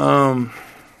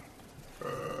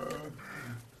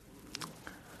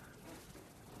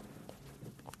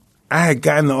 I had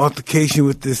gotten an altercation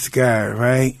with this guy,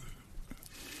 right?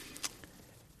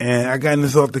 And I got in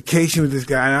this altercation with this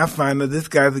guy, and I find out this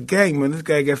guy's a gang, man. This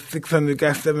guy got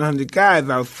 700 guys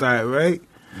outside, right?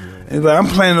 Yeah. And I'm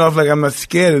playing it off like I'm not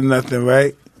scared of nothing,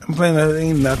 right? I'm playing it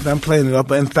ain't nothing. I'm playing it off,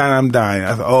 but inside I'm dying.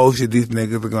 I thought, oh shit, these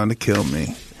niggas are gonna kill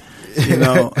me, you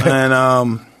know?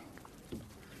 And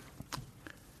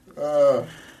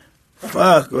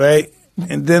fuck, right?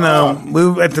 And then we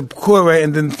were at the court, right?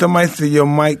 And then somebody said, "Yo,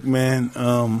 Mike, man,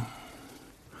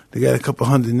 they got a couple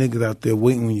hundred niggas out there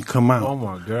waiting when you come out." Oh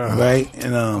my God! Right?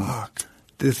 And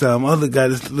this other guy,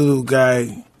 this little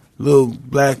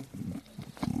black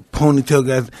ponytail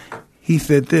guy, he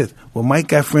said this. Well, Mike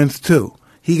got friends too.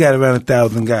 He got around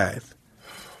 1,000 guys.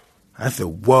 I said,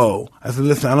 whoa. I said,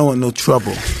 listen, I don't want no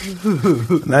trouble.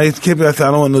 Now he's keeping. I said,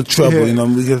 I don't want no trouble. Yeah. You know,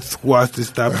 we can squash this,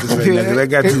 stop this right now, because that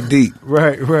got too deep.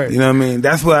 Right. You know what I mean?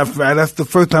 That's the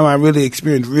first time I really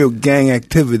experienced real gang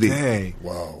activity. Dang.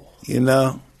 Wow. You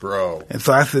know? Bro. And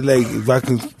so I said, like, if I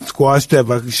can squash that, if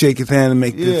I can shake his hand and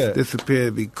make this disappear,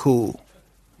 it'd be cool.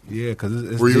 Yeah,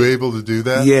 because were you able to do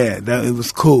that? Yeah, it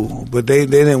was cool. But they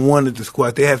didn't want it to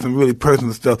squash. They had some really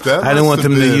personal stuff. I didn't want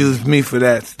them to use me for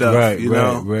that stuff. Right, you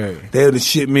know? Right. They would have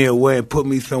shipped me away and put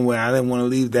me somewhere. I didn't want to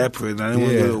leave that prison. I didn't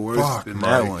want to go to worse than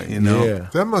that one. You know? Yeah.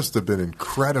 That must have been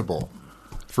incredible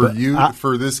for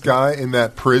for this guy in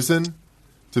that prison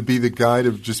to be the guy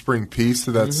to just bring peace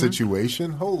to that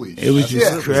situation. Holy shit. It was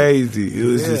just crazy. It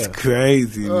was just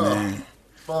crazy, man.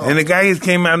 Fuck. And the guy just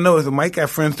came out of nowhere. So Mike got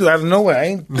friends too, out of nowhere.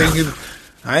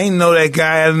 I ain't know that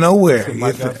guy out of nowhere. So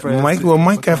Mike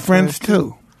got friends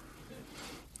too.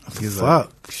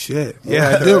 Fuck, shit.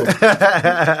 Yeah, I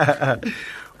do.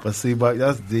 But see, Mike,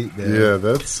 that's deep, man. Yeah,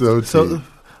 that's so deep.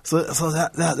 So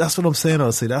that's what I'm saying.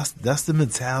 Though. See, that's the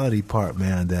mentality part,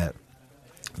 man. That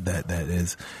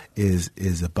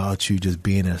is about you just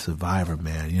being a survivor,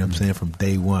 man. You know what I'm saying? From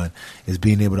day one, is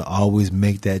being able to always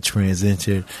make that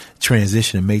transition,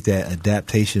 and make that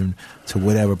adaptation to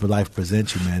whatever life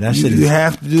presents you, man. That shit you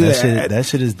have to do that. That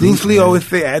shit is deep. Bruce Lee always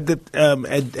say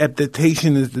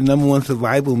adaptation is the number one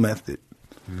survival method.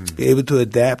 Be able to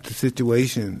adapt to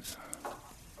situations.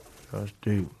 That's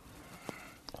deep.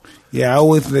 Yeah, I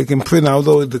always, like in prison, I was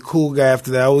always the cool guy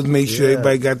after that. I always made sure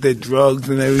everybody got their drugs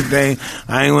and everything.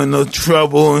 I ain't want no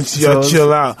trouble and y'all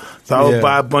chill out. So I would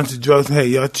buy a bunch of drugs. Hey,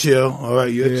 y'all chill. All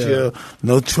right, you're chill.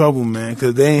 No trouble, man,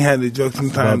 because they ain't had the drugs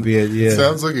sometimes.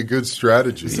 Sounds like a good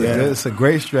strategy. It's a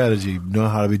great strategy, knowing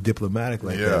how to be diplomatic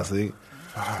like that. See,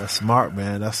 that's smart,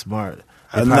 man. That's smart.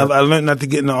 I learned not to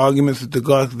get into arguments with the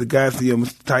guards. The guy said, "Yo,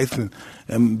 Mr. Tyson,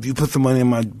 if you put some money in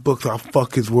my books, I'll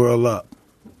fuck his world up."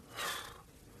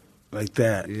 Like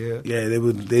that. Yeah, they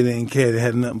didn't care. They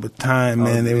had nothing but time,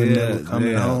 man. They were never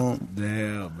coming home.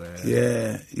 Damn, man.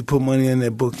 Yeah, you put money in their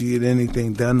book, you get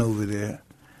anything done over there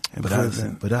in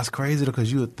prison. But that's crazy, though, because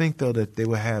you would think, though, that they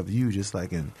would have you just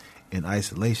like in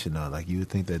isolation, though. Like, you would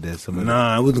think that there's somebody.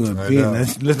 Nah, I wasn't going to be in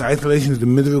that. Listen, isolation is the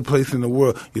miserable place in the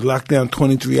world. You're locked down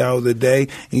 23 hours a day,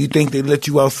 and you think they let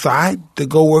you outside to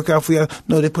go work out for you?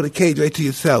 No, they put a cage right to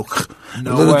yourself.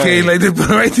 No a little way. cage like this, put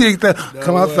right to yourself.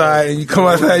 Come outside, and you come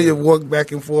outside, you walk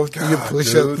back and forth, do your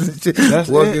push-ups and shit. That's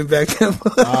walking back and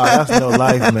forth. That's no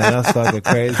life, man. That's fucking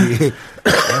crazy.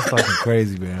 That's fucking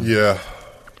crazy, man. Yeah,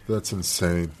 that's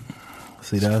insane.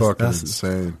 See, that's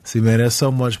insane. See, man, there's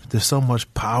so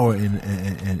much power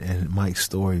in Mike's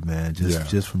story, man.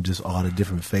 Just from just all the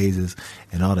different phases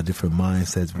and all the different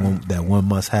mindsets that one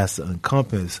must has to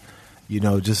encompass. You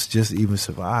know, just even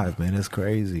survive, man. That's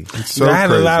crazy. It's so I had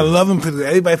crazy. a lot of love because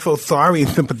everybody felt sorry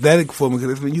and sympathetic for me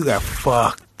because when you got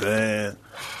fucked, man.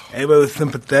 Everybody was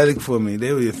sympathetic for me.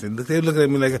 They were looking at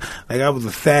me like I was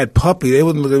a sad puppy. They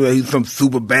wasn't looking at me like he's some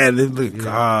super bad. They was like,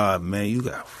 God, man, you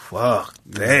got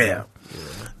fucked. Damn.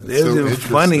 They was even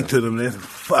funny to them. They said,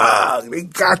 fuck, they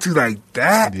got you like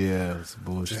that? Yeah, it's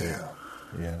bullshit.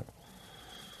 Yeah.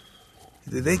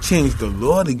 They changed the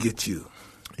law to get you.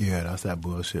 Yeah, that's that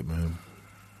bullshit, man.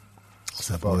 That's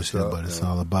that bullshit, but it's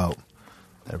all about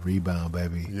that rebound,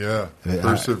 baby. Yeah,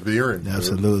 persevering.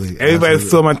 Absolutely. Everybody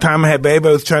saw my time I had, but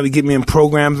everybody was trying to get me in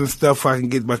programs and stuff so I can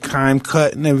get my time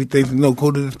cut and everything. So, no, go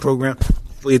to this program.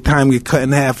 For your time get cut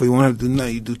in half, or you won't have to do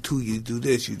nothing. You do 2, you do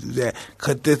this, you do that.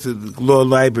 Cut this at the law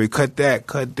library. Cut that.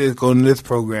 Cut this. Go to this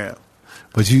program.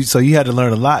 But you had to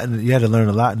learn a lot, and you had to learn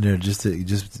a lot in there just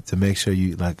to make sure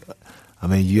you like. I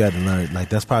mean, you had to learn like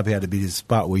that's probably had to be the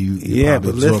spot where you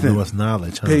probably absorb the most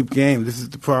knowledge. Huh? Tape game. This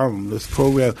is the problem. This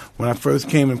program. When I first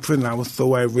came in prison, I was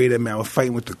so irate at me. I was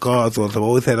fighting with the guards. I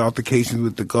always had altercations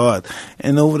with the guards.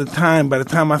 And over the time, by the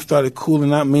time I started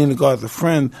cooling out, me and the guards are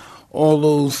friends. All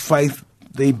those fights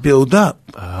they build up.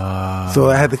 So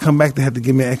I had to come back. They had to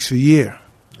give me an extra year.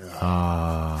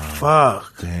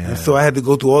 Fuck. Damn. And so I had to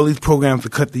go through all these programs to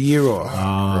cut the year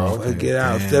off. Okay. Get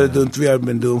out. Damn. Instead of doing 3, I've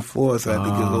been doing 4. So I had to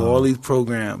go through all these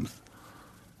programs.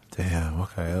 Damn.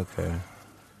 Okay.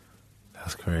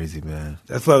 That's crazy, man.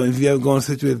 That's why if you ever go in a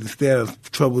situation to stay out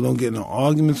of trouble, don't get in no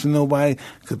arguments with nobody,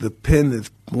 because the pen is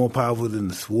more powerful than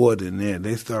the sword in there.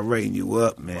 They start writing you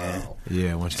up, man. Wow.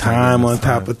 Yeah. Time on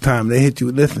top of time. They hit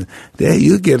you. Listen,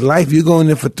 you get life. You go in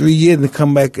there for 3 years and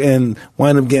come back and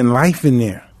wind up getting life in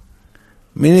there.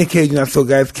 Many occasions I saw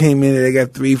guys came in and they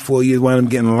got 3, 4 years, wind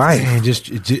up getting life. And just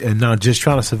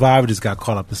trying to survive, just got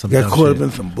caught up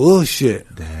in some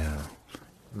bullshit. Damn.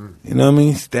 You know what I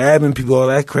mean? Stabbing people, all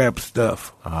that crap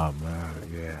stuff. Oh, man,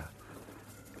 yeah.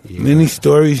 Many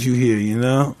stories you hear, you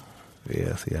know?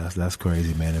 Yes, that's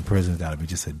crazy, man. In prison, got to be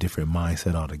just a different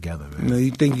mindset altogether, man. You know,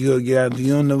 you think you're going to get out,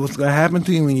 you don't know what's going to happen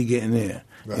to you when you get in there.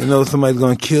 You know somebody's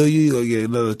going to kill you, you're going to get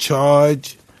another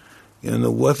charge. You don't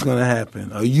know what's going to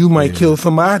happen. Or you might kill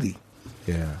somebody.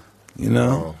 Yeah. You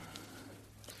know?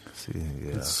 See,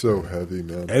 yeah. It's so heavy,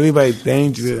 man. Everybody's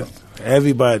dangerous.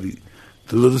 Everybody.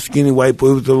 The little skinny white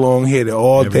boy with the long hair, they're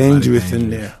all dangerous in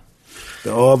there.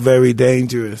 They're all very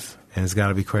dangerous. And it's got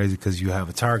to be crazy because you have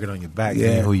a target on your back,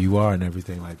 and who you are and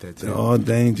everything like that, too. They're all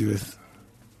dangerous.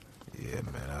 Yeah,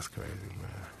 man, that's crazy,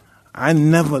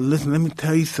 man. Listen, let me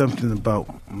tell you something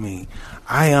about me.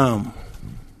 I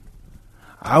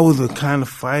I was a kind of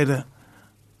fighter.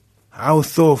 I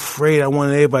was so afraid. I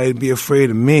wanted everybody to be afraid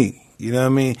of me. You know what I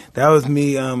mean? That was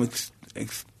me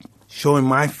showing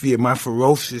my fear, my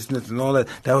ferociousness and all that.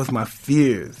 That was my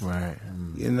fears. Right.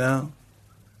 You know?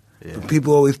 Yeah. But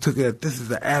people always took it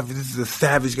as this is a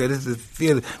savage guy, this is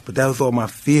fearless. But that was all my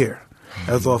fear.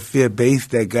 That was all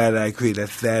fear-based, that guy that I created, that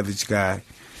savage guy.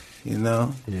 You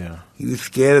know? Yeah. He was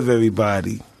scared of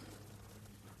everybody.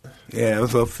 Yeah, it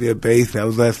was all fear-based. I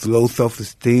was like low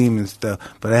self-esteem and stuff.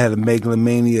 But I had a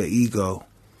megalomania ego.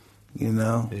 You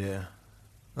know? Yeah.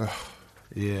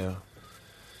 Yeah.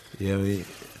 Yeah, I mean,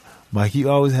 Mike, you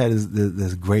always had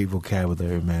this great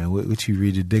vocabulary, man. Would you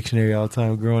read the dictionary all the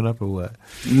time growing up or what?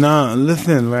 No,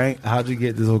 listen, right? How'd you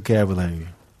get this vocabulary?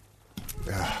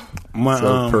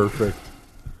 Perfect.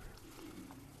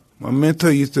 My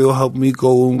mentor used to help me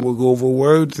go over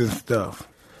words and stuff.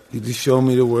 He just showed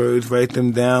me the words, write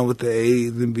them down with the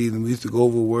A's and B's, and we used to go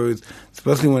over words,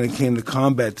 especially when it came to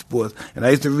combat sports. And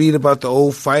I used to read about the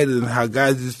old fighters and how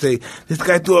guys used to say, this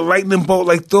guy threw a lightning bolt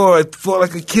like Thor, fought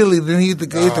like Achilles. And he used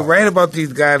to write about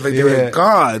these guys like they were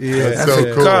God. Yeah, that's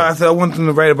so cool. God, I said, I want them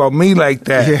to write about me like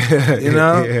that. Yeah, you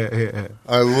know? Yeah.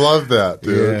 I love that,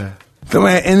 dude. Yeah.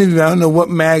 Somebody had interviewed me, I don't know what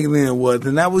magazine it was,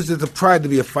 and that was just a pride to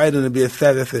be a fighter and to be a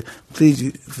savage. I said,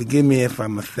 please forgive me if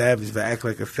I'm a savage, if I act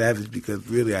like a savage, because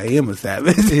really I am a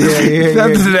savage. Something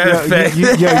to that effect.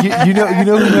 You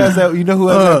know who has that? You know who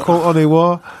has that quote on their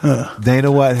wall?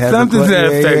 Dana White has something to that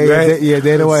effect, right? Yeah,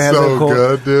 Dana White has so that quote.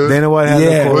 Good, dude. Dana White has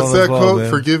that quote. What's that quote? Man.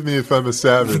 Forgive me if I'm a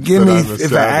savage. Forgive me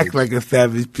if I act like a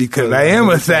savage, because I am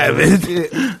a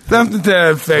savage. Something to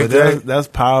that effect. That's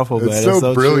powerful, man. It's that's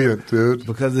so brilliant, true. dude.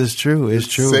 Because it's true. It's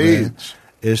true, sage. Man.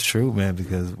 It's true, man,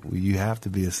 because you have to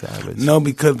be a savage. No,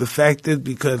 because the fact is,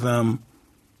 because to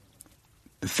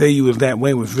say you was that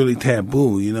way was really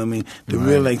taboo, you know what I mean? The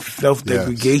real, like,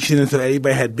 self-degradation, and so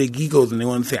everybody had big egos, and they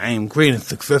want to say, I am great and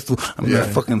successful, I'm not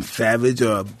a fucking savage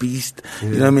or a beast, you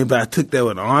know what I mean? But I took that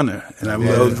with honor, and I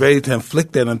was ready to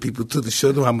inflict that on people, too, to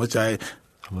show them how much I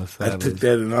took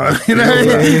that in honor, you know what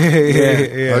I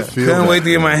mean? Yeah. I feel Couldn't wait to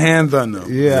get my hands on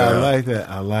them. Yeah, I like that.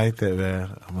 I like that,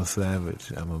 man. I'm a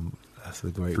savage. That's a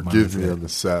great Forgive mindset. me, I'm a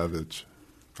savage.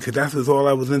 Because that's all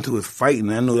I was into, is fighting.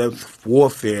 I know that was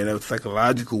warfare, that was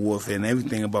psychological warfare, and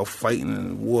everything about fighting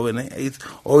and war. And I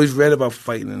always read about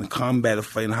fighting and the combat of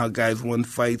fighting, how guys won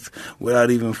fights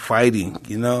without even fighting,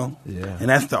 you know? Yeah. And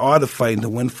that's the art of fighting, to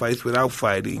win fights without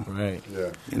fighting. Right.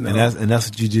 Yeah. You know? And that's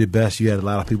what you did best. You had a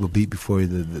lot of people beat before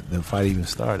the fight even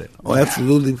started. Oh,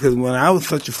 absolutely. Because when I was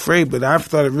such afraid, but I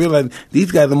started realizing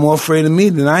these guys are more afraid of me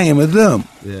than I am of them.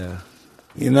 Yeah.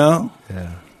 You know?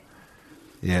 Yeah.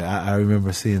 Yeah, I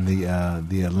remember seeing the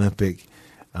Olympic,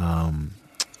 where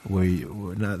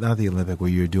not the Olympic,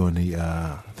 where you were doing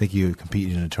I think you were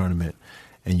competing in a tournament,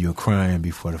 and you were crying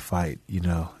before the fight. You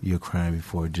know, you were crying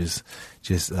before just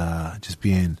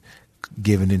being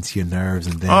given into your nerves,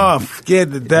 and then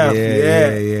scared to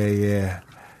death.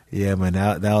 Yeah, man,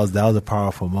 that was a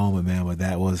powerful moment, man. But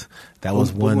that was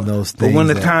one of those things. But when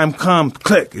the time comes,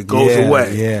 click, it goes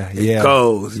away. It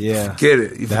goes. Yeah, forget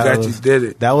it. You forgot you did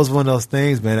it. That was one of those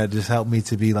things, man. That just helped me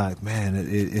to be like, man,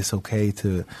 it's okay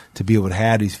to be able to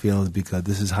have these feelings, because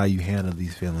this is how you handle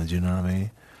these feelings. You know what I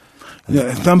mean?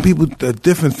 Yeah. Some people are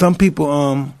different. Some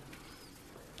people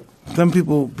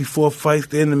before fights,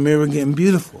 they're in the mirror getting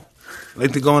beautiful,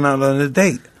 like they're going out on a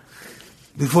date.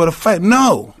 Before the fight,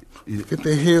 no. Get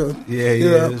their hair,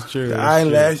 that's true. The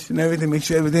eyelash and everything, make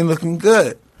sure everything looking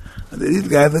good. These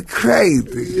guys are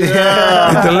crazy.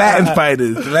 Yeah. The Latin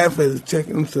fighters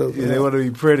checking themselves. Yeah, they want to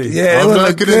be pretty. Yeah, I'm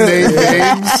not going to name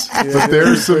names, but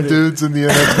there's some dudes in the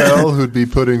NFL who'd be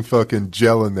putting fucking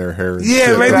gel in their hair. And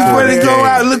shit right before they go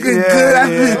out looking good.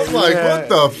 I'm like, what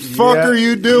the fuck are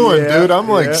you doing, dude? I'm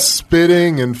like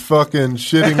spitting and fucking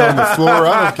shitting on the floor.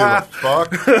 I don't give a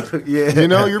fuck. You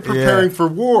know, you're preparing for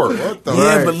war. What the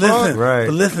fuck?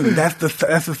 But listen,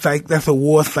 that's a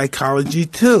war psychology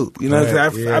too. You know, I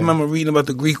remember reading about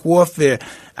the Greek warfare.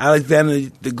 Alexander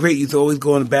the Great used to always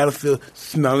go on the battlefield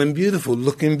smelling beautiful,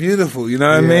 looking beautiful. You know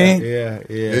what I mean?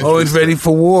 Yeah. Always ready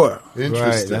for war. Right.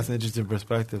 That's an interesting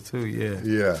perspective too.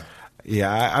 Yeah.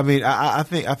 I mean, I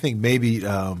think maybe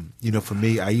for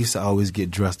me, I used to always get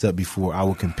dressed up before I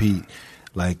would compete.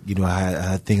 Like, I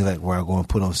had things like where I go and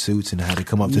put on suits and I had to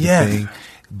come up to the thing.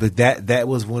 But that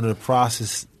was one of the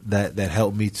process that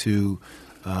helped me to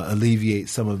alleviate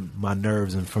some of my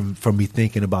nerves and from me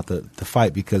thinking about the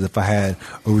fight, because if I had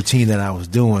a routine that I was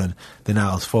doing, then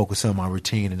I was focused on my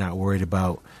routine and not worried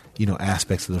about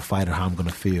aspects of the fight or how I'm going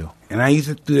to feel. And I used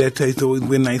to do that too. I used to always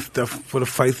wear nice stuff for the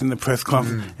fights and the press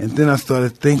conference. And then I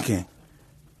started thinking,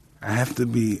 I have to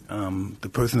be the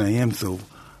person I am. So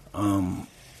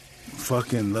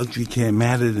fucking luxury can't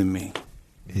matter to me.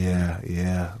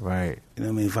 Yeah, right. You know what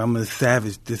I mean? If I'm a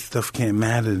savage, this stuff can't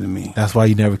matter to me. That's why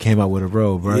you never came out with a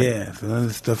robe, right? Yeah, so none of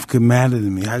this stuff could matter to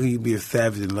me. How can you be a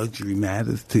savage and luxury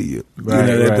matters to you? Right, you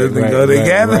know, that right, doesn't right, go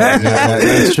together. Right. Yeah,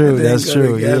 that's true. That's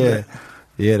true. Together.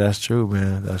 Yeah, that's true,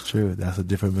 man. That's true. That's a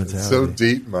different mentality. It's so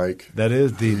deep, Mike. That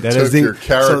is deep. That you is took deep. your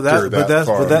character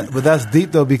far. But that's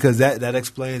deep though, because that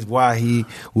explains why he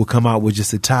will come out with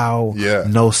just a towel,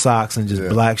 no socks, and just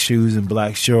black shoes and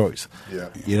black shorts. Yeah,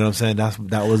 you know what I'm saying?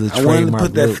 That was a trademark. I wanted to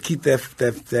put that, keep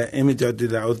that image out there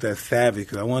that I was that savage,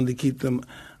 because I wanted to keep them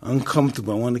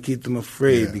uncomfortable. I wanted to keep them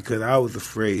afraid because I was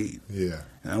afraid. Yeah.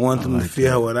 And I wanted them to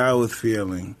feel what I was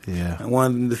feeling. Yeah. I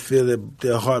wanted them to feel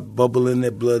their heart bubbling, their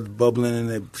blood bubbling, and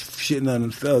they're shitting on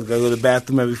themselves. I go to the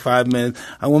bathroom every 5 minutes.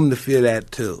 I want them to feel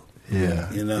that too.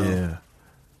 Yeah. You know? Yeah.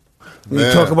 When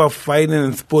you talk about fighting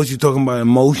and sports, you're talking about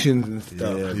emotions and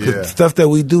stuff. Yeah. Stuff that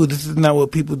we do, this is not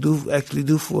what people actually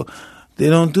do for. They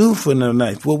don't do for no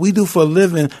life. What we do for a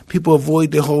living, people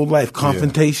avoid their whole life.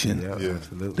 Confrontation. Yeah,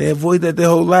 absolutely. They avoid that their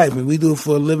whole life, and we do it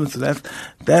for a living. So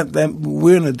that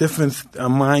we're in a different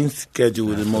mind schedule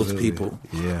than most people.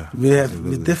 Yeah, we have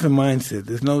a different mindset.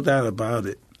 There's no doubt about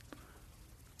it.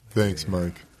 Thanks,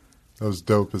 Mike. That was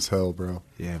dope as hell, bro.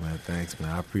 Yeah, man. Thanks, man.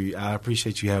 I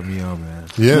appreciate you having me on, man.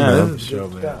 Yeah, man. Sure,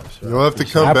 man. You'll have to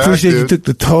come back. I appreciate dude. you took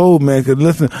the toll, man. Because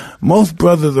listen, most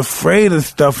brothers afraid of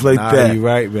stuff like that. You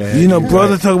right, man. You know,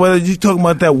 brothers talk about it. You talking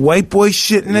about that white boy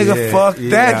shit, nigga? Fuck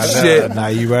that shit. Nah,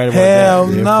 you right about Hell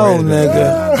that. no,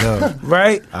 nigga. I know.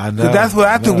 Right? I know. Cause that's what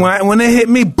I took when it hit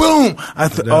me. Boom! I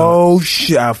said, "Oh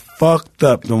shit, I fucked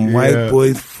up. Them white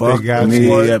boys fucked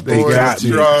me up. They got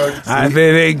me." I said,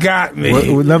 "They got me."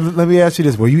 Let me ask you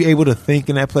this: were you able to think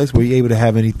in that place? Were you able to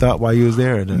have any thought while you was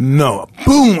there? Or no.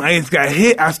 Boom! I just got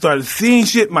hit. I started seeing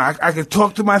shit. I could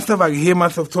talk to myself. I could hear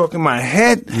myself talk in my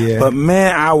head. Yeah. But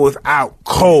man, I was out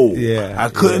cold. Yeah. I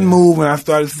couldn't move, and I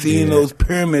started seeing those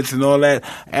pyramids and all that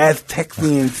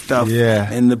Aztecian stuff.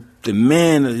 Yeah. And the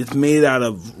man is made out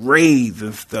of rays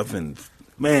and stuff, and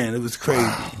man, it was crazy.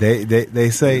 They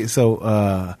say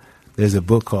so. There's a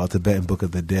book called Tibetan Book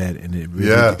of the Dead, and it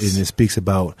really, and it speaks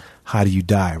about how do you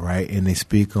die, right? And they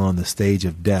speak on the stage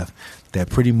of death that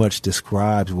pretty much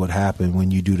describes what happened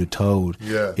when you do the toad.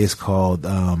 Yeah. It's called,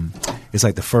 it's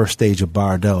like the first stage of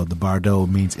Bardo. The Bardo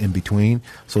means in between.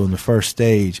 So in the first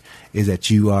stage is that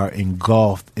you are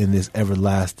engulfed in this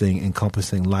everlasting,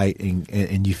 encompassing light,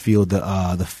 and you feel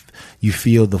you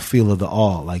feel the feel of the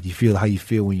awe, like you feel how you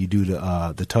feel when you do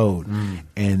the toad,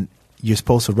 and you're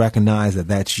supposed to recognize that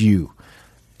that's you.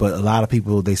 But a lot of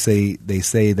people, they say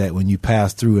that when you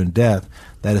pass through in death,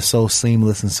 that is so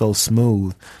seamless and so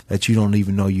smooth that you don't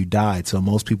even know you died. So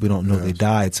most people don't know they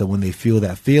died. So when they feel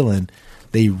that feeling,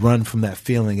 they run from that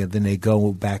feeling, and then they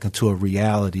go back into a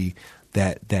reality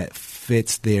that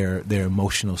fits their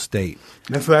emotional state.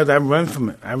 That's why I run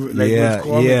from it. Yeah.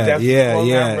 So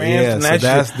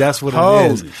that's what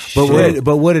it is.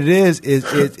 But what it is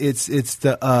it's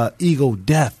the ego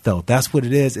death, though. That's what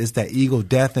it is. It's that ego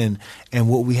death, and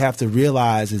what we have to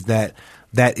realize is that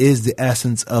is the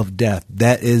essence of death.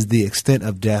 That is the extent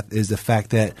of death, is the fact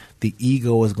that the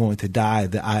ego is going to die.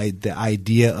 The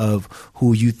idea of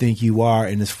who you think you are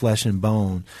in this flesh and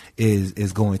bone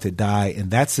is going to die,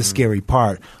 and that's the scary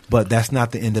part. But that's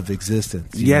not the end of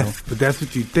existence. You know? But that's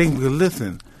what you think. Because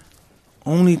listen,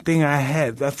 only thing I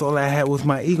had, that's all I had was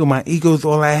my ego. My ego is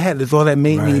all I had. That's all that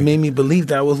made me believe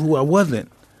that I was who I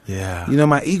wasn't. Yeah. You know,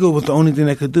 my ego was the only thing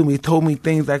that could do me. It told me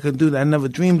things I could do that I never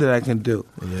dreamed that I could do.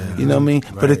 Yeah. You know what I mean?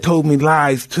 Right. But it told me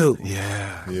lies too.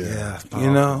 Yeah.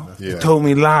 You know? Yeah. It told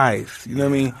me lies. You know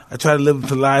what I mean? I tried to live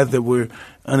into lies that were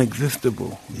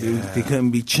unexistible. Yeah. They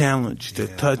couldn't be challenged, they're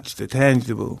touched, they're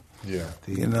tangible. Yeah.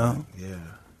 You know? Yeah.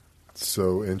 It's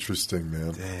so interesting,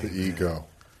 man. Dang, the ego.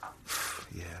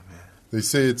 Yeah, man. They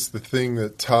say it's the thing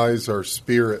that ties our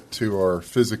spirit to our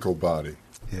physical body.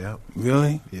 Yeah.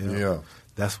 Really? Yeah.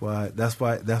 That's why.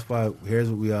 Here's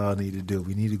what we all need to do.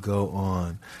 We need to go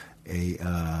on a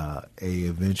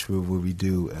adventure where we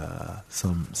do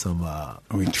some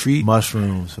retreat,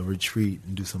 mushrooms, a retreat,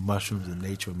 and do some mushrooms in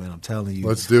nature. Man, I'm telling you,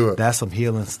 let's do it. That's some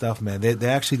healing stuff, man. They're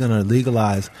actually going to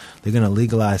legalize. They're going to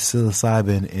legalize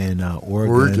psilocybin in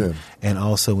Oregon, and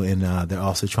also they're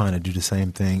also trying to do the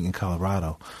same thing in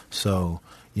Colorado. So.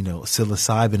 You know,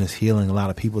 psilocybin is healing a lot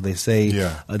of people. They say,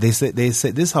 they say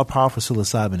this is how powerful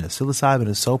psilocybin is. Psilocybin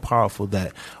is so powerful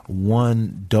that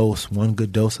one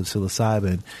good dose of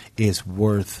psilocybin is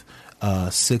worth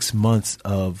 6 months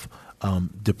of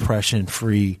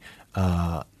depression-free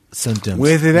symptoms.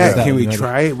 Where's it at? Can we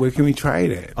try it? Where can we try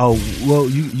it at? Oh, well,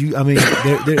 I mean,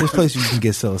 there's places you can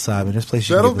get psilocybin. There's places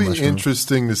that'll you can get be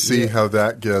interesting to see how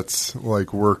that gets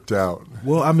worked out.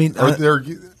 Well, I mean, are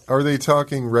they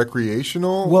talking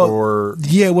recreational or?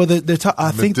 Yeah, well,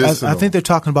 I think they're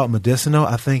talking about medicinal.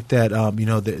 I think that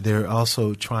they're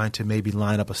also trying to maybe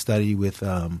line up a study with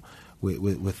John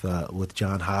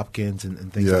Hopkins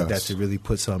and things like that to really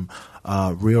put some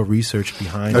real research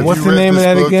behind it. What's the name of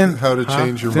that again? How to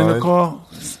Change Your Mind?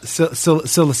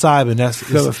 Psilocybin.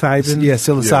 Psilocybin. Yeah,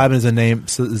 psilocybin is a name.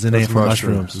 Is a name for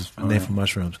mushrooms. It's a name for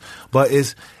mushrooms. But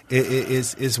it's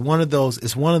one of those.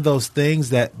 It's one of those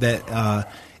things that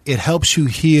it helps you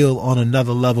heal on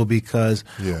another level because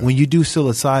when you do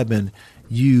psilocybin,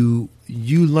 you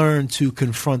learn to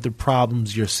confront the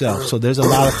problems yourself. So there's a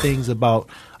lot of things about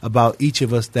each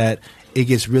of us that it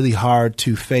gets really hard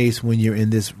to face when you're in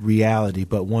this reality.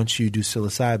 But once you do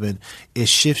psilocybin, it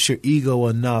shifts your ego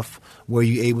enough where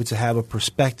you're able to have a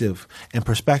perspective. And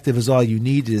perspective is all you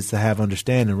need is to have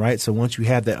understanding, right? So once you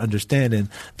have that understanding,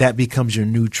 that becomes your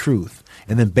new truth.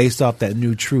 And then based off that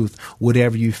new truth,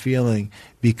 whatever you're feeling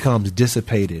becomes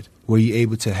dissipated, where you're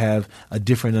able to have a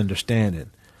different understanding.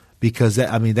 Because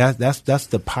that's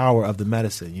the power of the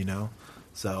medicine,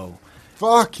 So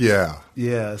fuck yeah.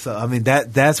 Yeah. So I mean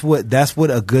that's what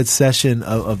a good session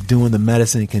of doing the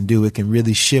medicine can do. It can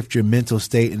really shift your mental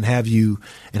state and have you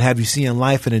seeing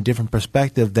life in a different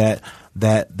perspective that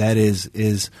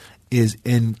is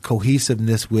in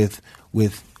cohesiveness with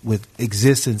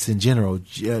existence in general.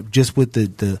 Just with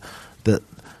the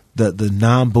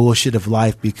non-bullshit of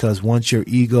life, because once your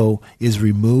ego is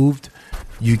removed,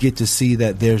 you get to see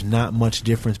that there's not much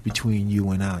difference between you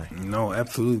and I. No,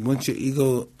 absolutely. Once your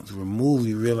ego is removed,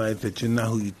 you realize that you're not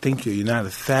who you think you're. You're not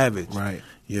a savage. Right.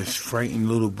 You're a frightened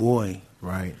little boy.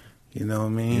 Right. You know what I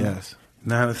mean? Yes.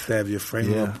 Not a savage. You're a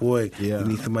frightened little boy. Yeah. You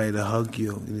need somebody to hug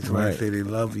you. You need somebody to say they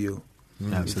love you.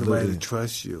 Absolutely. You need somebody to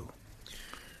trust you.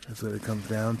 That's what it comes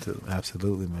down to.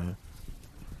 Absolutely, man.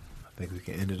 I think we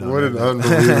can end it on What an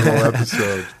unbelievable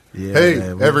episode. Yeah, hey,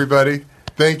 man, everybody.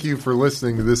 Thank you for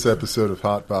listening to this episode of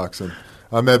Hot Boxing.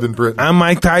 I'm Evan Britton. I'm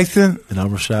Mike Tyson. And I'm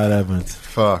Rashad Evans.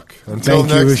 Fuck. Until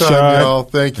Thank you, next Rashad. time, y'all.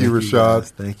 Thank you, Rashad.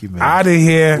 Thank you, man. Out of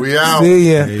here. We out.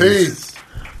 See ya. Peace.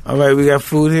 All right, we got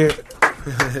food here.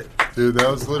 Dude, that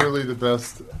was literally the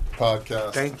best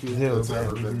podcast Thank you. that's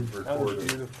ever been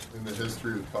recorded in the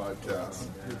history of podcasts.